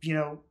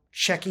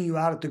 checking you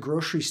out at the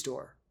grocery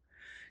store.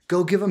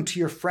 Go give them to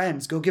your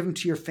friends. Go give them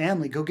to your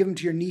family. Go give them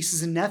to your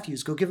nieces and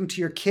nephews. Go give them to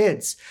your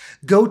kids.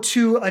 Go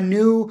to a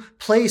new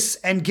place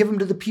and give them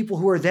to the people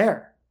who are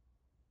there.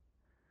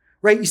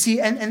 Right? You see,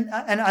 and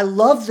I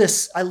love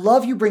this. I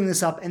love you bring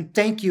this up and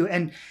thank you.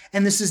 And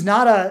this is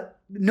not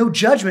no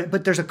judgment,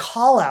 but there's a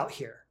call out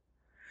here,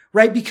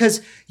 right?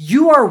 Because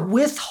you are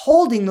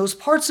withholding those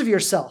parts of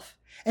yourself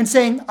and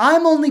saying,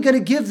 I'm only going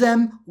to give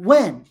them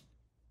when.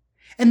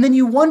 And then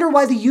you wonder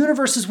why the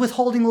universe is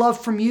withholding love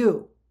from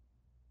you.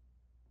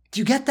 Do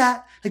you get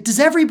that? Like,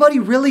 does everybody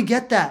really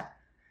get that?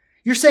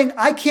 You're saying,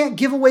 I can't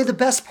give away the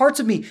best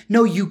parts of me.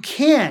 No, you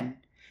can,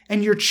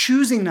 and you're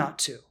choosing not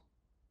to.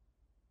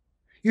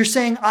 You're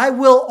saying, I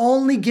will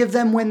only give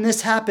them when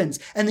this happens.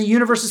 And the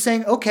universe is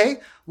saying, okay,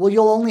 well,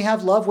 you'll only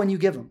have love when you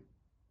give them.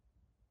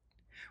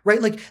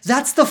 Right? Like,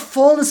 that's the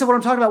fullness of what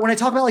I'm talking about. When I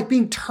talk about like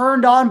being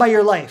turned on by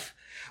your life,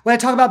 when I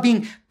talk about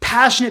being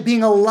passionate,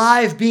 being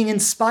alive, being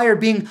inspired,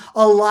 being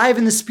alive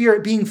in the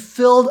spirit, being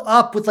filled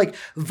up with like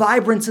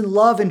vibrance and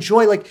love and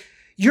joy, like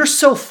you're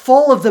so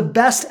full of the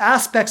best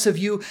aspects of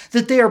you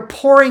that they are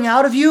pouring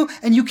out of you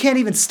and you can't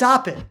even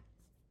stop it.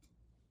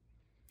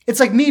 It's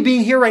like me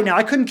being here right now.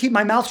 I couldn't keep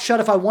my mouth shut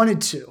if I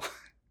wanted to.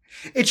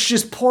 It's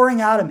just pouring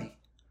out of me.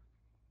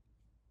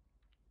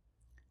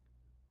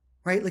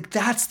 Right? Like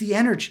that's the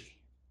energy.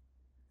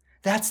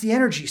 That's the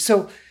energy.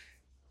 So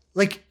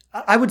like,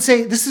 I would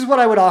say this is what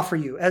I would offer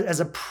you as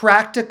a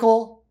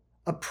practical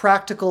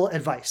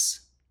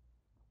advice.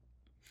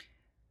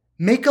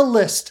 Make a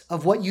list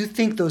of what you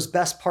think those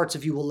best parts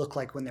of you will look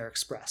like when they're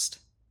expressed.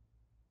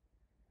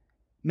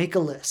 Make a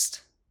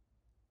list.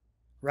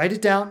 Write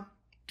it down.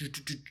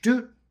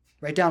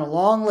 Write down a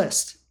long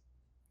list.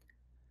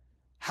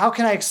 How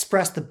can I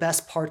express the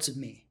best parts of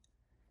me?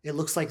 It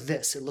looks like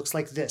this. It looks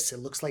like this. It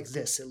looks like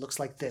this. It looks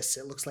like this.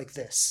 It looks like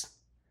this.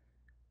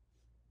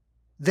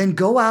 Then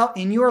go out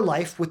in your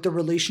life with the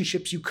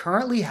relationships you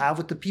currently have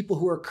with the people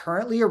who are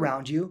currently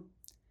around you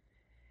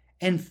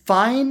and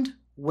find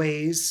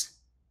ways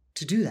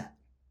to do that.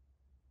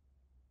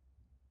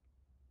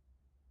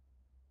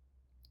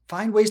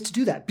 Find ways to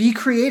do that. Be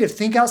creative.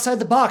 Think outside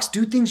the box.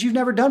 Do things you've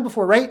never done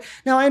before, right?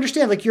 Now, I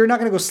understand, like, you're not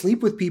going to go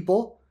sleep with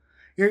people.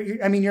 You're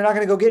not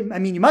going to go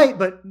you might,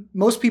 but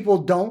most people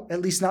don't, at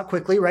least not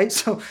quickly, right?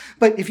 So,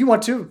 but if you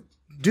want to,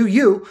 do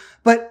you.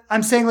 But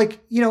I'm saying,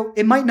 like,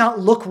 it might not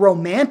look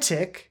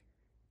romantic,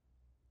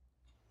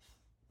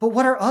 but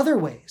what are other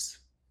ways?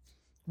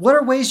 What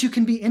are ways you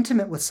can be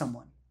intimate with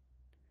someone?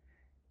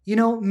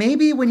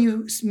 Maybe when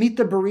you meet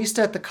the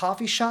barista at the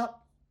coffee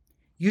shop,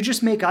 you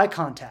just make eye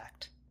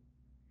contact.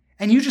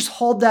 And you just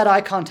hold that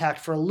eye contact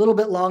for a little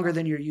bit longer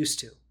than you're used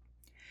to.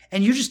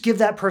 And you just give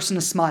that person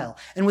a smile.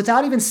 And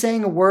without even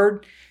saying a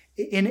word,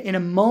 in a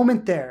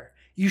moment there,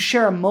 you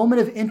share a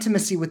moment of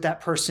intimacy with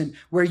that person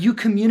where you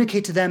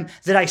communicate to them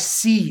that I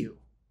see you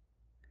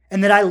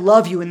and that I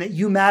love you and that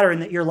you matter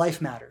and that your life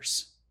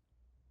matters.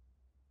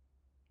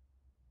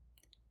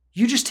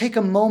 You just take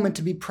a moment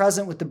to be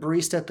present with the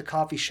barista at the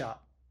coffee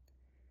shop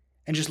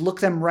and just look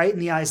them right in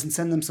the eyes and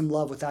send them some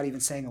love without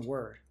even saying a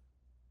word.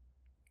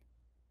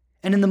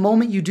 And in the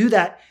moment you do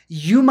that,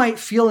 you might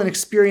feel an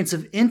experience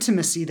of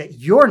intimacy that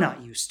you're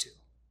not used to.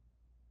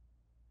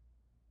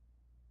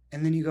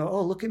 And then you go,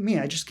 oh, look at me.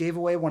 I just gave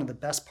away one of the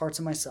best parts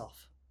of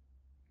myself.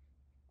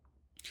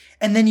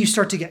 And then you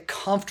start to get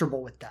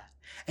comfortable with that.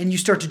 And you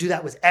start to do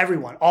that with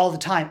everyone all the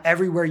time,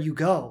 everywhere you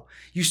go.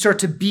 You start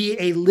to be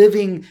a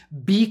living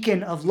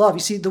beacon of love.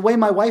 You see, the way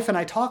my wife and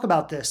I talk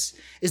about this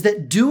is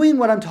that doing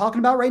what I'm talking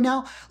about right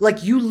now,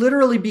 like you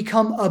literally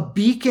become a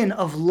beacon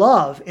of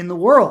love in the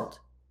world.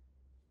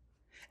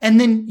 And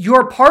then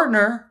your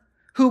partner,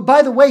 who,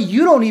 by the way,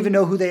 you don't even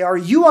know who they are,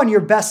 you on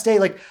your best day,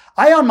 like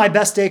I on my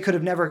best day could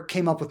have never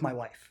came up with my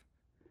wife.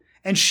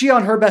 And she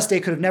on her best day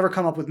could have never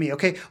come up with me,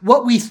 okay?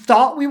 What we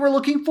thought we were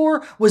looking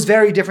for was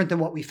very different than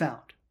what we found.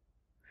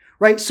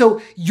 Right?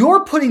 So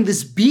you're putting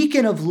this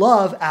beacon of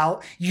love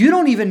out. You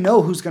don't even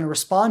know who's going to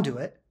respond to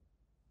it.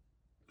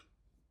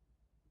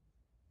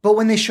 But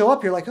when they show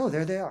up, you're like, oh,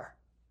 there they are.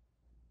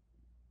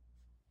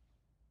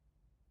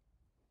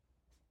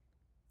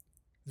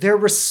 They're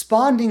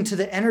responding to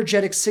the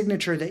energetic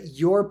signature that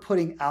you're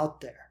putting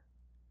out there.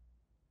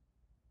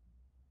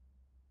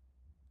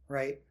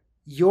 Right?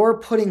 You're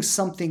putting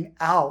something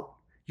out.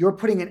 You're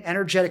putting an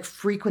energetic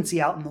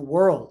frequency out in the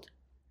world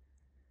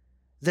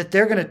that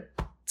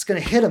it's going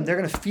to hit them. They're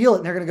going to feel it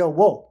and they're going to go,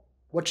 whoa,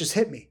 what just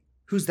hit me?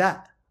 Who's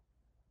that?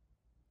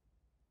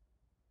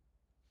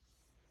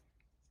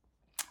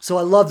 So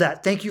I love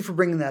that. Thank you for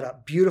bringing that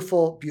up.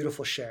 Beautiful,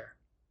 beautiful share.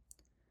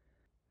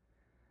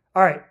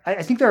 All right.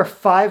 I think there are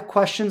 5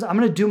 questions. I'm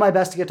going to do my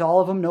best to get to all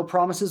of them. No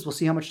promises. We'll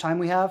see how much time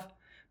we have.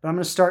 But I'm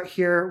going to start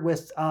here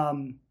with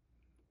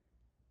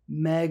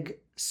Meg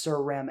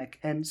Ceramic.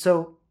 And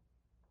so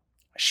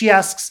she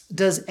asks,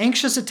 does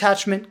anxious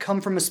attachment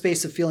come from a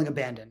space of feeling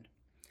abandoned?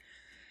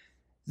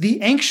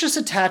 The anxious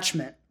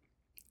attachment,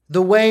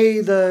 the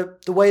way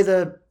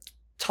the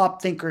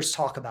top thinkers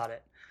talk about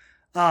it,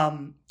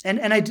 and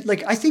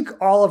I think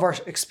all of our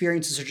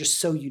experiences are just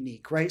so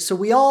unique, right? So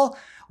we all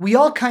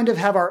kind of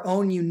have our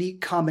own unique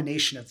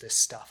combination of this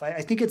stuff.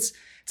 I think it's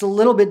a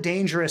little bit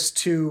dangerous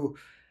to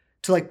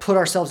like put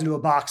ourselves into a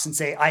box and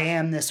say I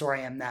am this or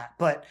I am that,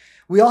 but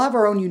we all have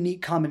our own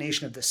unique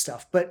combination of this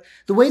stuff. But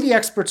the way the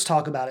experts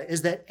talk about it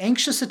is that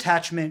anxious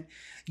attachment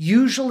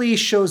usually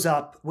shows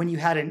up when you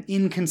had an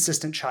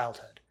inconsistent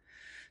childhood.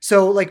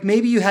 So like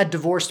maybe you had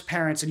divorced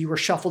parents and you were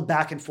shuffled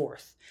back and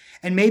forth.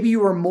 And maybe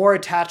you were more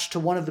attached to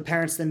one of the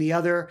parents than the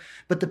other,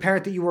 but the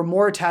parent that you were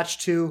more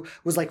attached to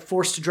was like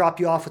forced to drop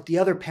you off with the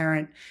other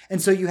parent.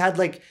 And so you had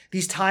like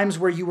these times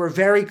where you were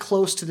very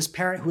close to this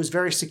parent who was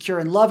very secure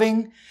and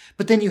loving,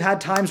 but then you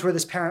had times where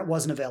this parent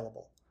wasn't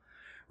available,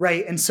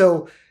 right? And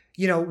so,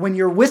 you know, when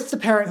you're with the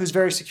parent who's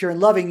very secure and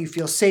loving, you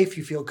feel safe,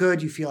 you feel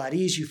good, you feel at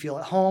ease, you feel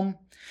at home.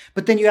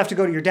 But then you have to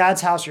go to your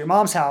dad's house or your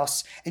mom's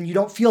house and you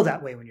don't feel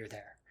that way when you're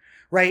there,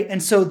 right?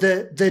 And so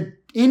the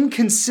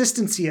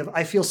inconsistency of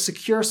I feel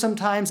secure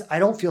sometimes, I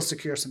don't feel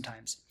secure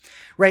sometimes,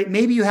 right?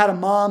 Maybe you had a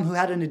mom who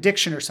had an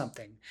addiction or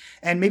something,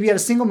 and maybe you had a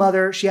single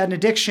mother, she had an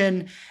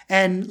addiction,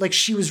 and like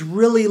she was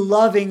really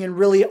loving and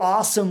really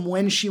awesome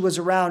when she was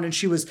around, and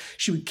she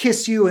would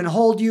kiss you and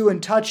hold you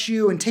and touch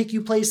you and take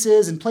you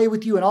places and play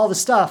with you and all the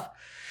stuff.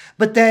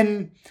 But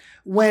then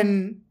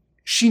when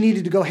she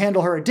needed to go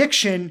handle her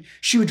addiction,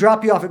 she would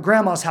drop you off at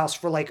grandma's house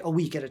for like a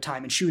week at a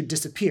time and she would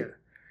disappear,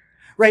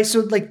 right? So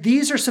like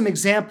these are some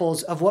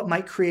examples of what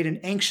might create an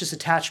anxious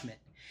attachment.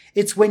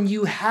 It's when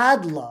you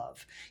had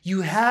love,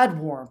 you had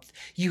warmth,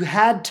 you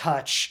had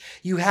touch,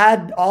 you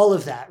had all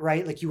of that,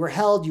 right? Like you were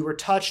held, you were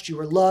touched, you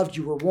were loved,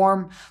 you were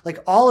warm, like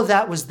all of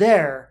that was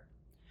there,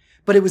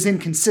 but it was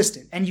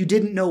inconsistent and you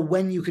didn't know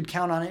when you could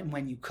count on it and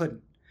when you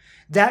couldn't.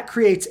 That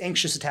creates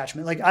anxious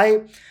attachment. Like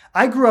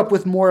I grew up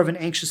with more of an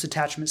anxious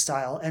attachment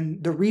style.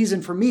 And the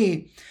reason for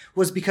me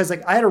was because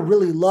like I had a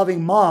really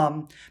loving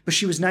mom, but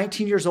she was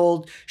 19 years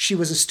old. She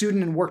was a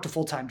student and worked a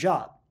full-time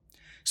job.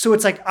 So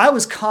it's like I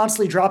was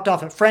constantly dropped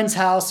off at friends'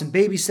 house and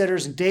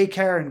babysitters and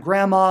daycare and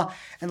grandma.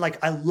 And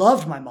like I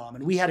loved my mom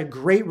and we had a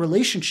great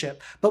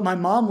relationship, but my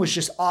mom was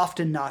just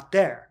often not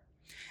there.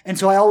 And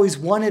so I always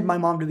wanted my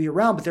mom to be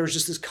around, but there was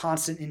just this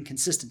constant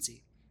inconsistency.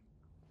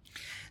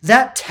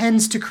 That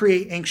tends to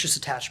create anxious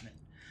attachment.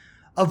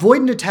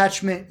 Avoidant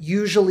attachment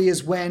usually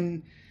is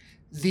when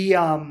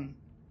avoidant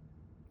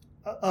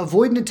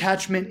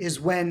attachment is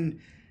when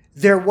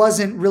there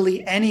wasn't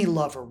really any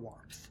love or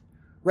warmth,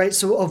 right?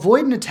 So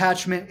avoidant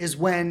attachment is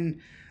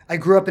when I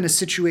grew up in a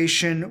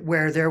situation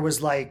where there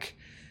was like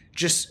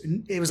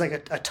it was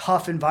like a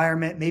tough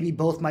environment. Maybe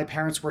both my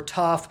parents were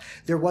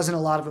tough. There wasn't a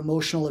lot of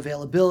emotional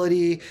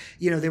availability.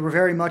 You know, they were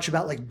very much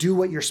about like, do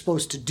what you're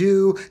supposed to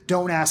do.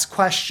 Don't ask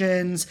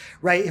questions,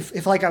 right?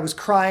 If like I was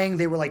crying,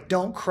 they were like,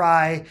 don't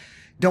cry.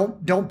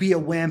 Don't be a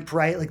wimp,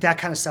 right? Like that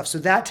kind of stuff. So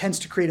that tends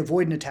to create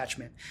avoidant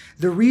attachment.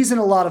 The reason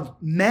a lot of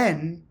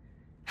men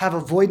have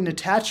avoidant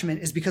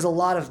attachment is because a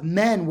lot of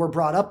men were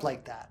brought up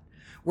like that.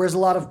 Whereas a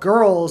lot of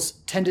girls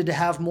tended to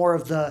have more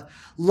of the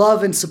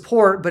love and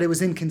support, but it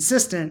was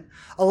inconsistent.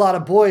 A lot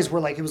of boys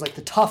were like, it was like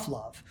the tough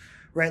love,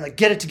 right? Like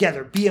get it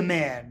together, be a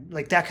man,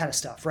 like that kind of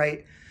stuff,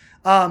 right?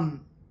 And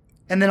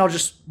and then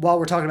while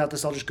we're talking about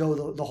this, I'll just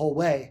go the whole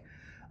way.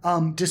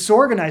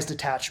 Disorganized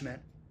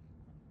attachment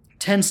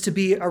tends to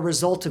be a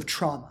result of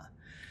trauma.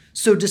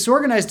 So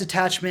disorganized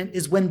attachment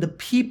is when the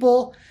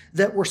people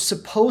that were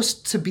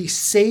supposed to be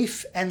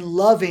safe and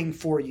loving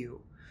for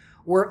you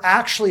were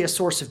actually a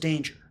source of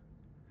danger,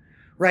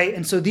 right?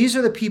 And so these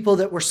are the people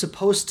that were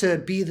supposed to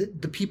be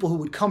the people who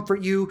would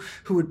comfort you,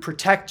 who would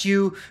protect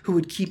you, who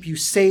would keep you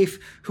safe,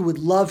 who would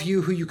love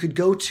you, who you could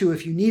go to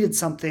if you needed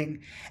something.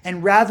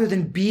 And rather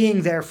than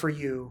being there for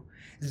you,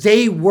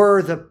 they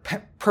were the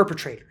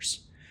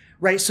perpetrators,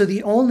 right? So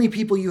the only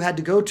people you had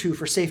to go to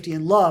for safety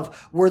and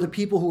love were the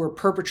people who were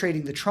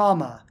perpetrating the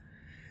trauma.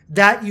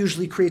 That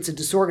usually creates a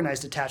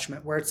disorganized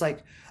attachment where it's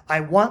like,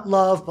 I want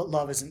love, but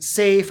love isn't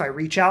safe. I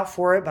reach out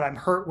for it, but I'm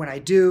hurt when I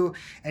do.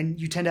 And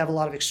you tend to have a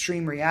lot of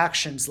extreme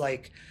reactions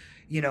like,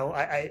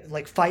 I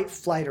like fight,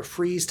 flight, or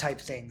freeze type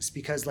things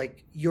because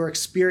like your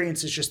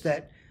experience is just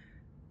that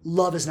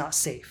love is not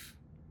safe.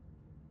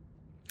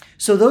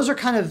 So those are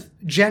kind of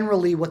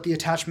generally what the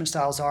attachment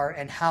styles are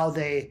and how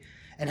they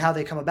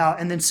come about.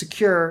 And then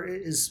secure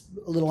is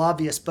a little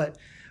obvious, but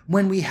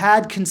when we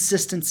had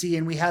consistency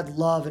and we had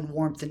love and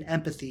warmth and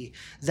empathy,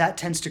 that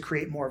tends to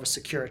create more of a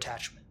secure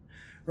attachment,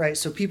 right?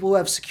 So people who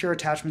have secure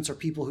attachments are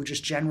people who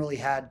just generally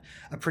had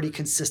a pretty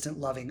consistent,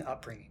 loving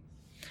upbringing.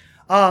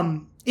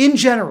 In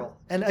general,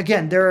 and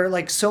again, there are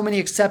like so many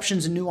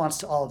exceptions and nuance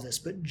to all of this,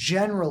 but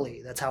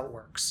generally that's how it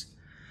works.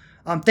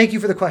 Thank you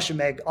for the question,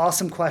 Meg.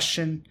 Awesome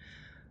question.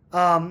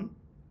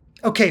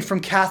 Okay, from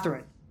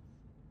Catherine.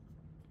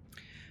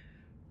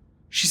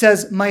 She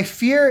says, my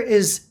fear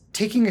is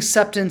taking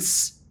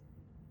acceptance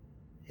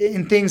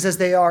in things as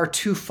they are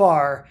too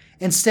far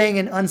and staying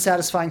in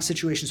unsatisfying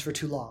situations for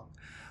too long.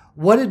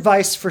 What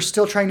advice for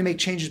still trying to make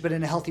changes, but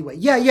in a healthy way?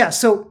 Yeah.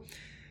 So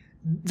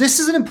this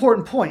is an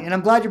important point, and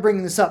I'm glad you're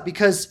bringing this up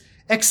because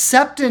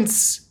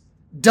acceptance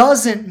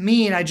doesn't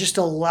mean I just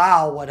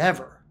allow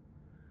whatever,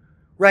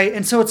 right?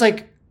 And so it's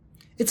like,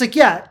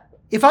 yeah,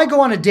 if I go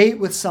on a date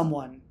with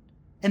someone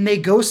and they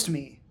ghost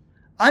me,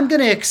 I'm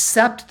going to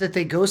accept that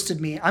they ghosted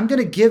me. I'm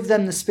going to give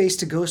them the space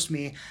to ghost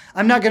me.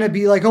 I'm not going to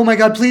be like, oh my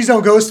God, please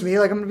don't ghost me.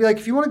 Like, I'm going to be like,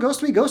 if you want to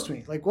ghost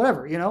me, like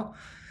whatever,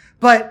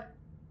 But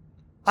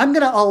I'm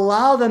going to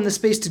allow them the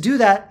space to do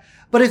that.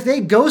 But if they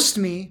ghost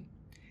me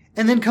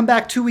and then come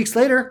back 2 weeks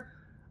later,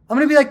 I'm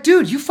going to be like,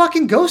 dude, you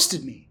fucking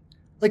ghosted me.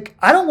 Like,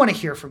 I don't want to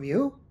hear from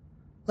you.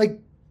 Like,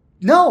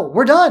 no,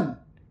 we're done.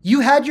 You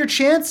had your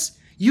chance.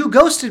 You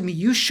ghosted me.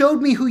 You showed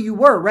me who you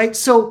were, right?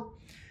 So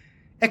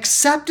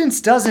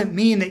acceptance doesn't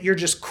mean that you're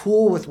just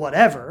cool with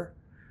whatever,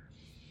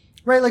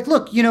 right? Like,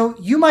 look,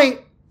 you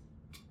might,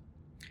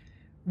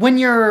 when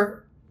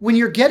you're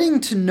getting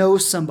to know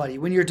somebody,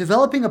 when you're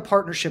developing a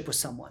partnership with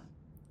someone,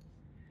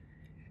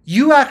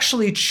 you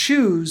actually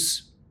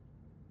choose,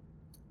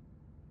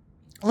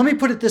 let me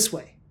put it this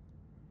way.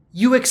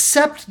 You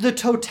accept the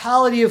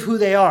totality of who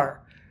they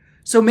are.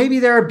 So maybe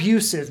they're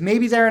abusive,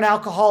 maybe they're an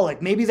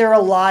alcoholic, maybe they're a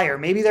liar,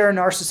 maybe they're a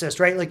narcissist,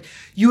 right? Like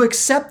you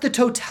accept the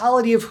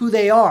totality of who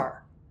they are.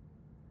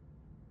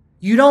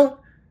 You don't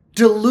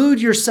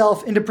delude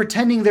yourself into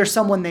pretending they're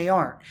someone they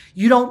aren't.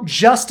 You don't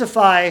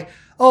justify,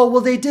 oh,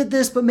 well, they did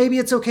this, but maybe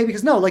it's okay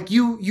because no, like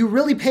you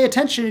really pay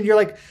attention and you're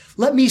like,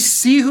 let me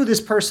see who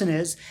this person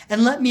is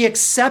and let me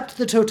accept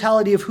the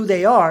totality of who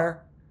they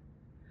are.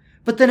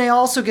 But then I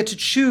also get to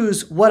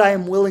choose what I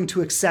am willing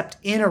to accept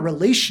in a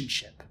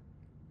relationship.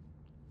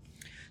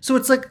 So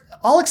it's like,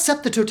 I'll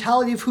accept the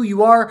totality of who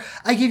you are.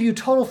 I give you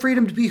total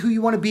freedom to be who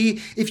you want to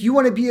be. If you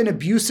want to be an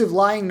abusive,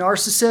 lying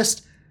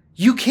narcissist,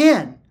 you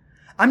can.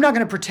 I'm not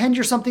going to pretend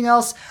you're something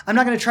else. I'm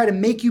not going to try to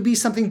make you be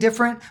something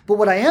different. But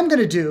what I am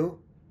going to do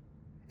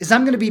is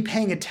I'm going to be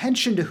paying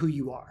attention to who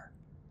you are.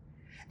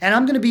 And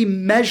I'm going to be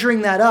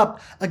measuring that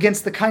up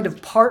against the kind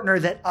of partner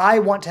that I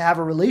want to have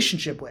a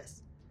relationship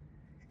with.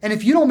 And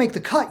if you don't make the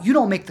cut, you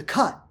don't make the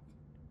cut.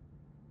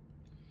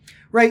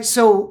 Right?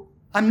 So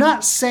I'm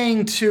not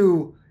saying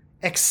to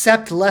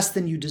accept less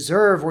than you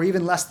deserve or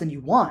even less than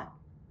you want.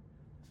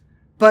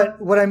 But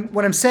what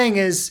I'm saying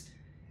is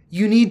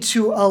you need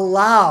to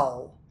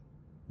allow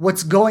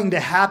what's going to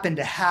happen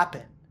to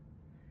happen.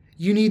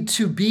 You need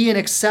to be in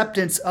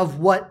acceptance of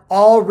what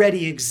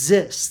already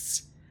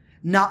exists,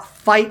 not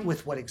fight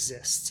with what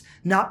exists,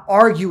 not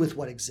argue with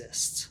what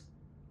exists.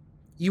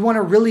 You want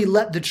to really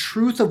let the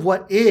truth of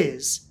what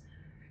is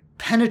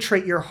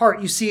penetrate your heart.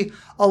 You see,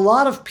 a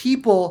lot of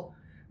people,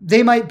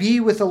 they might be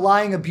with a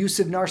lying,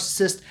 abusive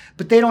narcissist,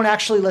 but they don't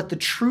actually let the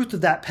truth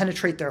of that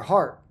penetrate their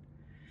heart.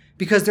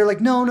 Because they're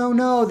like,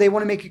 no. They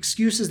want to make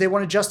excuses. They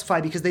want to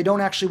justify because they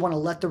don't actually want to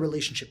let the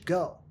relationship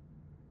go.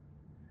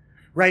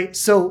 Right?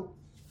 So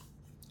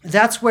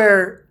that's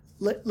where,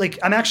 like,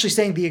 I'm actually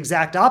saying the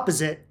exact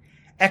opposite.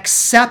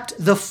 Accept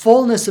the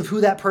fullness of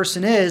who that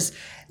person is.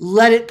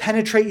 Let it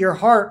penetrate your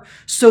heart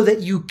so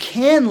that you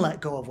can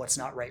let go of what's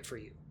not right for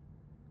you.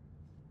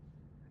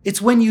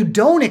 It's when you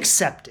don't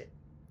accept it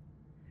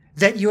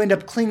that you end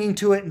up clinging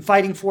to it and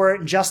fighting for it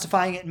and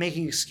justifying it and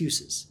making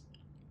excuses.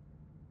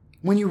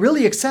 When you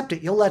really accept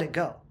it, you'll let it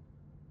go.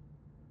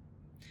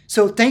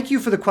 So thank you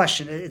for the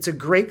question. It's a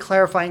great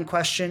clarifying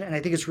question, and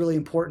I think it's really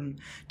important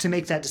to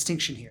make that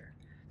distinction here.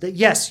 That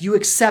yes, you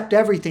accept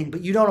everything,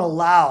 but you don't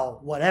allow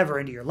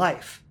whatever into your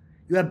life.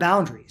 You have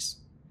boundaries.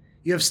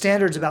 You have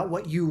standards about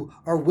what you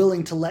are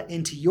willing to let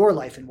into your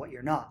life and what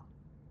you're not.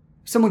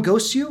 If someone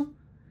ghosts you,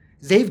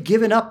 they've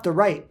given up the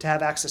right to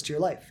have access to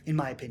your life, in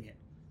my opinion.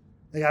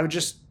 Like I would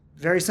just,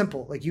 very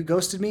simple, like you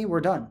ghosted me,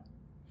 we're done.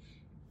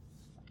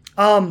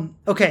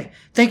 Okay,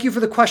 thank you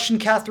for the question,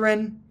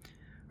 Catherine.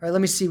 All right,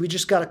 let me see. We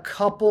just got a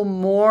couple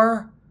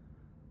more.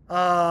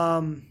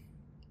 All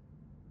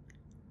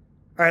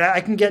right,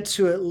 I can get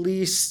to at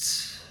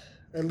least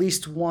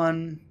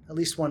one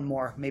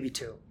more, maybe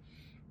two.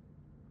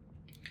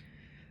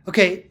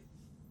 Okay,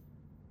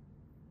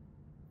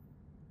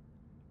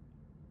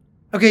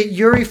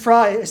 Yuri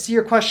Fry, I see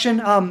your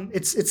question.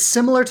 It's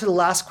similar to the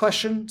last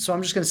question, so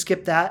I'm just going to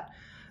skip that.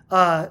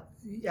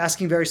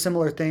 Asking very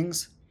similar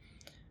things.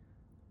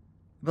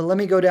 But let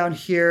me go down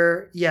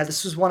here. Yeah,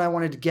 this was one I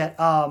wanted to get.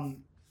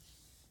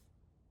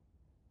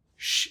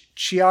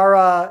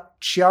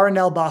 Chiara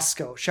Nel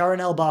Bosco.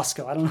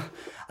 I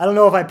don't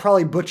know if I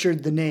probably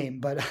butchered the name,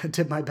 but I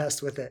did my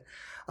best with it.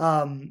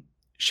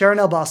 Chiara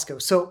Nel Bosco.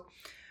 So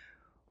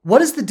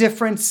what is the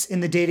difference in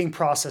the dating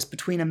process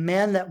between a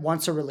man that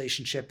wants a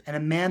relationship and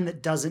a man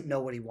that doesn't know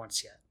what he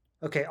wants yet?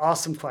 Okay,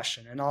 awesome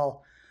question. And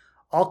I'll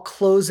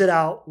close it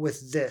out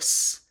with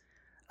this.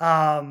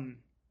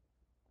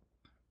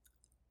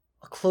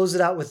 I'll close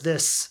it out with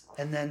this,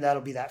 and then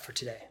that'll be that for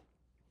today.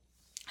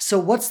 So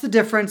what's the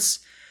difference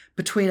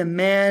between a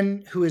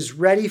man who is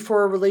ready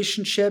for a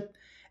relationship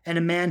and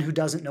a man who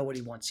doesn't know what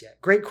he wants yet?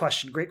 Great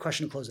question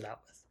to close it out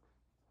with.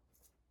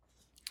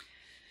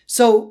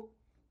 So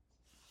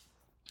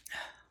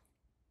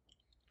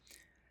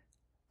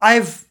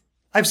I've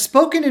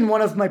spoken in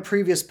one of my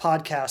previous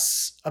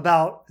podcasts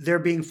about there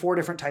being 4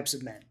 different types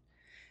of men.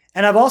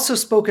 And I've also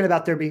spoken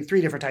about there being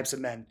 3 different types of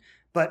men,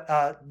 but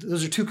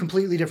those are 2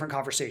 completely different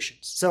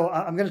conversations. So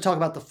I'm going to talk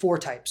about the 4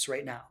 types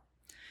right now.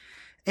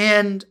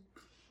 And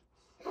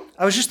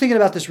I was just thinking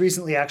about this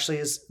recently, actually,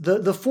 is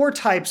the 4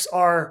 types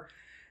are,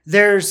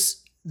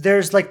 there's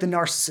like the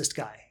narcissist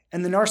guy.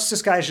 And the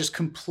narcissist guy is just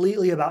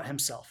completely about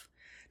himself.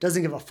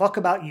 Doesn't give a fuck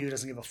about you,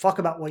 doesn't give a fuck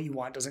about what you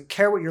want, doesn't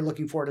care what you're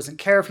looking for, doesn't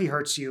care if he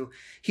hurts you.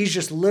 He's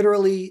just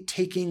literally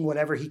taking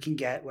whatever he can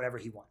get, whatever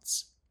he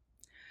wants.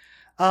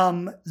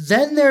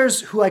 Then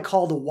there's who I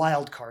call the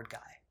wild card guy.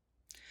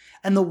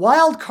 And the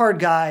wild card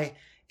guy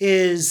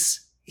is,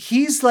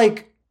 he's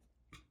like,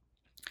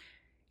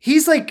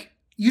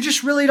 you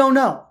just really don't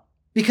know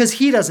because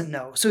he doesn't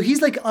know. So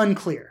he's like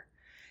unclear.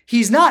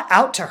 He's not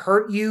out to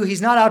hurt you.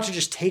 He's not out to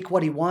just take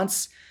what he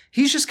wants.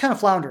 He's just kind of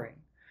floundering,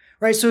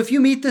 right? So if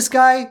you meet this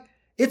guy,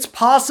 it's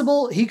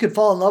possible he could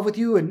fall in love with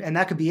you and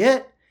that could be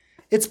it.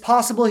 It's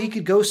possible he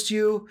could ghost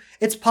you.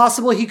 It's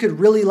possible he could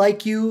really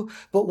like you,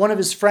 but one of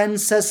his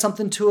friends says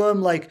something to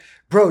him like,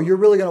 bro, you're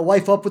really going to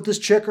wife up with this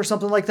chick or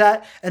something like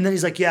that. And then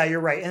he's like, yeah,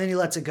 you're right. And then he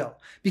lets it go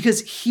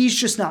because he's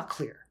just not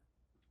clear.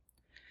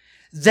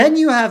 Then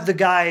you have the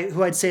guy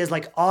who I'd say is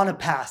like on a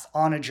path,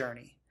 on a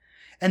journey.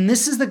 And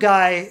this is the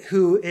guy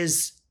who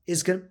is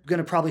going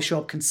to probably show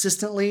up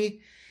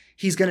consistently.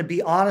 He's going to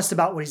be honest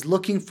about what he's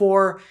looking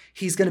for.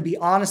 He's going to be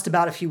honest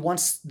about if he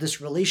wants this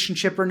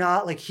relationship or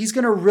not. Like he's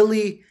going to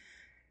really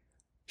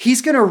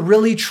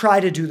try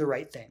to do the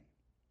right thing.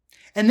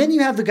 And then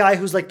you have the guy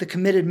who's like the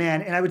committed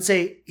man. And I would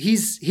say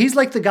he's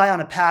like the guy on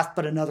a path,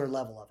 but another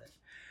level of it,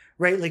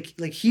 right?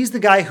 Like he's the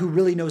guy who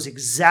really knows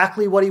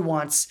exactly what he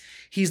wants.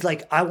 He's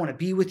like, I want to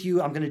be with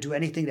you. I'm going to do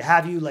anything to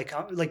have you. Like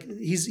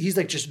he's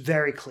like just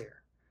very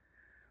clear,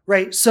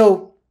 right?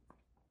 So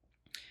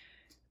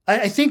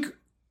I think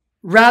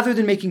rather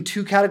than making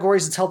 2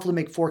 categories, it's helpful to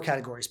make 4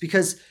 categories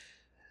because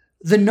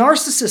the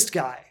narcissist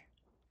guy,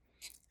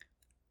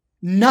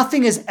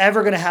 nothing is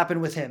ever going to happen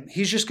with him.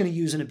 He's just going to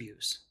use and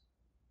abuse.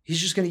 He's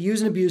just going to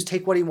use and abuse,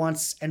 take what he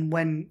wants. And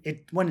when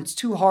it's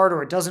too hard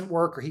or it doesn't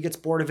work or he gets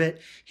bored of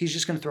it, he's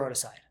just going to throw it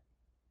aside.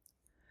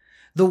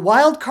 The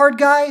wild card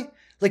guy,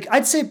 like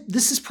I'd say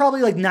this is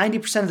probably like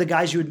 90% of the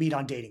guys you would meet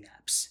on dating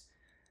apps.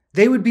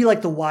 They would be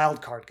like the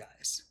wild card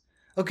guys.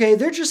 Okay,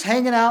 they're just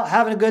hanging out,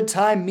 having a good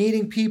time,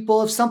 meeting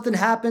people. If something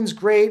happens,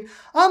 great.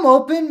 I'm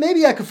open.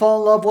 Maybe I could fall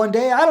in love one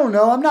day. I don't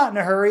know. I'm not in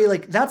a hurry.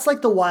 Like that's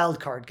like the wild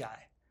card guy.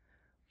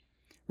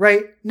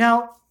 Right?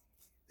 Now,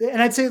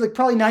 and I'd say like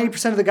probably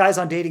 90% of the guys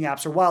on dating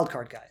apps are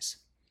wildcard guys.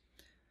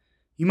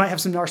 You might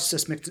have some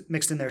narcissists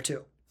mixed in there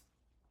too.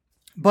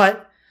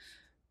 But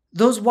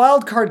those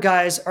wildcard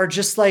guys are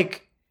just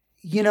like,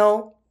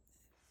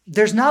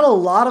 there's not a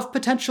lot of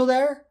potential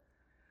there,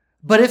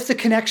 but if the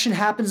connection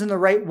happens in the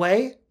right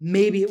way,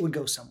 maybe it would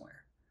go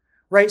somewhere.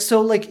 Right? So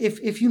like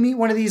if you meet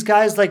one of these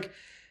guys, like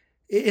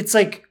it's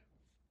like,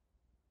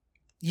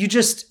 you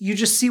just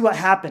see what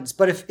happens.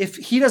 But if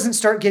he doesn't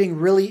start getting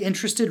really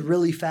interested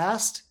really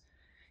fast,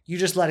 you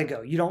just let it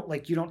go. You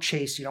don't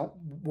chase, you don't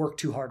work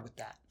too hard with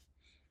that.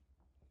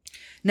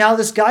 Now,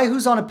 this guy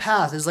who's on a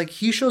path is like,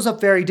 he shows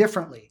up very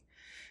differently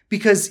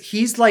because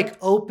he's like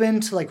open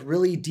to like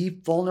really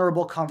deep,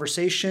 vulnerable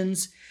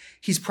conversations.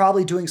 he's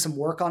probably doing some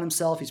work on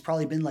himself. He's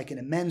probably been like in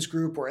a men's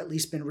group, or at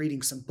least been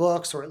reading some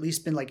books, or at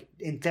least been like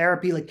in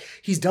therapy. Like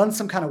he's done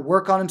some kind of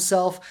work on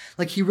himself.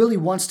 Like he really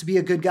wants to be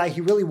a good guy.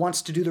 He really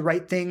wants to do the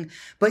right thing,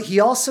 but he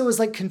also is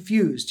like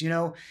confused,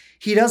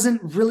 he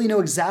doesn't really know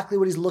exactly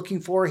what he's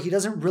looking for. He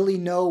doesn't really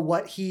know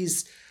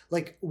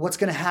what's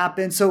going to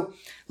happen. So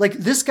like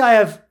this guy,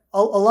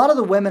 a lot of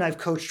the women I've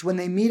coached, when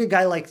they meet a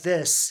guy like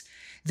this,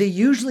 they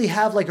usually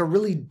have like a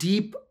really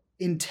deep,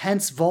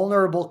 intense,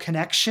 vulnerable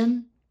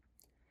connection.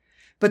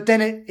 But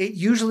then it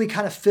usually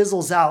kind of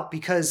fizzles out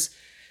because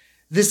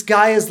this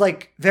guy is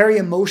like very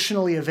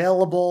emotionally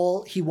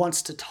available. He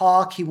wants to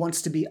talk. He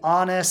wants to be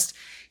honest.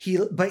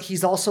 But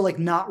he's also like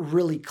not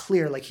really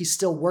clear. Like he's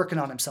still working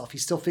on himself.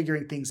 He's still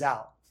figuring things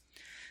out.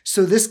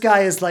 So this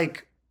guy is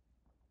like,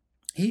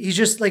 he's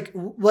just like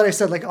what I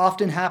said, like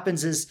often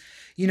happens is,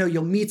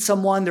 you'll meet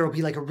someone, there will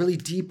be like a really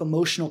deep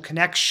emotional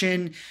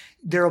connection.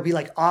 There will be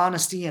like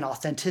honesty and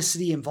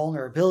authenticity and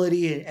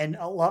vulnerability. And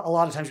a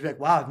lot of times you'll be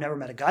like, wow, I've never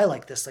met a guy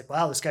like this. Like,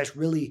 wow, this guy's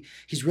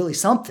he's really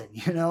something,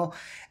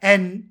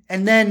 And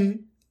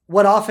then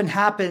what often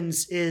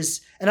happens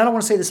is, and I don't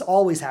want to say this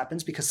always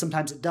happens because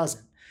sometimes it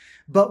doesn't,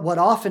 but what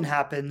often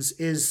happens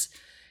is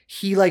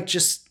he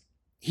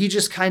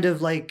just kind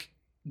of like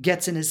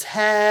gets in his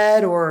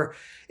head, or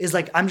is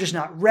like, I'm just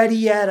not ready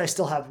yet. I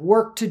still have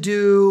work to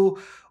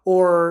do.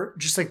 Or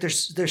just like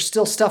there's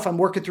still stuff I'm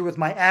working through with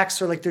my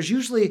ex, or like there's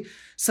usually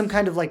some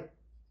kind of like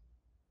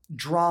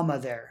drama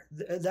there.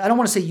 I don't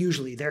want to say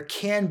usually, there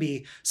can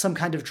be some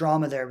kind of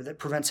drama there that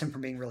prevents him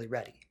from being really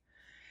ready.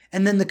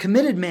 And then the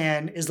committed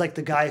man is like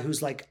the guy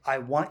who's like, I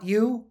want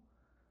you,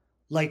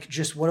 like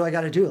just what do I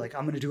got to do? Like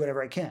I'm going to do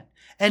whatever I can.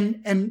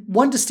 And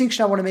one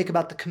distinction I want to make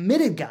about the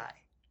committed guy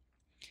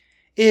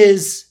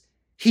is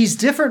he's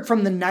different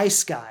from the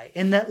nice guy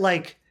in that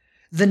like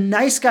the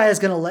nice guy is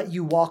going to let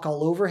you walk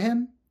all over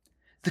him.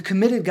 The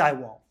committed guy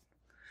won't.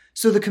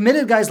 So the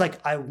committed guy's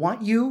like, I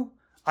want you.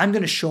 I'm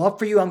going to show up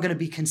for you. I'm going to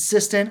be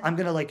consistent. I'm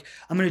going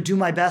to do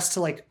my best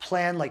to like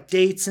plan like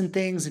dates and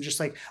things. And just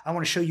like, I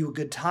want to show you a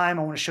good time.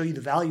 I want to show you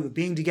the value of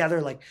being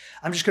together. Like,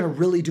 I'm just going to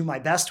really do my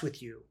best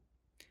with you.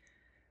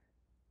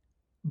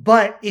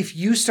 But if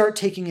you start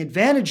taking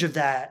advantage of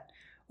that,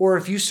 or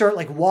if you start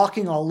like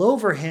walking all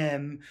over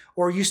him,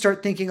 or you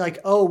start thinking like,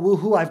 oh,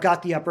 woohoo, I've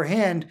got the upper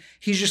hand,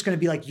 he's just going to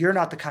be like, you're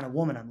not the kind of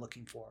woman I'm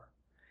looking for.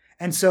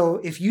 And so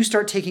if you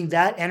start taking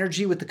that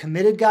energy with the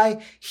committed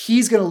guy,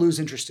 he's going to lose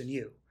interest in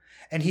you.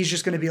 And he's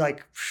just going to be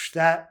like,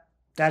 that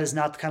is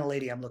not the kind of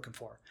lady I'm looking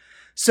for.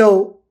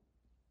 So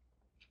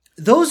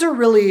those are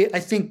really, I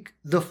think,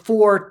 the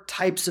 4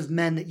 types of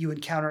men that you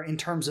encounter in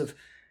terms of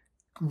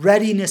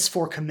readiness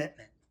for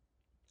commitment.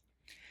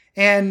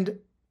 And,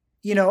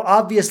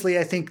 obviously,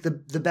 I think the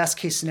best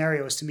case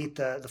scenario is to meet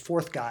the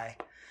 4th guy.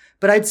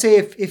 But I'd say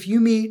if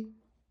you meet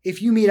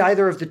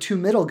either of the 2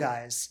 middle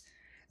guys,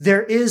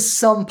 there is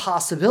some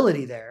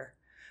possibility there,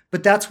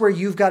 but that's where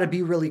you've got to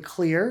be really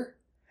clear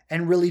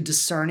and really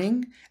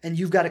discerning, and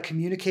you've got to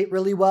communicate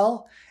really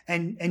well,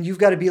 and you've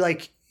got to be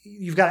like,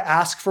 you've got to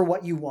ask for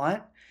what you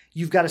want.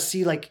 You've got to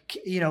see like,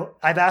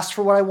 I've asked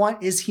for what I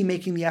want. Is he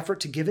making the effort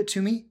to give it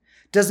to me?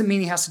 Doesn't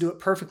mean he has to do it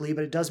perfectly,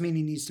 but it does mean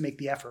he needs to make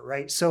the effort,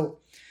 right? So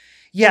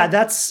yeah,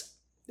 that's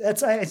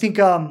I think,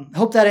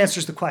 hope that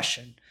answers the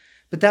question.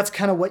 But that's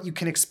kind of what you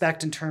can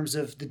expect in terms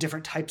of the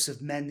different types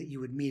of men that you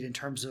would meet in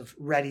terms of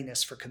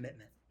readiness for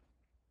commitment.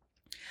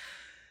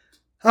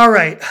 All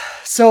right.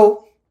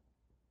 So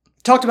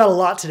talked about a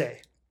lot today.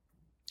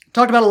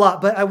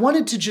 But I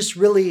wanted to just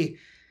really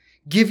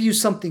give you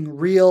something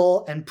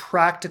real and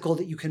practical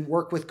that you can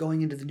work with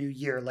going into the new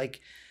year. Like,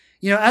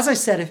 as I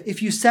said,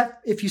 if you set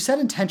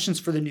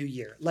intentions for the new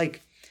year,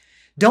 like,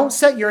 don't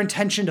set your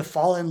intention to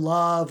fall in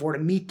love or to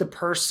meet the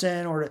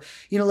person or to,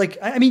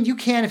 you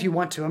can if you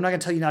want to. I'm not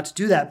going to tell you not to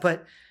do that,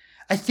 but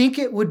I think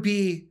it would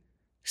be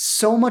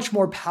so much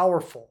more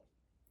powerful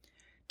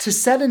to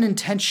set an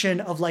intention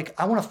of like,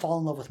 I want to fall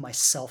in love with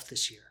myself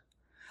this year.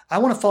 I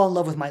want to fall in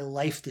love with my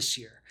life this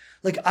year.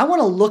 Like, I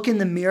want to look in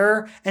the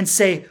mirror and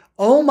say,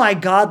 oh my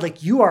God,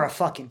 like you are a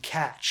fucking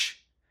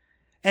catch.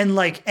 And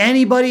like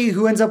anybody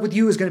who ends up with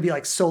you is going to be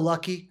like so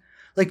lucky.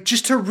 Like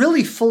just to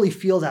really fully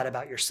feel that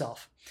about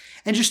yourself.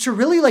 And just to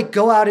really like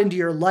go out into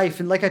your life.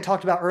 And like I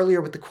talked about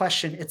earlier with the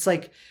question, it's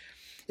like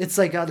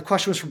the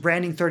question was from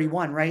Branding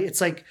 31, right?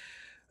 It's like,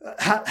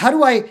 how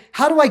do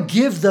I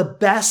give the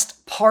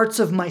best parts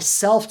of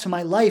myself to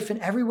my life and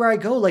everywhere I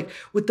go? Like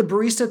with the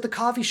barista at the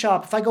coffee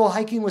shop, if I go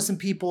hiking with some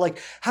people, like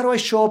how do I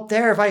show up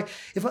there?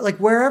 If like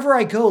wherever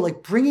I go,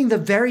 like bringing the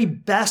very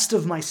best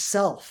of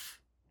myself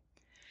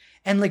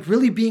and like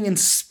really being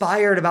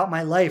inspired about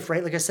my life,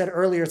 right? Like I said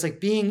earlier, it's like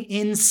being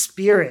in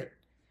spirit.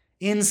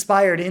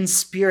 Inspired in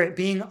spirit,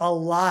 being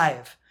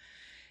alive.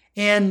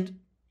 And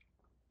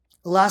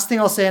the last thing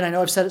I'll say, and I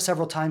know I've said it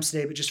several times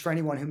today, but just for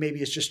anyone who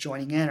maybe is just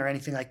joining in or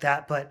anything like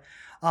that, but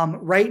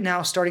right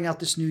now, starting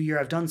out this new year,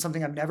 I've done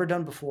something I've never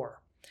done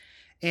before.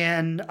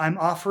 And I'm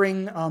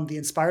offering the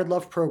Inspired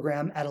Love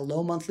program at a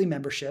low monthly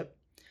membership.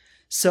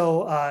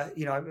 So,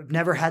 I've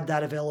never had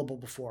that available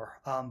before,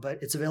 but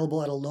it's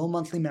available at a low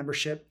monthly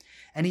membership.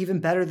 And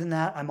even better than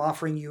that, I'm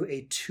offering you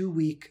a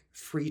 2-week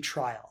free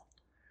trial,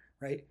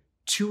 right?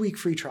 2-week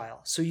free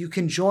trial. So you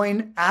can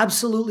join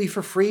absolutely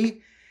for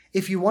free.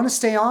 If you want to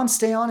stay on,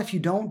 stay on. If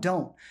you don't.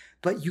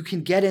 But you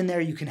can get in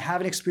there. You can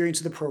have an experience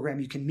of the program.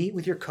 You can meet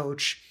with your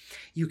coach.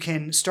 You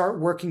can start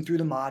working through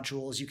the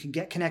modules. You can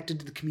get connected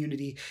to the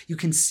community. You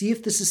can see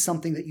if this is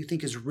something that you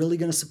think is really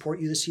going to support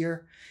you this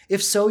year.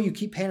 If so, you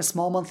keep paying a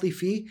small monthly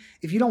fee.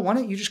 If you don't want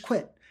it, you just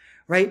quit,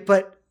 right?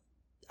 But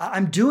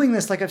I'm doing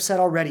this, like I've said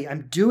already,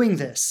 I'm doing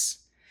this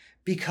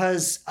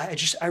because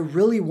I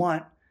really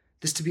want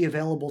this to be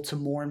available to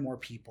more and more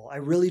people. I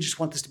really just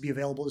want this to be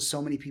available to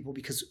so many people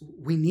because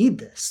we need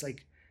this.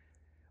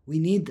 We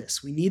need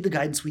this. We need the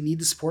guidance. We need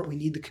the support. We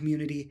need the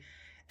community.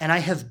 And I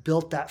have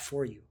built that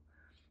for you.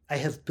 I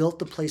have built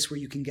the place where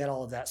you can get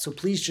all of that. So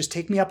please just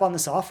take me up on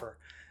this offer.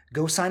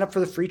 Go sign up for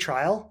the free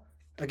trial.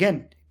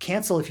 Again,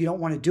 cancel if you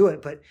don't want to do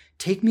it, but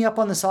take me up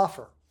on this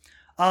offer.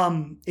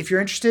 If you're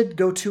interested,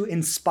 go to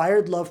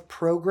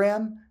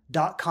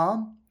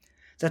inspiredloveprogram.com.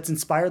 That's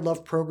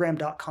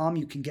inspiredloveprogram.com.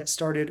 You can get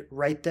started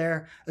right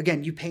there.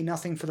 Again, you pay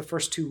nothing for the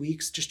first 2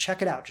 weeks. Just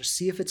check it out. Just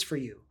see if it's for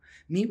you.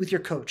 Meet with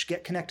your coach.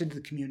 Get connected to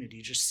the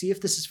community. Just see if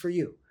this is for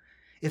you.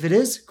 If it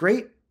is,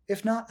 great.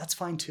 If not, that's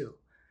fine too.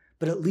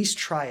 But at least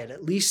try it.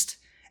 At least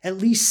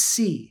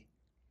see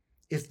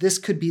if this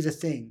could be the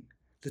thing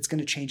that's going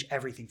to change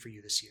everything for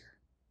you this year.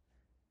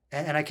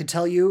 And I can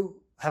tell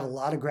you, I have a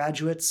lot of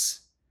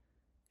graduates.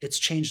 It's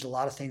changed a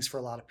lot of things for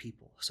a lot of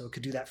people. So it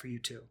could do that for you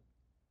too.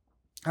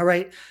 All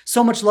right.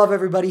 So much love,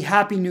 everybody.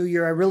 Happy New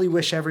Year. I really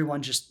wish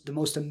everyone just the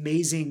most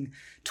amazing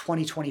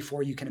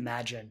 2024 you can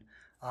imagine.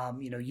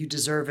 You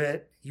deserve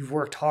it. You've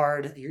worked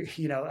hard. You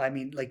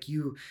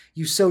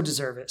so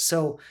deserve it.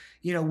 So,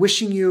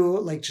 wishing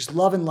you just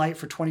love and light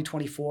for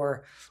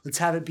 2024. Let's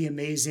have it be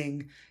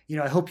amazing.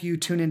 I hope you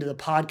tune into the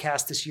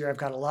podcast this year. I've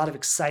got a lot of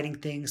exciting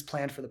things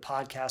planned for the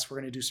podcast. We're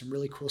going to do some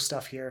really cool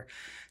stuff here.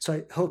 So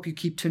I hope you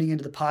keep tuning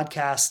into the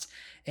podcast.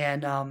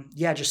 And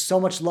just so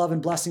much love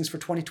and blessings for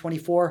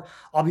 2024.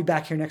 I'll be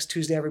back here next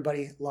Tuesday,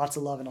 everybody. Lots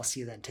of love, and I'll see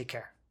you then. Take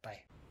care.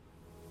 Bye.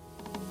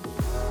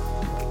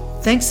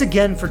 Thanks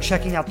again for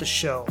checking out the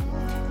show.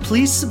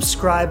 Please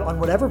subscribe on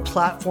whatever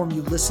platform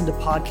you listen to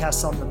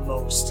podcasts on the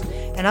most.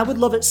 And I would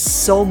love it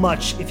so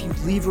much if you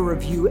leave a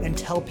review and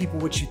tell people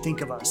what you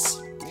think of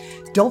us.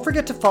 Don't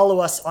forget to follow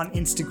us on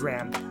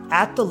Instagram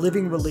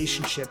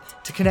 @TheLivingRelationship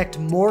to connect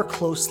more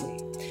closely.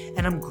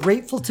 And I'm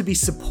grateful to be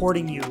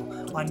supporting you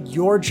on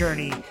your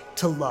journey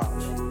to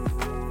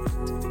love.